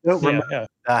If they don't Yeah, remove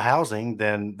yeah. housing,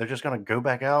 then they're just gonna go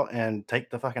back out and take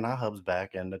the fucking iHubs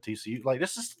back and the TCU. Like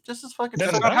this is fucking.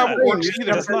 That's simple. not how it works You're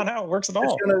either. That's gonna- not how it works at It's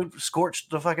all. gonna scorch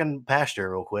the fucking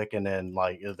pasture real quick, and then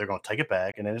like they're gonna take it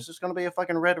back, and then it's just gonna be a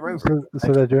fucking red rover.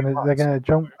 So they're gonna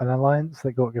jump an alliance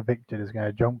that got evicted is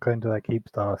gonna jump clone to their keep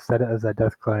star, set it as their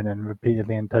death clone, and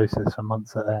repeatedly entosis for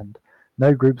months at end.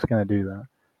 No group's gonna do that.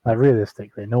 Like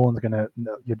realistically, no one's gonna.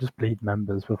 No, you'll just bleed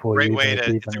members before great you way even to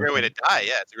achieve it's a great way to anything. die.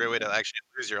 Yeah, it's a great way to actually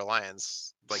lose your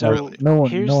alliance. Like So, really. No one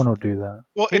here's- will do that.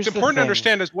 Well, Here's it's the important to thing.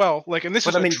 understand as well. Like, and this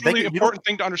But is I a mean, they truly can- you don't- important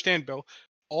thing to understand, Bill.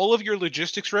 All of your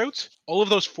logistics routes, all of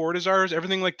those Fortizars,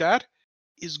 everything like that,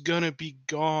 is gonna be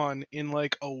gone in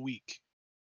like a week.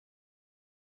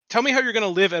 Tell me how you're gonna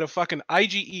live at a fucking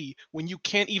IGE when you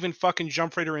can't even fucking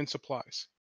jump freighter in supplies.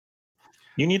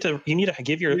 You need to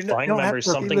give your You don't line have members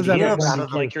to something live to out use. of one Like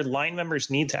group. your line members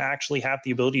need to actually have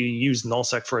the ability to use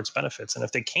nullsec for its benefits, and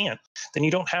if they can't, then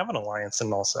you don't have an alliance in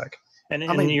nullsec. And,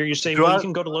 I mean, you're saying, do well, I- you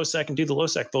can go to lowsec and do the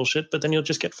lowsec bullshit, but then you'll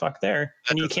just get fucked there,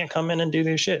 and you can't come in and do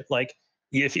their shit. Like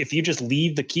if you just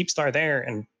leave the keep star there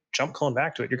and jump clone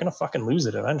back to it, you're gonna fucking lose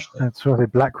it eventually. That's really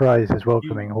Black Rise is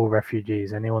welcoming all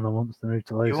refugees. Anyone that wants to move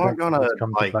to low You aren't sec, gonna just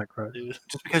come to like Black Rise.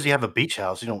 just because you have a beach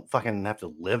house, you don't fucking have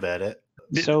to live at it.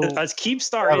 A keep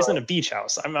star isn't a beach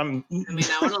house. I mean,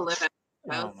 I want to live at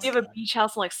house. You have a beach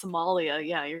house in like Somalia.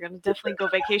 Yeah, you're gonna definitely go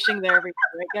vacationing there every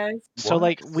year, right, guys? So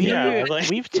like we've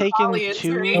taken Oh,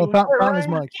 two. Fountain is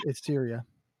more like it's Syria.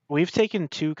 We've taken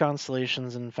 2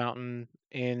 constellations in Fountain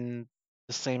in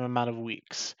the same amount of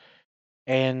weeks.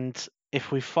 And if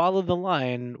we follow the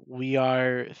line, we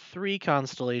are 3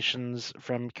 constellations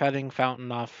from cutting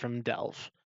Fountain off from Delve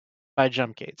by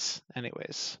jump gates,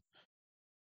 anyways.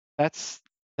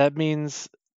 That means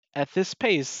at this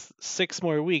pace, 6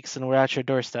 more weeks and we're at your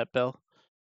doorstep, Bill.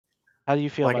 How do you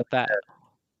feel about that?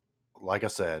 Like I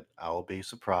said, I will be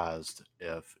surprised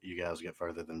if you guys get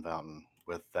further than Fountain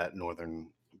with that northern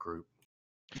group.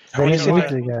 We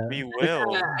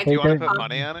will. Do They you want to don't- put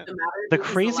money on it? The The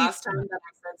crazy last time that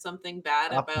I said something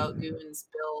bad about Goons,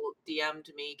 Bill DM'd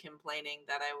me complaining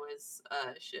that I was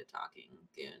shit talking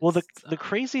Goons. Well, the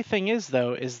crazy thing is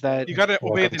though is that You gotta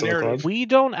obey the narrative. We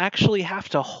don't actually have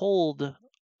to hold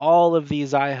all of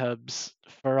these iHubs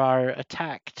for our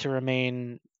attack to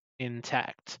remain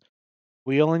intact.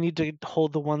 We only need to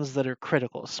hold the ones that are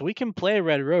critical. So we can play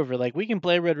Red Rover. Like we can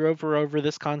play Red Rover over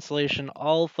this constellation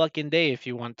all fucking day if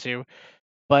you want to,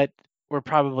 but we're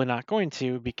probably not going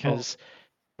to because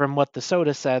from what the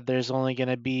Soda said, there's only going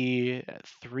to be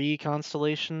 3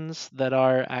 constellations that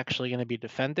are actually going to be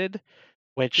defended,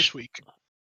 which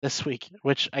this week,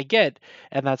 which I get,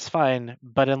 and that's fine.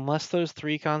 But unless those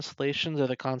 3 constellations are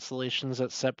the constellations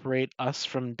that separate us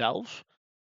from Delve,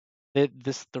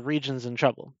 the region's in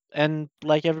trouble. And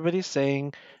like everybody's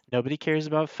saying, nobody cares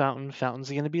about Fountain. Fountain's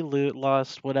going to be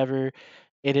lost, whatever.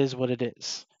 It is what it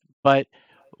is. But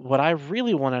what I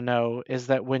really want to know is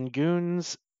that when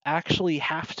Goons actually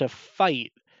have to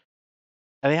fight,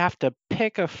 and they have to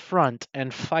pick a front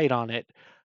and fight on it,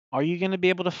 are you going to be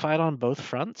able to fight on both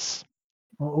fronts?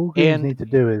 All Goons And need to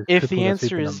do is if triple the their answer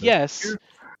super is numbers. yes,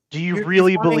 do you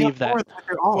really believe that?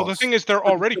 Well, the thing is, they're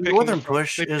already picking. northern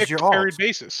push they is picked your period alt.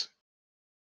 basis.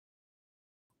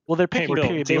 Well, they're Hey, picking Bill,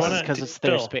 period do you basis wanna- because d- it's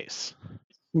their Bill. space.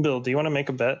 Bill, do you want to make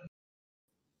a bet?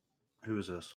 Who is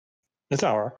this? It's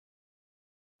our.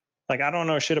 Like, I don't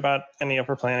know shit about any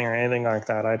upper planning or anything like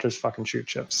that. I just fucking shoot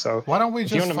ships. So Why don't we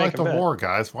if you just wanna make fight a the bet- war,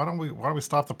 guys? Why don't we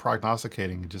stop the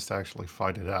prognosticating and just actually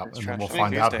fight it out, and then we'll trash.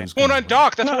 find out who's Going going on to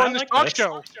Doc. That's No, why we're I on this like talk this.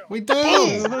 show. We do.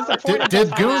 Boom!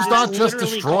 Did Goons not just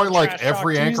literally destroy called like Trash Talk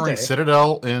every anchor in Tuesday.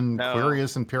 Citadel in No,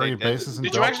 Quirius and period didn't. bases and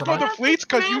Did you Delta explode the tonight? fleets?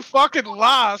 Because you fucking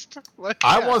lost. Like,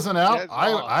 I Yeah, wasn't you out. guys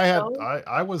I lost.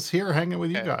 I was here hanging with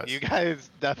you Yeah, guys. you guys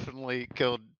definitely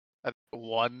killed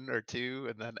 1 or 2,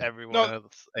 and then everyone No,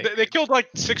 else. they killed like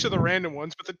 6 of the random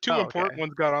ones, but the 2 Oh, important okay.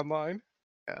 ones got online.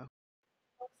 Yeah.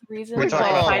 Reason We We talked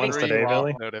about saw the ones 3 today, lost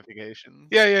Billy. notifications.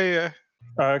 Yeah.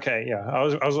 Oh, okay, yeah. I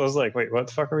was like, wait, what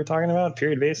the fuck are we talking about?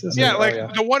 Period basis? Yeah, Oh, like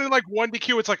yeah. the one in like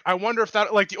 1DQ, it's like I wonder if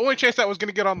that like the only chance that was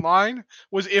gonna get online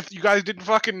was if you guys didn't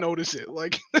fucking notice it.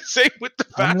 Like the same with the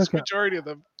I'm vast looking- majority of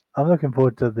them. I'm looking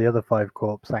forward to the other 5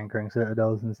 corps anchoring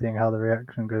citadels and seeing how the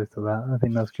reaction goes to that. I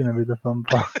think that's going to be the fun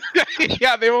part.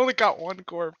 Yeah, they've only got 1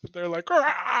 corp, but they're like,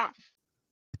 "Rah!"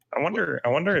 I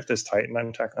wonder if this Titan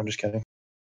attack. I'm just kidding.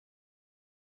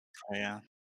 Oh, yeah.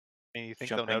 And you think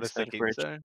Jumping they'll notice the instead of bridge.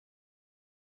 Keepstar?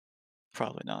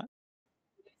 Probably not.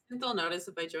 I think they'll notice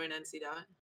if I join NC Dot.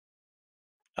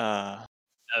 Uh,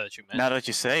 Now that you now that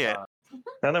you say it,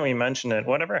 Now that we mention it,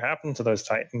 whatever happened to those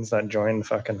Titans that joined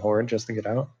fucking Horde just to get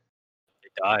out? They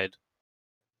died.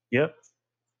 Yep.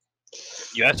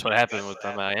 You asked what happened with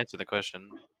them. I answered the question.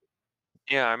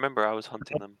 Yeah, I remember I was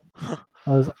hunting them.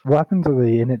 What happened to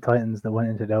the Init Titans that went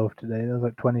into Delve today? There was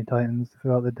like 20 Titans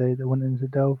throughout the day that went into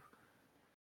Delve.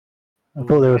 I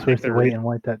thought they were supposed to wait and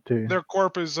white that too. Their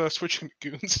corp is switching to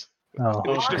goons. Oh.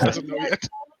 It just doesn't know yet.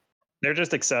 They're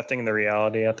just accepting the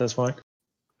reality at this point.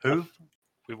 Who?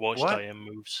 We watched What? IM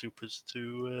move supers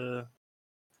to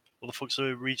what the fuck's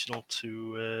a regional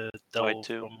to Delve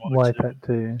Y2. from White Y2. that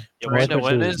too. Yeah, White when- that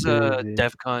When is is crazy.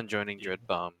 DEF CON joining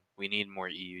Dreadbomb? We need more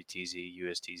EUTZ,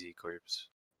 USTZ corps.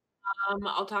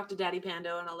 I'll talk to Daddy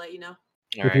Pando and I'll let you know.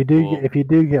 If you do, if you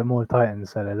do get more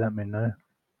Titans, so let me know.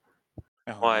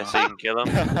 Why? So you can kill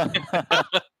them?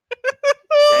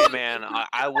 Hey man,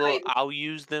 I'll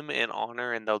use them in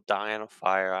honor, and they'll die in a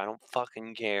fire. I don't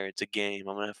fucking care. It's a game.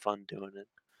 I'm gonna have fun doing it.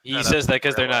 He says that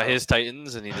because they're not his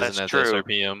Titans and he doesn't That's have true. to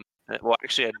SRP them. Well,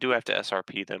 actually, I do have to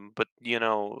SRP them, but you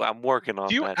know, I'm working on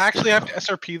Do you that. actually have to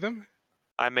SRP them?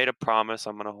 I made a promise.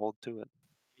 I'm gonna hold to it.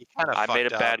 kinda I made a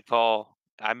fucked bad up. call.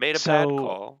 I made a bad So-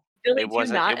 call. Billy, It do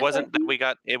wasn't. not It wasn't that we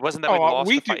got. It wasn't that we Oh, lost.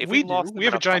 we the do. fight. If We lost do. them We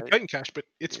have in a giant fight- Titan cache, but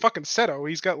it's fucking Seto.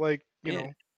 He's got like you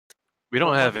know. We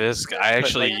don't have his. I but,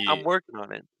 actually. like, I'm working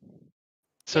on it.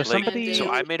 So Like, somebody. so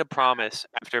I made a promise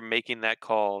after making that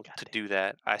call to do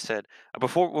that. I said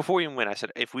before we even win, I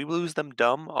said if we lose them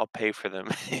dumb, I'll pay for them.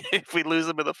 If we lose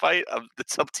them in the fight,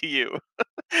 it's up to you.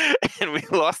 And we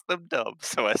lost them dumb,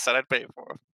 so I said I'd pay for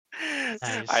them.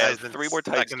 Nice. I have 3 more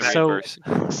times to So reverse.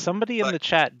 somebody in the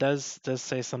chat does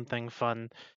say something fun.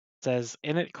 Says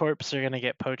Init Corps are gonna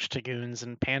get poached to goons,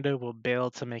 and Pando will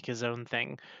bail to make his own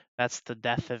thing. That's the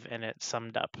death of Init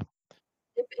summed up.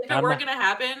 If I'm it were not- gonna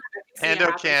happen, I could see it Pando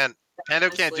happening, can't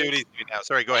do honestly. what he's doing now.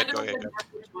 Sorry, go ahead. Pando Go ahead.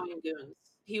 would never join goons.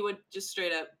 He would just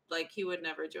straight up he would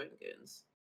never join goons.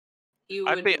 He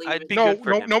would leave it. No,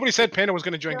 nobody said Panda was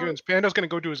going to join Goons. Panda's going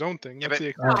to go do his own thing. That's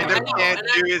the Pando I know, can't and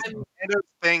do his I'm- Pando's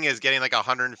thing is getting like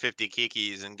 150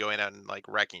 kikis and going out and like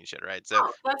wrecking shit, right? So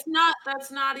No,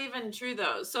 that's not even true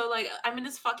though. So I'm in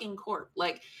his fucking corp.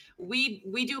 Like we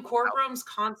do corp rooms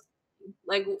constantly.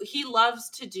 Like he loves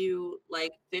to do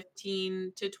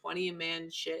 15 to 20 man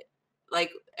shit.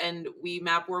 And we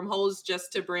map wormholes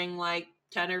just to bring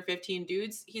 10 or 15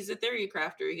 dudes. He's a theory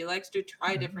crafter. He likes to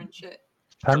try different shit.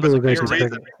 Panda will go to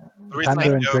Trigger.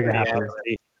 Panda and Trigger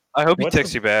happy. I hope he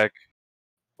texts you back.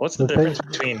 What's the The difference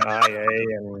thing- between IA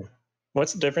and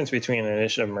what's the difference between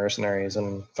Initiative Mercenaries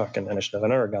and fucking Initiative? I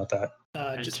never got that.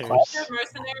 Initiative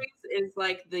Mercenaries is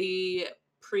the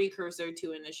precursor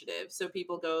to Initiative. So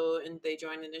people go and they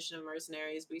join Initiative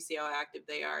Mercenaries. We see how active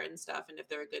they are and stuff, and if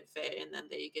they're a good fit, and then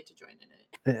they get to join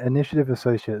in it. Initiative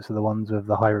Associates are the ones with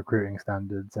the high recruiting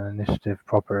standards, and Initiative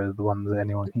proper are the ones that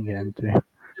anyone can get into.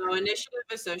 No, Initiative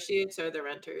Associates are the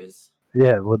renters.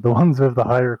 Yeah, well, the ones with the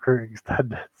high recruiting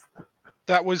standards.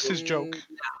 That was his joke.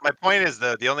 my point is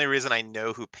though, the only reason I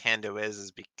know who Pando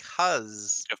is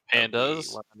because of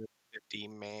pandas. 150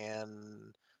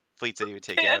 man fleets that he would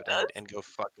take out and go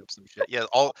fuck up some shit. Yeah,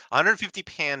 all 150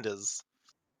 pandas.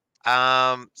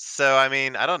 So I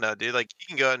mean, I don't know, dude. He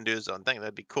can go out and do his own thing.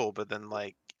 That'd be cool. But then,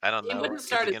 I don't He know. wouldn't Is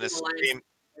start he his gonna own alliance. stream?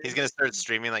 He's gonna start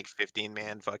streaming 15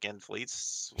 man fucking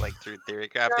fleets through theory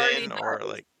already crafting or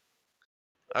does.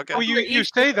 Okay. Well, you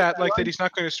say that that he's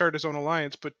not going to start his own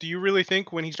alliance, but do you really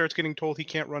think when he starts getting told he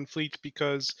can't run fleets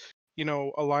because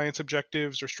alliance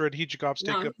objectives or strategic ops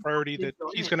take a priority that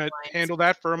he's going to handle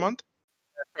that for a month?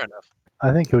 Fair enough.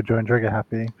 I think he'll join Trigger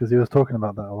Happy because he was talking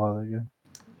about that a while ago.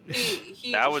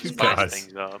 That would You spice guys-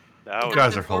 things up. That you would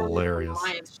guys are hilarious.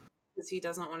 Because he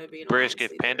doesn't want to be an Brisk,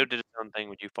 alliance if Pando did his own thing,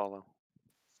 would you follow?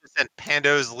 And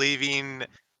Pando's leaving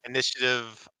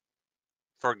Initiative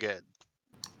for good.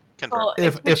 Confirmed.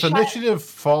 If Initiative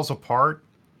falls apart,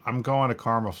 I'm going to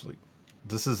Karma Fleet.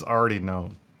 This is already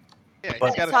known. Yeah, But-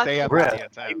 he's got to stay up Bruh. the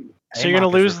time. So you're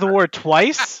gonna lose the war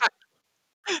twice?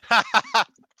 That'd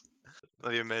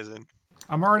be amazing.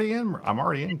 I'm already in Karma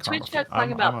Twitch Fleet. chat's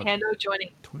talking about Pando joining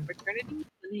fraternity,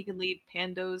 then he can lead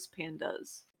Pando's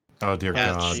Pandas. Oh dear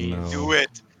God, no. Do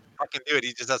it. Fucking do it.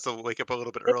 He just has to wake up a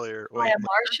little bit earlier. Buy Wait. Amar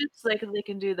ships, they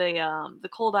can do the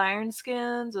cold iron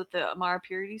skins with the Amar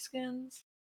purity skins.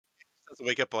 Has to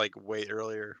wake up way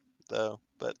earlier though,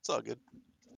 but it's all good.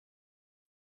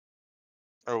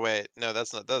 Or wait, no, that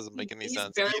doesn't make any He's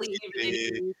sense. barely even in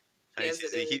EU as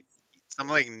it is.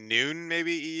 Something like noon,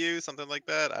 maybe EU, something like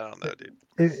that. I don't know, dude.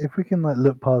 If we can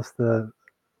look past the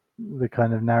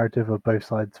kind of narrative of both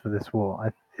sides for this war,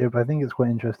 I think it's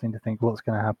quite interesting to think what's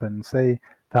going to happen. Say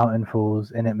Fountain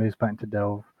falls and it moves back to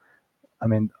Delve. I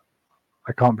mean,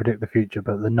 I can't predict the future,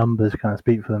 but the numbers kind of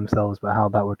speak for themselves about how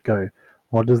that would go.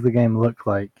 What does the game look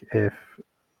like if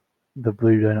the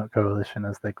Blue Donut Coalition,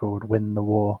 as they're called, win the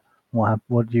war?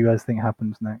 What do you guys think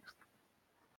happens next?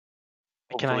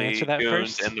 Can I answer that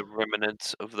Goons first? and the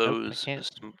remnants of Nope, I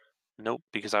those. Nope,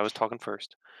 because I was talking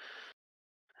first.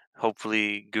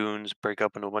 Hopefully, goons break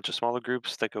up into a bunch of smaller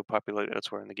groups that go populate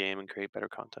elsewhere in the game and create better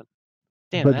content.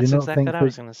 Damn, But do that's you not exactly think what I that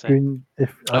was gonna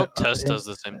say. Test does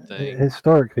the same thing.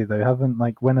 Historically, though, haven't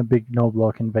when a big null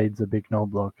block invades a big null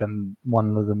block and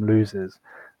one of them loses,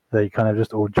 they kind of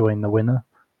just all join the winner.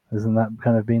 Isn't that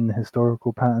kind of been the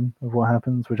historical pattern of what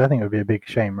happens? Which I think would be a big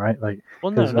shame, right? Well, no,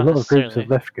 Because not a lot of groups necessarily. have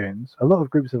left goons. A lot of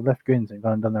groups have left goons and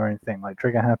gone and done their own thing, like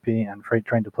Trigger Happy and Freight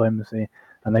Train Diplomacy,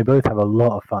 and they both have a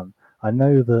lot of fun. I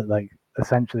know that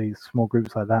essentially small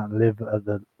groups like that live at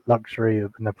the luxury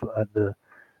of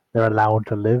they're allowed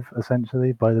to live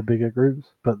essentially by the bigger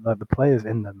groups, but the players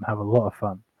in them have a lot of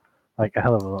fun, a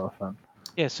hell of a lot of fun.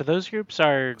 Yeah, so those groups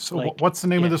are So what's the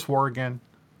name of this war again?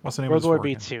 What's the name of World this War war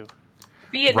again? B2.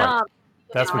 Vietnam. Right.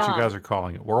 That's what you guys are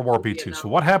calling it, World War B2. So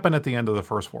what happened at the end of the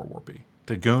first World War B?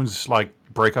 Did goons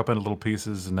break up into little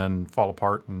pieces and then fall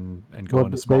apart and go Well,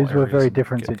 into small those were areas very and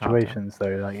different get content? situations,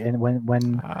 though.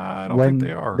 When I don't think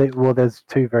they are. well, there's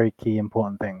two very key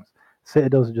important things.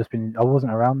 Citadels had just been. I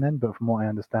wasn't around then, but from what I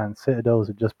understand, Citadels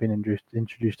had just been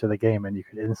introduced to the game, and you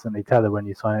could instantly tether when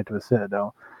you sign into a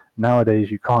Citadel. Nowadays,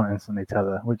 you can't instantly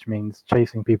tether, which means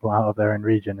chasing people out of their own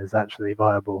region is actually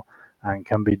viable and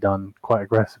can be done quite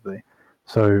aggressively.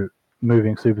 So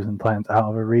moving Supers and Titans out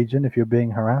of a region if you're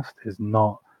being harassed is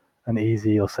not an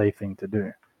easy or safe thing to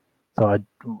do. So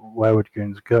where would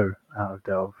goons go out of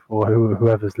Delve, or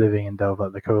whoever's living in Delve,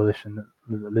 like the coalition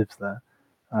that lives there?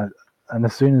 And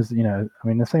as soon as, I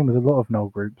mean, the same with a lot of null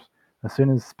groups. As soon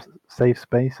as safe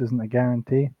space isn't a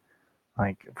guarantee,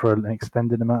 like for an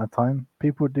extended amount of time,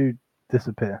 people do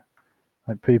disappear.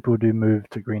 Like people do move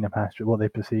to greener pasture, what they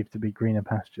perceive to be greener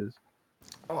pastures.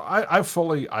 Well, I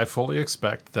fully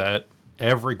expect that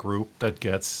every group that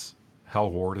gets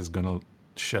Hell Horde is going to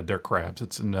shed their crabs.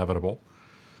 It's inevitable,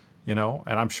 and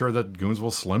I'm sure that goons will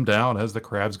slim down as the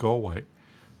crabs go away.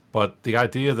 But the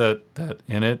idea that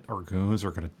Init or goons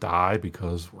are going to die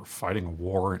because we're fighting a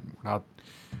war and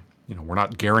we're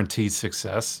not guaranteed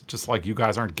success, just like you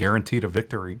guys aren't guaranteed a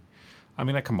victory. I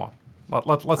mean, come on,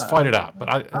 let's fight it out.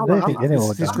 But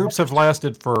these groups have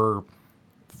lasted for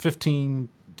 10,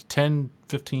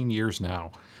 15 years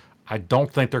now. I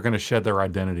don't think they're going to shed their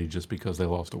identity just because they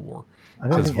lost a war.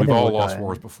 Because we've all lost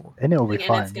wars before. And it'll be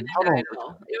fine.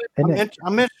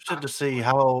 I'm interested to see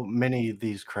how many of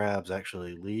these crabs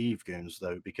actually leave goons,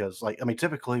 though, because,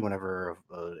 typically whenever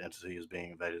an entity is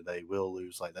being invaded, they will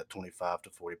lose like that 25 to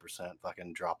 40%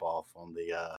 fucking drop off on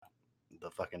the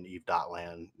fucking Eve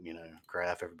Dotland,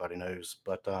 graph everybody knows.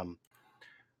 But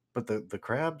the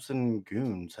crabs and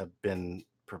goons have been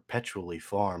perpetually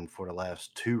farmed for the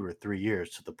last 2 or 3 years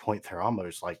to the point they're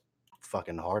almost like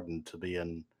fucking hardened to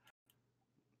being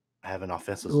having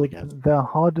offenses against. They're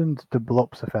hardened to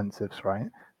Blops offensives, right?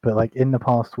 But like in the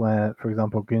past where, for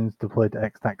example, goons deployed to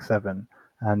Xtac 7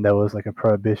 and there was like a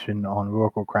prohibition on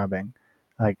Rorqual crabbing,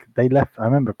 like they left, I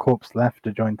remember Corpse left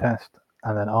to join Test,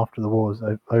 and then after the war was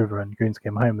over and goons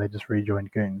came home, they just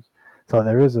rejoined goons. So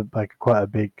there is quite a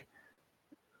big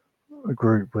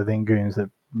group within goons that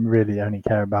really only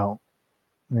care about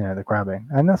the crabbing,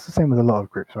 and that's the same with a lot of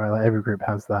groups, right? Like every group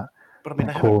has that. But I mean,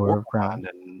 they haven't core Rorqual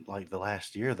in like the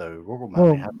last year though. Rorqual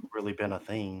mining hasn't really been a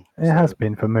thing. It has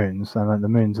been for moons, and like the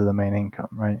moons are the main income,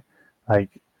 right?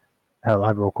 Like hell,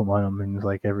 I Rorqual mine on moons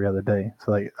like every other day.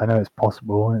 So like I know it's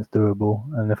possible and it's doable,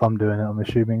 and if I'm doing it, I'm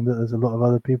assuming that there's a lot of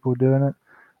other people doing it.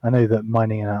 I know that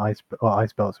mining in an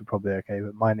ice belts are probably okay,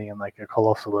 but mining in like a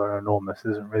colossal or an enormous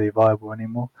isn't really viable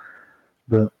anymore.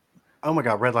 But oh my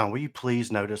god, Redline, will you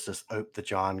please notice this Ope the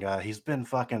John guy? He's been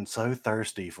fucking so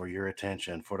thirsty for your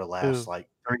attention for the last like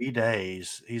 3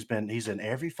 days. He's in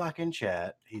every fucking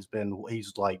chat. He's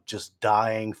like just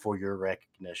dying for your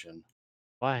recognition.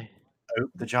 Why?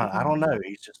 Ope the John. I don't know.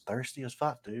 He's just thirsty as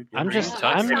fuck, dude. Chris,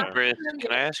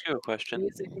 can I ask you a question?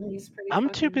 I'm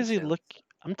too busy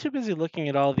looking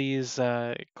at all these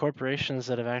corporations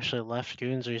that have actually left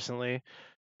goons recently.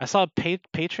 I saw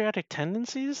Patriotic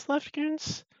Tendencies left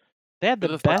goons. They had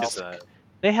the best.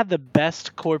 They had the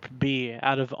best Corp B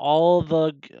out of all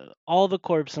the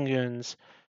corps and goons.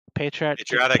 Patriotic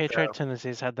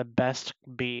Tendencies had the best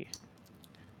B.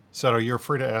 So you're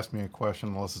free to ask me a question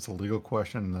unless it's a legal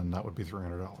question, and then that would be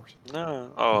 $300.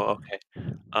 No. Oh, okay.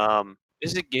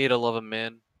 Is it gay to love a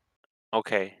man?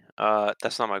 Okay.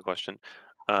 That's not my question.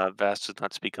 Vast does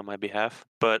not speak on my behalf.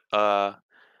 But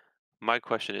my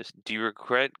question is: do you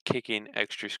regret kicking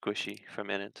Extra Squishy from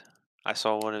Init? I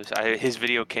saw one of his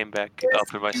video came back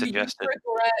up in my suggested.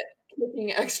 Regret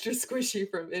kicking Extra Squishy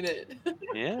from Init.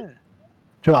 Yeah.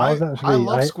 Joe, I I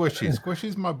love Squishy.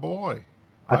 Squishy's my boy.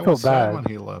 I felt was sad bad when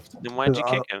he left. Then why'd you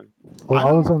kick him? Well,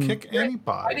 I don't kick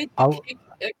anybody. Why did you kick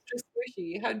Extra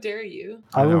Squishy? How dare you?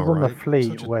 I was on the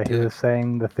fleet where he was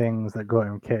saying the things that got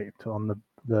him kicked on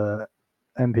the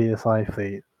MPSI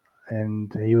fleet,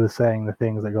 and he was saying the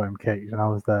things that got him kicked, and I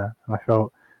was there, and I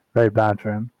felt very bad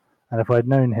for him. And if I'd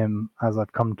known him as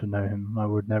I've come to know him, I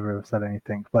would never have said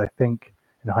anything. But I think,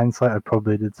 in hindsight, I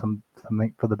probably did something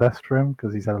for the best for him,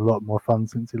 because he's had a lot more fun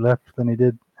since he left than he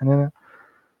did in it.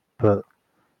 But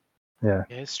yeah,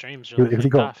 his stream's really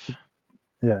tough.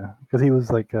 Yeah, because he was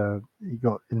like he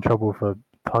got in trouble for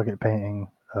target painting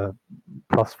 +5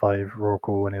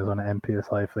 Rorqual when he was on an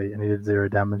MPSI fleet, and he did 0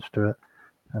 damage to it,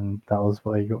 and that was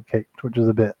why he got kicked, which was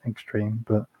a bit extreme,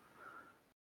 but.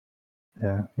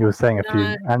 Yeah, he was saying a few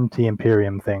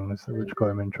anti-Imperium things which got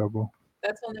him in trouble.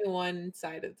 That's only one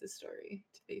side of the story,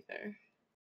 to be fair.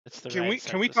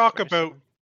 Can we talk about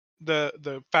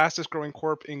the fastest growing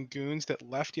corp in goons that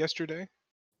left yesterday,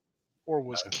 or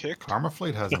was kicked? Karma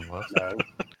Fleet hasn't left.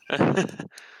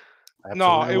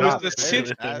 No, it was the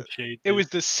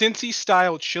Cincy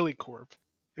style Chili Corp.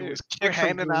 It was We're kick from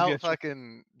handing Goon out Getcha.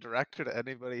 fucking director to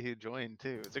anybody who joined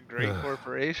too. It's a great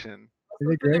corporation. Is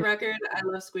it For the great? record, I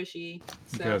love Squishy.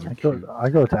 So I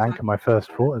got to anchor my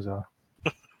first fort as well.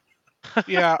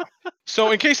 Yeah.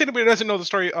 So in case anybody doesn't know the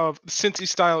story of Cincy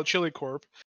Style Chili Corp,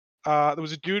 there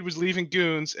was a dude was leaving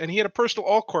Goons and he had a personal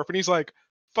alt corp and he's like,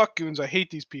 "Fuck Goons, I hate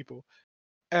these people."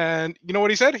 And you know what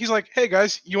he said? He's like, "Hey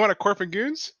guys, you want a corp and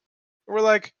Goons?" And we're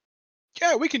like,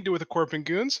 "Yeah, we can do with a corp and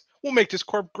Goons. We'll make this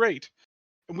corp great."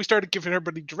 And we started giving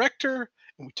everybody director,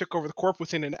 and we took over the corp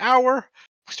within an hour.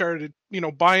 We started,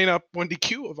 buying up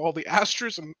 1DQ of all the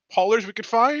Astras and haulers we could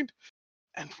find.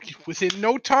 And within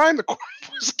no time, the corp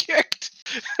was kicked.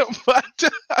 But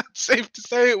it's safe to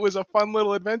say it was a fun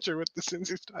little adventure with the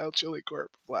Cincy Style Chili Corp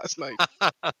last night.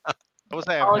 I will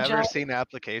say I've never seen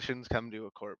applications come to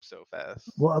a corp so fast.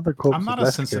 What other corps? I'm not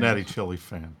a Cincinnati chili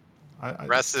fan.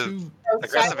 Aggressive.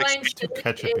 Aggressive Aggressive. chili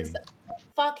ketchupy. is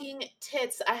fucking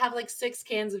tits. I have like 6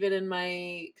 cans of it in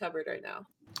my cupboard right now.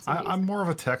 I'm more of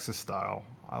a Texas style.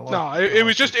 No, it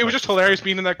was just hilarious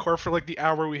being in that corp for like the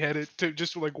hour we had it to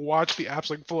just like watch the apps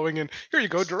like flowing in. Here you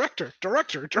go, director.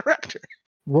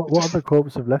 What other corps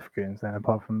have left Goons then,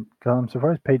 apart from? Cause I'm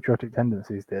surprised Patriotic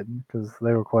Tendencies did, because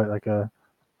they were quite like a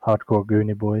hardcore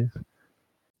Goonie boys.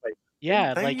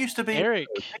 Yeah, They like used to be- Eric.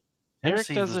 Eric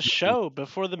Tendencies does was a the- show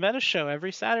before the Meta Show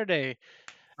every Saturday,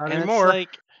 Not and anymore. it's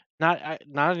like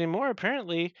not anymore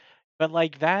apparently, but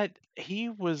like that he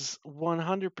was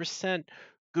 100%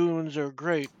 Goons are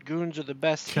great. Goons are the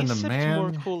best. Can he the sipped more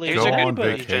man Kool-Aid Here's go a than good on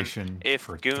anybody. vacation If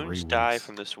for Goons 3 die weeks?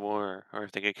 from this war, or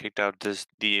if they get kicked out, does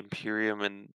the Imperium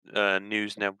and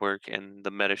News Network and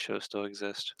the Meta Show still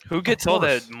exist? Who gets all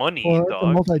that money, Well, it's a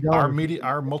dog? multi-dollar.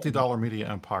 Our multi-dollar media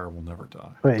empire will never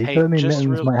die. Wait, he Hey, told me just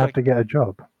Mittens real might have quick. to get a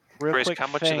job. Real Brisk, quick how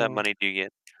much of that thing. money do you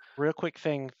get? Real quick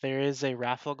thing, there is a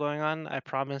raffle going on. I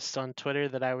promised on Twitter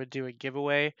that I would do a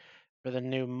giveaway for the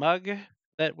new mug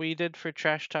that we did for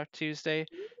Trash Talk Tuesday.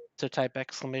 So type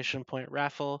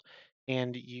 !raffle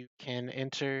and you can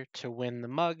enter to win the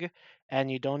mug, and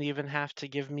you don't even have to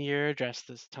give me your address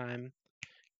this time.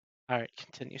 All right,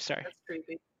 continue. Sorry. That's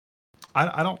creepy.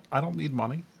 I don't need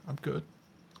money. I'm good.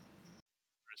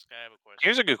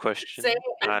 Here's a good question. Say,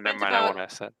 Never mind, I won't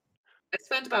ask that. I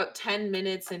spent about 10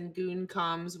 minutes in Goon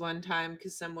Comms one time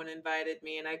because someone invited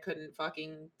me and I couldn't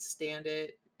fucking stand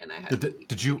it, and I had to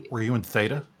leave. Were you in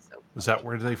Theta? Was that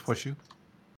where they push you?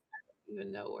 even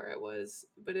know where I was,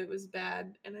 but it was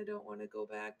bad, and I don't want to go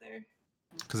back there.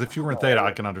 Because if you were in Theta,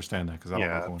 I can understand that. Because I don't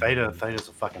know. Yeah, going Theta's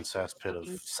a fucking cesspit of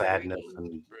sadness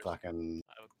and fucking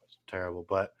terrible.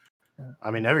 But I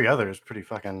mean, every other is pretty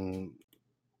fucking.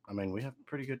 I mean, we have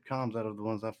pretty good comms out of the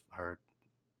ones I've heard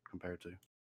compared to.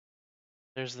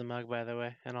 There's the mug, by the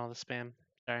way, and all the spam.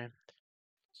 Sorry.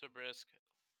 So Brisk,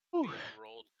 being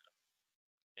rolled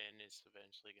and it's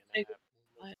eventually gonna happen.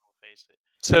 We'll face it.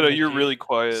 Seto, you're really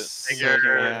quiet. Sager,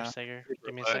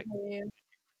 give me a sec.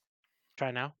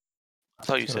 Try now. I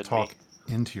thought you Gotta said talk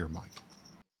into your mic.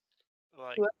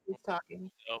 Like, Who else is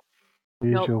talking?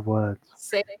 Use Nope. your words.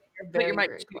 Say Put your mic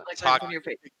very like Talk right in your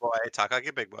face. big boy. Talk like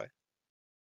a big boy.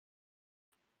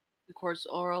 The cords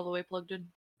are all the way plugged in.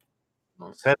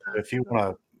 Seth, if you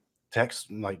want to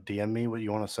text, like DM me what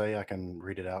you want to say, I can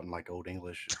read it out in like old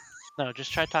English. No,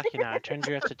 just try talking now. I turned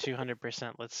you up to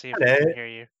 200%. Let's see if Hello. I can hear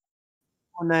you.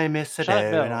 My name is Shut Seto,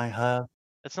 up, Bill. and I have.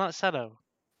 It's not Seto.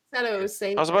 Seto,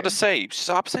 say I was about to say,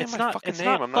 stop saying It's my not. fucking It's name.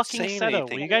 not I'm not fucking saying Seto.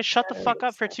 anything. Will you guys shut the fuck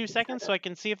up for 2 seconds so I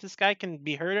can see if this guy can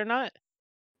be heard or not?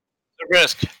 So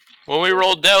Brisk, when we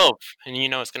roll Delve, and you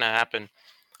know it's gonna happen,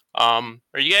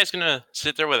 are you guys gonna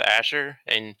sit there with Asher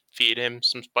and feed him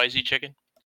some spicy chicken?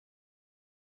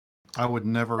 I would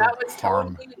never that was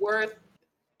harm. totally worth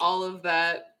all of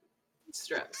that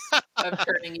stress of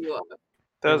turning you up.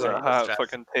 That's Right. a hot Stress.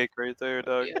 fucking take right there,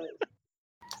 dog.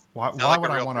 Why like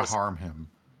would a I real want to person. harm him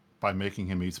by making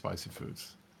him eat spicy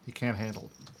foods? He can't handle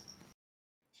it.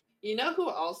 You know who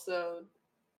also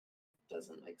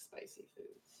doesn't like spicy foods?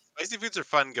 Spicy foods are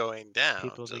fun going down.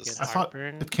 People that just- get I thought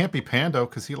heartburn. it can't be Pando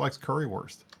because he likes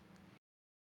currywurst.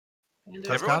 That's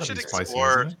Everyone gotta should be spicy,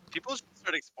 explore. isn't it? People should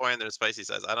start exploring their spicy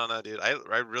sides. I don't know, dude. I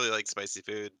really like spicy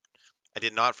food. I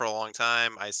did not for a long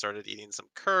time. I started eating some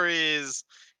curries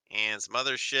and some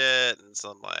other shit and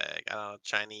some like I don't know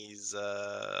Chinese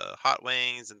hot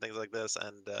wings and things like this.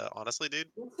 And honestly, dude,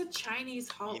 What's a Chinese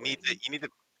hot you need to.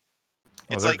 Oh,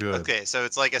 It's they're like good. okay, so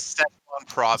it's like a Szechuan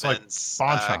province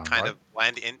Bonchon, kind right? of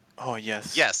blend in. Oh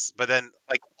yes. Yes, but then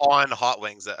like on hot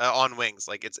wings, on wings,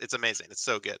 like it's amazing. It's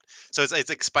so good. So it's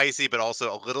like spicy, but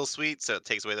also a little sweet. So it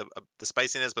takes away the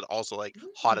spiciness, but also like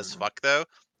hot as fuck though.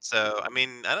 So I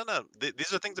mean, I don't know.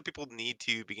 These are things that people need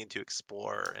to begin to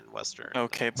explore in Western.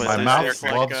 Okay, things. but My is mouth this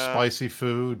like loves spicy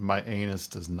food. My anus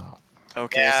does not.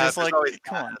 Okay, Yeah, is there's this like always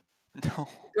come on? No.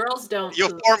 Girls don't. You'll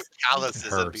poop. form It calluses.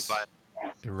 It'll be hurts. fine.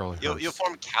 It really You'll hurts.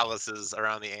 form calluses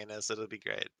around the anus. It'll be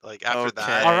great. Like after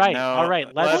that. All right, no, all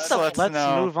right. Let's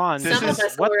no. move on. This Some of is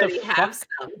us what the already have fuck?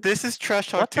 some. this is Trash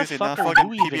Talk What the Tuesday, fuck not are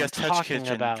fucking you even PBS Touch talking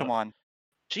Kitchen. about? Come on.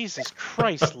 Jesus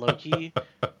Christ, Loki.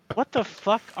 What the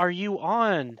fuck are you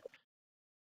on?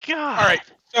 God. All right.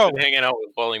 So Been hanging out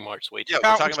with Bowling Marks way too. Yeah, we're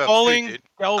Count talking is about falling. food, dude.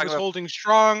 Delve Talking is about- holding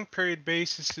strong. Period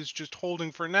basis is just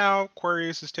holding for now.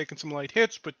 Aquarius is taking some light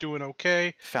hits, but doing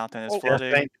okay. Fountain is Oh,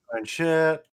 flooding. And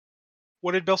shit.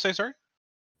 What did Bill say? Sorry.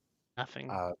 Nothing.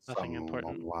 Nothing Nothing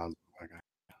important.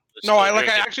 No, I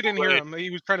actually didn't hear him. He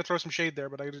was trying to throw some shade there,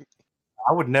 but I didn't.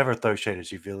 I would never throw shade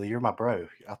at you, Billy. You're my bro.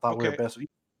 I thought we were Okay. best. You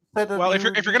said that Well, if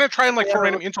you- you're gonna try and like throw Yeah.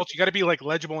 random insults, you got to be like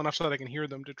legible enough so that I can hear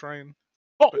them to try and.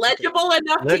 Legible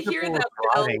enough to hear Legible them, is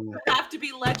Bill. writing. You have to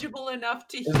be legible enough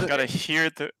to You hear. gotta hear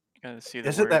the. Gotta see the.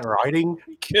 Isn't that writing?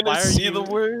 Can Why I are see you- the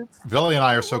words? Billy and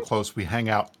I are so close. We hang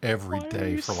out every Why are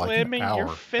day you for like an slamming your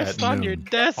hour fist at on your noon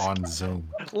desk? on Zoom.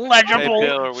 Legible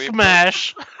Bill, are we-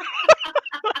 smash.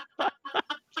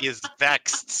 He is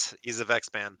vexed. He's a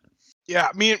vexed man. Yeah,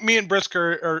 me and Brisk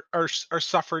are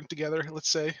suffering together. Let's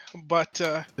say, but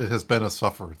It has been a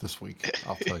suffer this week.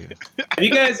 I'll tell you. Have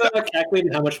you guys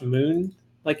calculated how much moon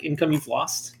income you've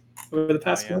lost over the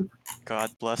past yeah. month?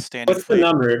 God bless Standing What's the Fleet.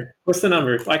 number? What's the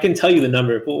number? I can tell you the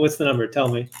number, but what's the number? Tell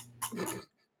me.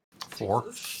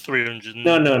 4. 300.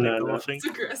 No. I think.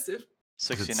 It's aggressive.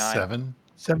 69. 7.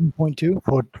 7.2.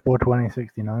 420,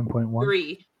 69.1.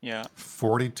 3. Yeah.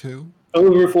 42.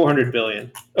 Over 400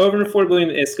 billion. Over 4 billion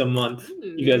ISK a month.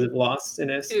 You guys have lost in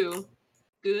ISK. 2.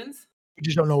 Goons. You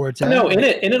just don't know where it's at. No, in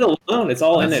it alone. It's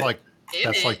all in That's it. like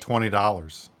that's like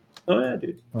 $20. Oh yeah,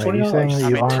 dude. Wait, are you saying that I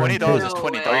you mean, are $20 is No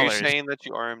way. Are you $20. saying that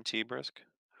you RMT, Brisk?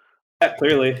 Yeah,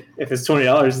 clearly, if it's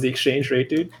 $20, the exchange rate,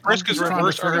 dude. Brisk is just trying to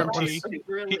reverse figure out RMT.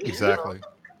 Really? Exactly.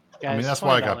 I mean, Guys, that's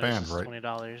why I got $20 banned, is right?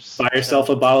 $20. Buy yourself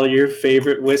a bottle of your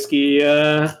favorite whiskey.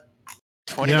 $20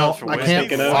 You know, for I whiskey. can't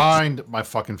Pick it up. find my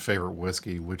fucking favorite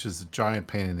whiskey, which is a giant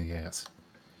pain in the ass.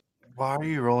 Why are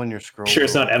you rolling your scroll? Sure,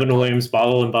 it's not Evan Williams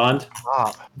Bottle and Bond.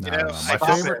 Stop. No, You know, no. I My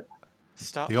love favorite,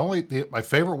 Stop. my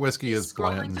favorite whiskey is Scrolling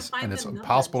to Blanton's, find and it's the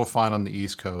impossible to find on the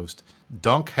East Coast.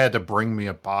 Dunk had to bring me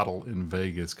a bottle in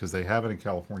Vegas because they have it in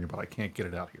California, but I can't get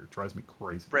it out here. It drives me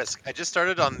crazy. Brisk. I just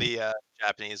started on the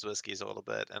Japanese whiskeys a little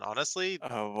bit, and honestly,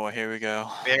 Oh boy, here we go.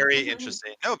 very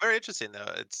interesting. No, very interesting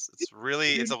though. It's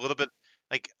really it's a little bit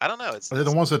like I don't know. It's Are they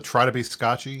the ones that try to be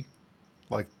scotchy,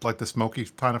 like the smoky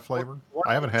kind of flavor?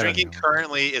 I haven't had drinking any.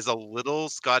 currently is a little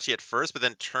scotchy at first, but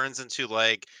then turns into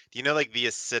like do you know like the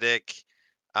acidic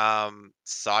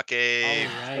sake?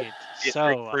 All right. It's So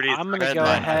like pretty I'm gonna Red go line,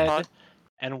 I ahead thought.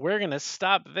 and we're gonna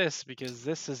stop this because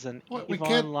this is an What, EVE we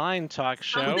can't- Online talk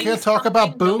show. We can't talk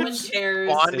about No one boobs? cares.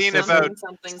 Bonding This about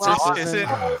something. This isn't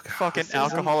Oh, God. fucking This isn't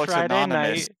Alcoholics Friday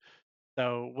Anonymous. night.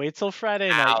 So wait till Friday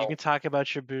night. You Ow. can talk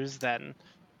about your booze then.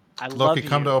 I love Loki, you.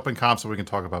 come to Open Comp so we can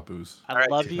talk about booze. I Alright.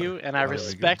 love you and I There we go.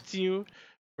 respect you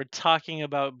for talking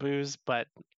about booze, but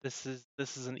this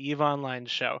is an EVE Online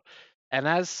show. And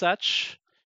as such,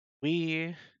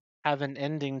 we have an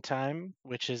ending time,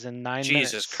 which is in 9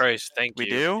 Jesus minutes. Christ, thank We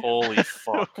you. do? Holy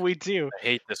fuck. We do. I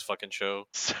hate this fucking show.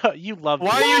 So you love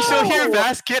Why this are you still show. here, No!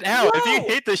 Vass? Get out. If you No!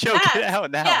 hate the show, Vass, get out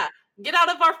now. Yeah, get out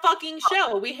of our fucking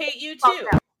show. We hate you too.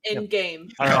 In game.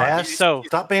 All right. Vass, So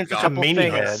stop being such a couple meanie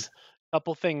things. head.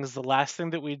 Couple things. The last thing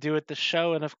that we do at the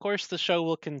show, and of course the show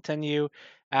will continue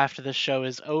after the show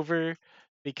is over,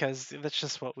 because that's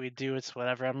just what we do. It's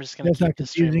whatever. I'm just gonna That's not keep the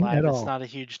stream confusing live. at It's all. not a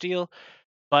huge deal.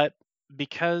 But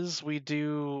because we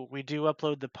do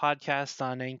upload the podcast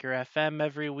on Anchor FM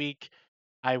every week,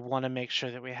 I want to make sure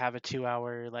that we have a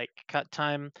 2-hour cut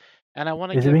time, and I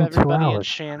want to Is it give being 2 everybody a hours?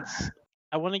 chance.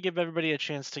 I want to give everybody a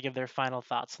chance to give their final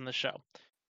thoughts on the show.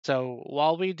 So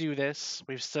while we do this,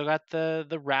 we've still got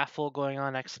the raffle going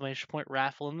on, !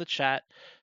 Raffle in the chat.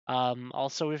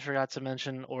 Also, we forgot to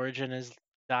mention Origin is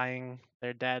dying.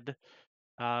 They're dead.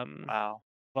 Wow.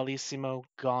 Valissimo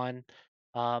gone.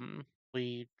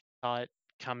 We saw it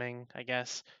coming, I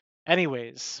guess.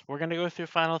 Anyways, we're gonna go through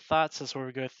final thoughts. That's where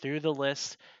we go through the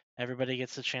list. Everybody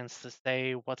gets a chance to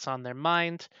say what's on their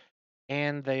mind,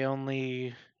 and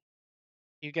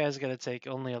you guys gotta take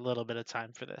only a little bit of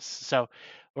time for this. So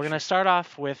we're gonna start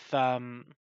off with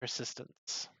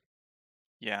persistence.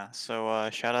 Yeah, so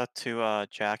shout out to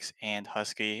Jax and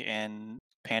Husky and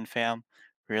PanFam.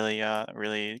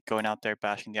 Really going out there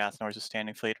bashing the Athenors of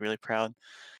Standing Fleet. Really proud.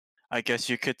 I guess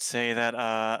you could say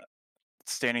that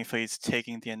Standing Fleet's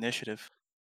taking the initiative.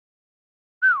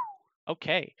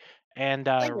 Okay. And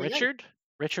Ay, ay, ay.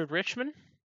 Richard Richmond,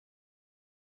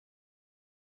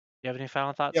 you have any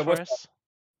final thoughts Yeah, for what's us?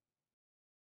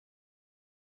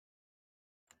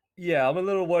 Yeah, I'm a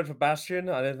little worried for Bastion.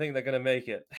 I don't think they're gonna make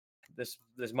it. This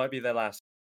might be their last.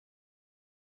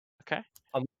 Okay.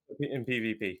 I'm in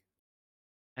PvP.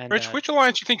 And Rich, which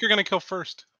alliance you think you're gonna kill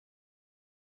first?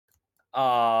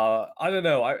 I don't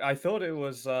know. I thought it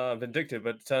was Vindictive,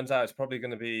 but it turns out it's probably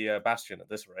going to be Bastion at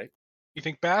this rate. You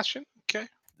think Bastion? Okay.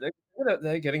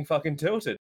 They're getting fucking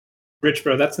tilted. Rich,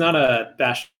 bro, that's not a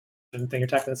Bastion thing you're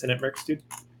attacking. That's an Networks, dude.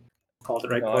 Called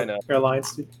it right. No, I know. Your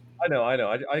alliance, dude. I know.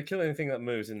 I kill anything that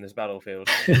moves in this battlefield.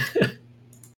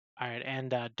 All right, and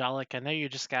Dalek, I know you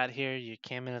just got here. You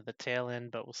came in at the tail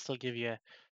end, but we'll still give you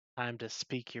time to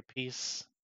speak your piece.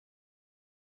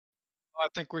 I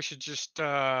think we should just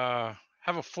have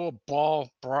a full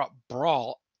brawl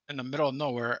in the middle of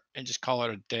nowhere and just call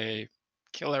it a day.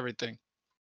 Kill everything.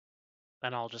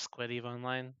 Then I'll just quit EVE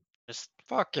Online. Just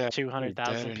Fuck yeah.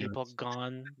 200,000 Dead people anyways.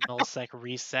 gone. Nullsec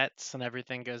resets and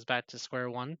everything goes back to square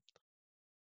one.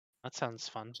 That sounds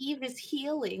fun. Eve is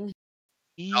healing.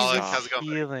 Eve Alex, is how's it going,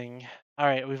 buddy? healing. All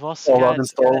right, we've also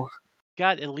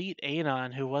got Elite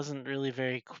Anon, who wasn't really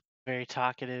very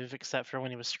talkative, except for when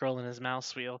he was scrolling his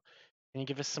mouse wheel. Can you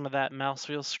give us some of that mouse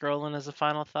wheel scrolling as a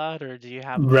final thought, or do you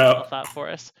have a Bro, final thought for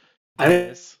us? I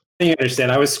think you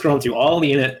understand. I was scrolling through all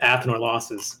the Athenor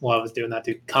losses while I was doing that,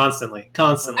 dude. Constantly.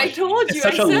 I told It's you. I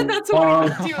such a said that's what long,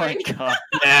 we were doing.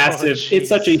 massive. Oh, It's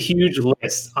such a huge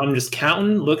list. I'm just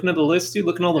counting, looking at the list, dude.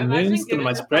 Looking at all the Imagine moons, looking at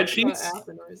my getting to talk about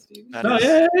spreadsheets. Athenors, dude. That Oh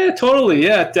is- yeah, totally.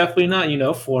 Yeah, definitely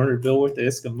not. 400 bill worth of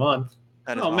ISK a month.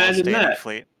 That is Oh, all imagine standing that.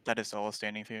 fleet. That is all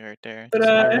standing fleet right there. But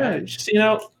Just-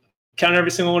 yeah, just count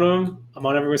every single one of them. I'm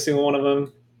on every single one of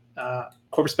them.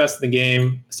 Corpus best in the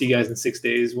game. See you guys in 6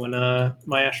 days when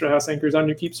my Astro House anchors on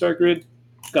your Keepstar grid.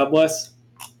 God bless.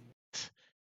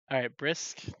 All right,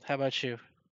 Brisk, how about you?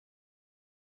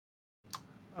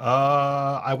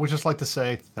 I would just like to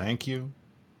say thank you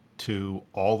to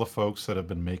all the folks that have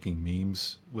been making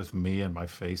memes with me and my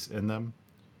face in them,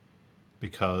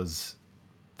 because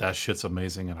that shit's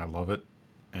amazing and I love it.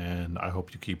 And I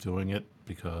hope you keep doing it,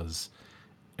 because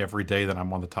every day that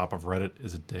I'm on the top of Reddit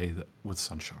is a day with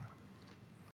sunshine.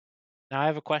 Now I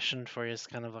have a question for you. It's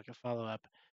kind of like a follow-up.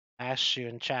 I asked you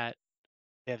in chat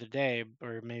the other day,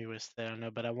 or maybe it was today, I don't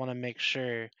know, but I want to make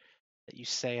sure that you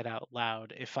say it out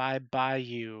loud. If I buy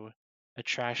you a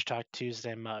Trash Talk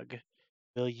Tuesday mug,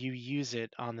 will you use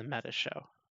it on the Meta Show?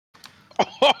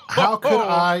 How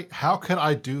could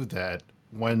I do that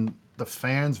when the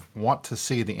fans want to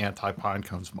see the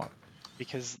anti-Pinecones mug?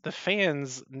 Because the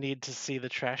fans need to see the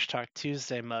Trash Talk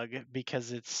Tuesday mug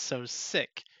because it's so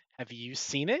sick. Have you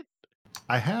seen it?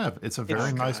 I have. It's a very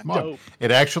It's nice mug. dope.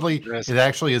 It actually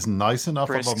is nice enough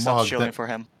Brisk, of a stop mug shilling that for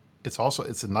him.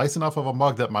 It's nice enough of a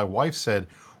mug that my wife said,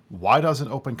 "Why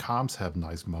doesn't Open Comms have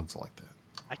nice mugs like that?"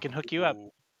 I can hook you up.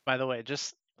 By the way,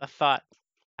 just a thought.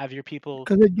 Have your people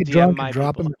Because they get DM drunk my and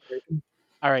drop people. them.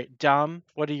 All right, Dom,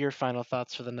 what are your final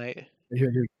thoughts for the night?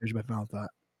 Here's my final thought.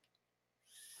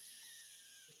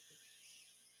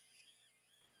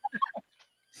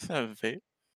 Is that a vape?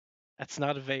 That's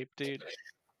not a vape, dude.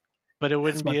 But it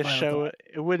wouldn't my be a final show. thought.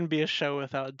 It wouldn't be a show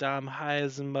without Dom high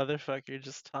as a motherfucker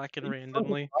just talking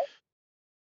randomly.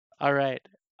 All right,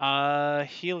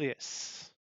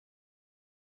 Helios.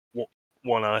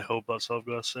 One eye hope, that's all I've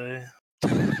got to say.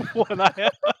 One eye.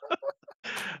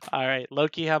 All right,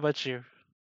 Loki, how about you?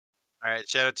 All right,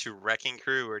 shout out to Wrecking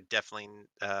Crew. We're definitely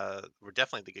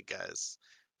the good guys.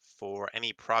 For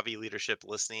any Pravi leadership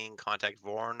listening, contact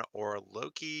Vorn or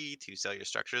Loki to sell your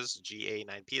structures.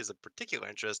 GA9P is of particular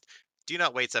interest. Do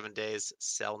not wait 7 days.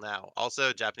 Sell now.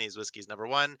 Also, Japanese whiskey is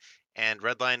 #1. And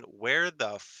Redline, where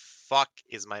the fuck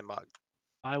is my mug?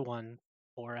 I won.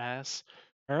 Poor ass.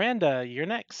 Miranda, you're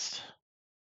next.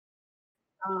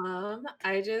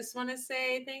 I just want to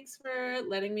say thanks for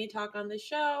letting me talk on the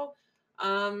show.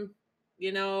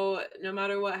 No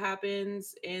matter what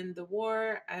happens in the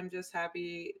war, I'm just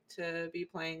happy to be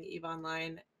playing EVE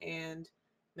Online and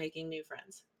making new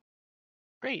friends.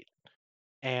 Great.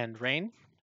 And Rain?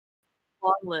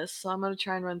 Long list, so I'm gonna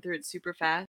try and run through it super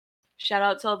fast. Shout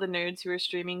out to all the nerds who are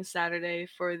streaming Saturday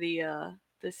for the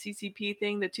CCP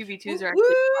thing. The 2v2s are actually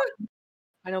fun.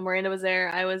 I know Miranda was there.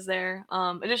 I was there.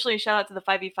 Additionally, shout out to the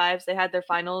 5v5s. They had their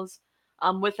finals.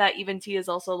 With that, Even T is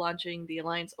also launching the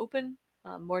Alliance Open.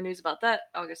 More news about that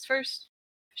August 1st.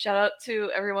 Shout out to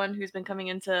everyone who's been coming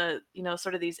into,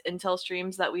 sort of these intel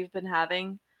streams that we've been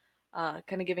having,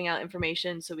 kind of giving out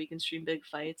information so we can stream big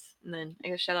fights. And then I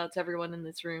guess shout out to everyone in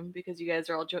this room because you guys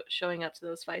are all showing up to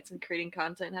those fights and creating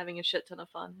content and having a shit ton of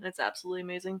fun. And it's absolutely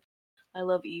amazing. I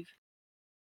love EVE.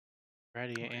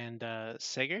 Ready, and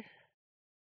Sager?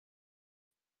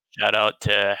 Shout out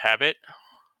to Habit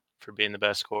for being the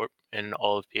best corp in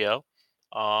all of PL.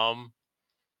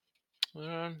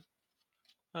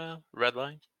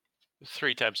 Redline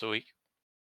 3 times a week.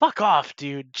 Fuck off,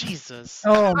 dude. Jesus.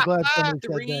 Oh, I'm glad somebody said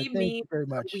that. 3 Thank you memes very a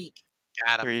much. week.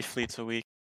 Got him. 3 fleets a week.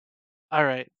 All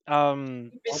right.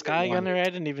 Sky one. Gunner, I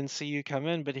didn't even see you come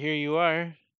in, but here you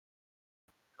are.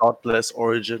 God bless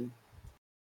Origin.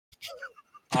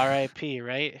 R.I.P.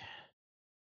 Right?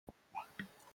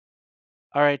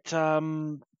 All right.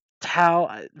 Tal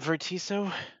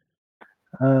Vertiso.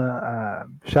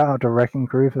 Shout out to Wrecking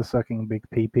Crew for sucking big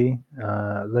PP.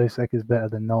 Lowsec is better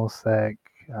than nullsec.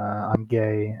 I'm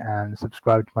gay, and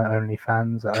subscribe to my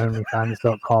OnlyFans at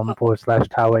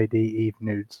onlyfans.com/TowAD Eve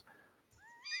nudes.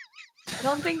 I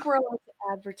don't think we're allowed to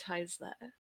advertise that.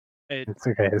 It's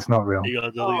okay, it's not real. You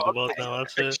gotta delete the bot now,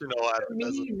 that's it.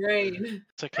 Me, Rain.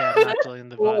 It's okay. I'm not deleting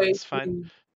the VOD. Boy, It's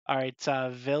fine. All right,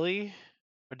 Villy,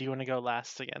 or do you want to go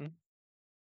last again?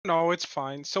 No, it's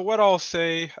fine. So what I'll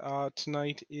say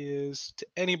tonight is to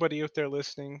anybody out there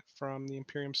listening from the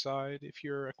Imperium side, if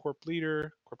you're a corp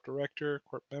leader, corp director,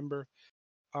 corp member,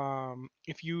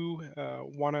 if you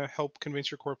want to help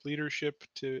convince your corp leadership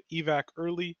to evac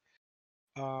early,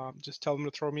 just tell them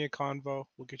to throw me a convo.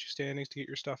 We'll get you standings to get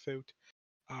your stuff out.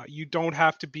 You don't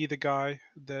have to be the guy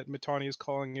that Matani is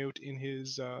calling out in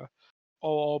his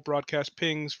all broadcast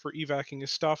pings for evacing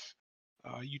his stuff.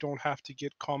 You don't have to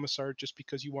get commissar just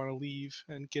because you want to leave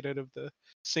and get out of the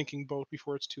sinking boat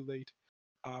before it's too late.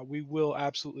 We will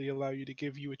absolutely allow you to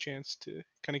give you a chance to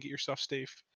kind of get your stuff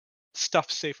safe.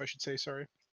 Stuff safe, I should say. Sorry.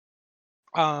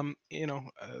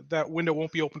 That window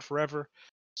won't be open forever,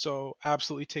 so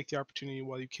absolutely take the opportunity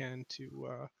while you can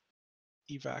to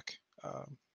evac.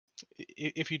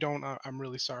 If you don't, I'm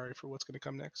really sorry for what's going to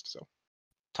come next. So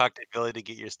Talk to Billy to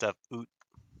get your stuff oot.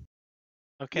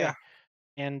 Okay. Yeah.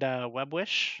 And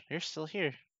Webwish, you're still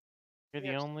here. You're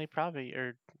the only Provi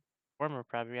or former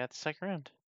Provi at the second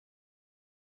round.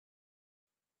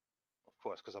 Of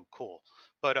course, because I'm cool.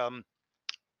 But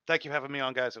thank you for having me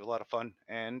on, guys. It was a lot of fun,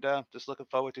 and just looking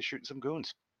forward to shooting some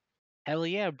goons. Hell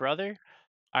yeah, brother.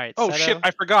 All right. Oh shit, Seto.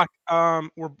 I forgot.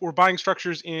 We're buying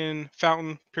structures in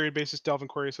Fountain, Period Basis, Delve, and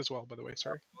Quarius as well. By the way,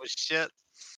 sorry. Oh shit.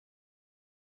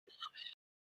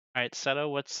 All right, Seto.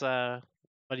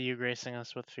 What are you gracing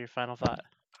us with for your final thought?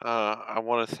 I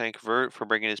want to thank Vert for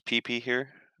bringing his PP here.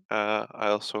 I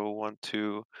also want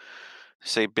to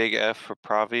say big F for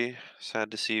Pravi. Sad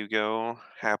to see you go.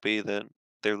 Happy that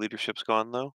their leadership's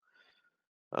gone though.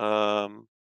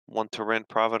 Want to rent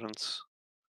Providence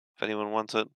if anyone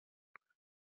wants it.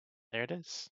 There it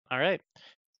is. All right.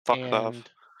 Fuck and off.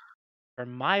 For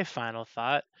my final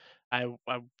thought,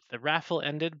 the raffle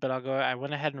ended, but I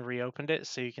went ahead and reopened it,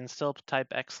 so you can still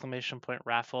type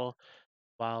 !raffle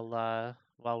while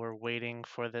we're waiting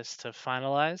for this to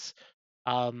finalize.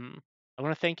 I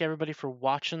want to thank everybody for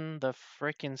watching the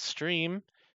frickin' stream.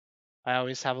 I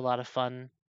always have a lot of fun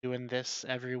doing this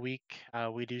every week.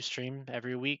 We do stream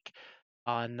every week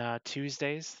on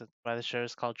Tuesdays. That's why the show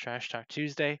is called Trash Talk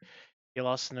Tuesday. You'll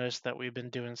also notice that we've been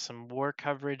doing some war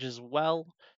coverage as well.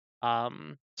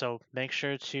 So make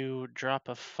sure to drop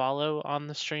a follow on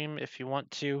the stream if you want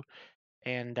to.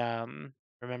 And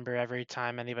remember, every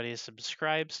time anybody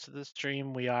subscribes to the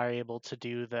stream, we are able to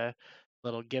do the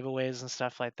little giveaways and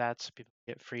stuff like that, so people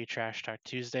get free Trash Talk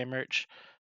Tuesday merch.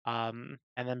 And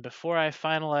then before I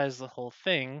finalize the whole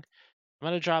thing, I'm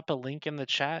gonna drop a link in the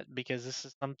chat because this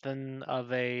is something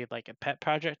of a pet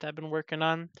project I've been working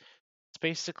on. It's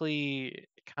basically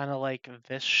kind of like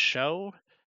this show,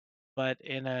 but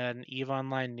in an EVE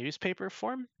Online newspaper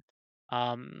form.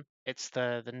 It's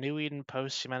the New Eden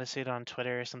Post. You might have seen it on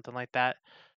Twitter or something like that.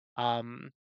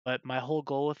 But my whole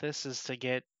goal with this is to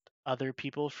get other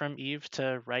people from EVE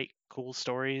to write cool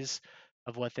stories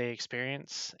of what they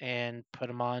experience and put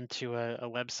them onto a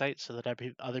website so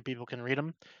that other people can read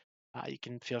them. You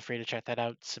can feel free to check that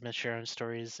out, submit your own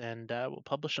stories, and we'll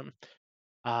publish them.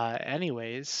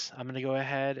 Anyways, I'm going to go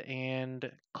ahead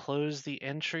and close the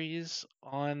entries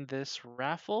on this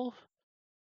raffle.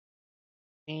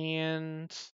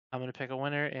 And I'm going to pick a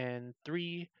winner in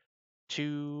 3,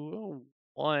 2,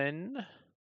 1.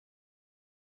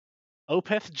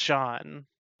 Opeth John.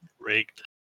 Rigged.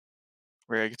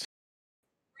 Rigged.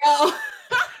 Oh,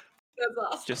 that's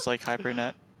awesome. Just like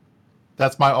HyperNet.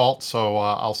 That's my alt, so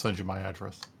I'll send you my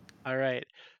address. All right.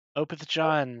 Opeth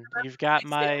John, you've got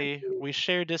my... We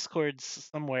share Discords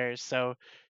somewhere, so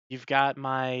you've got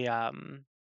my... You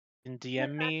can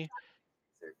DM me.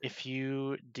 If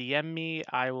you DM me,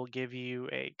 I will give you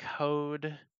a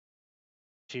code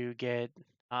to get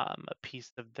a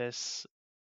piece of this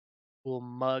cool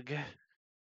mug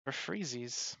for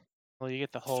freezies. Well, you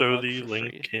get the whole Throw mug the for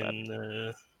link free. But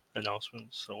in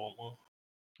announcements. I want one.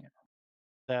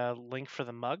 the link for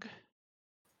the mug.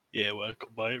 Yeah, where I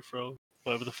could buy it from,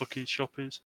 whatever the fuck his shop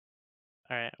is.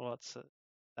 All right. Well, it's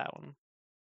that one.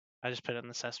 I just put it in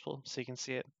the cesspool so you can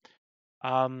see it.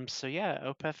 So yeah,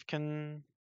 Opeth can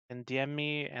DM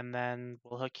me, and then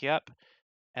we'll hook you up,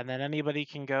 and then anybody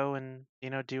can go and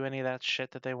do any of that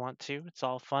shit that they want to. It's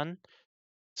all fun.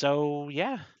 So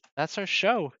yeah, that's our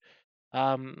show.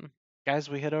 Guys,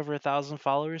 we hit over 1,000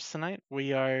 followers tonight.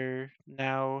 We are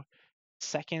now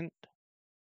second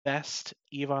best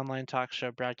EVE Online talk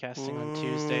show broadcasting on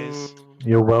Tuesdays.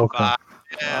 You're welcome.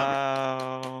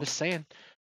 Wow. Just saying.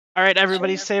 All right,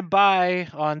 everybody, say bye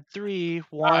on 3,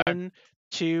 1,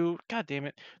 2. God damn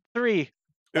it, 3.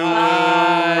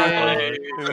 Bye.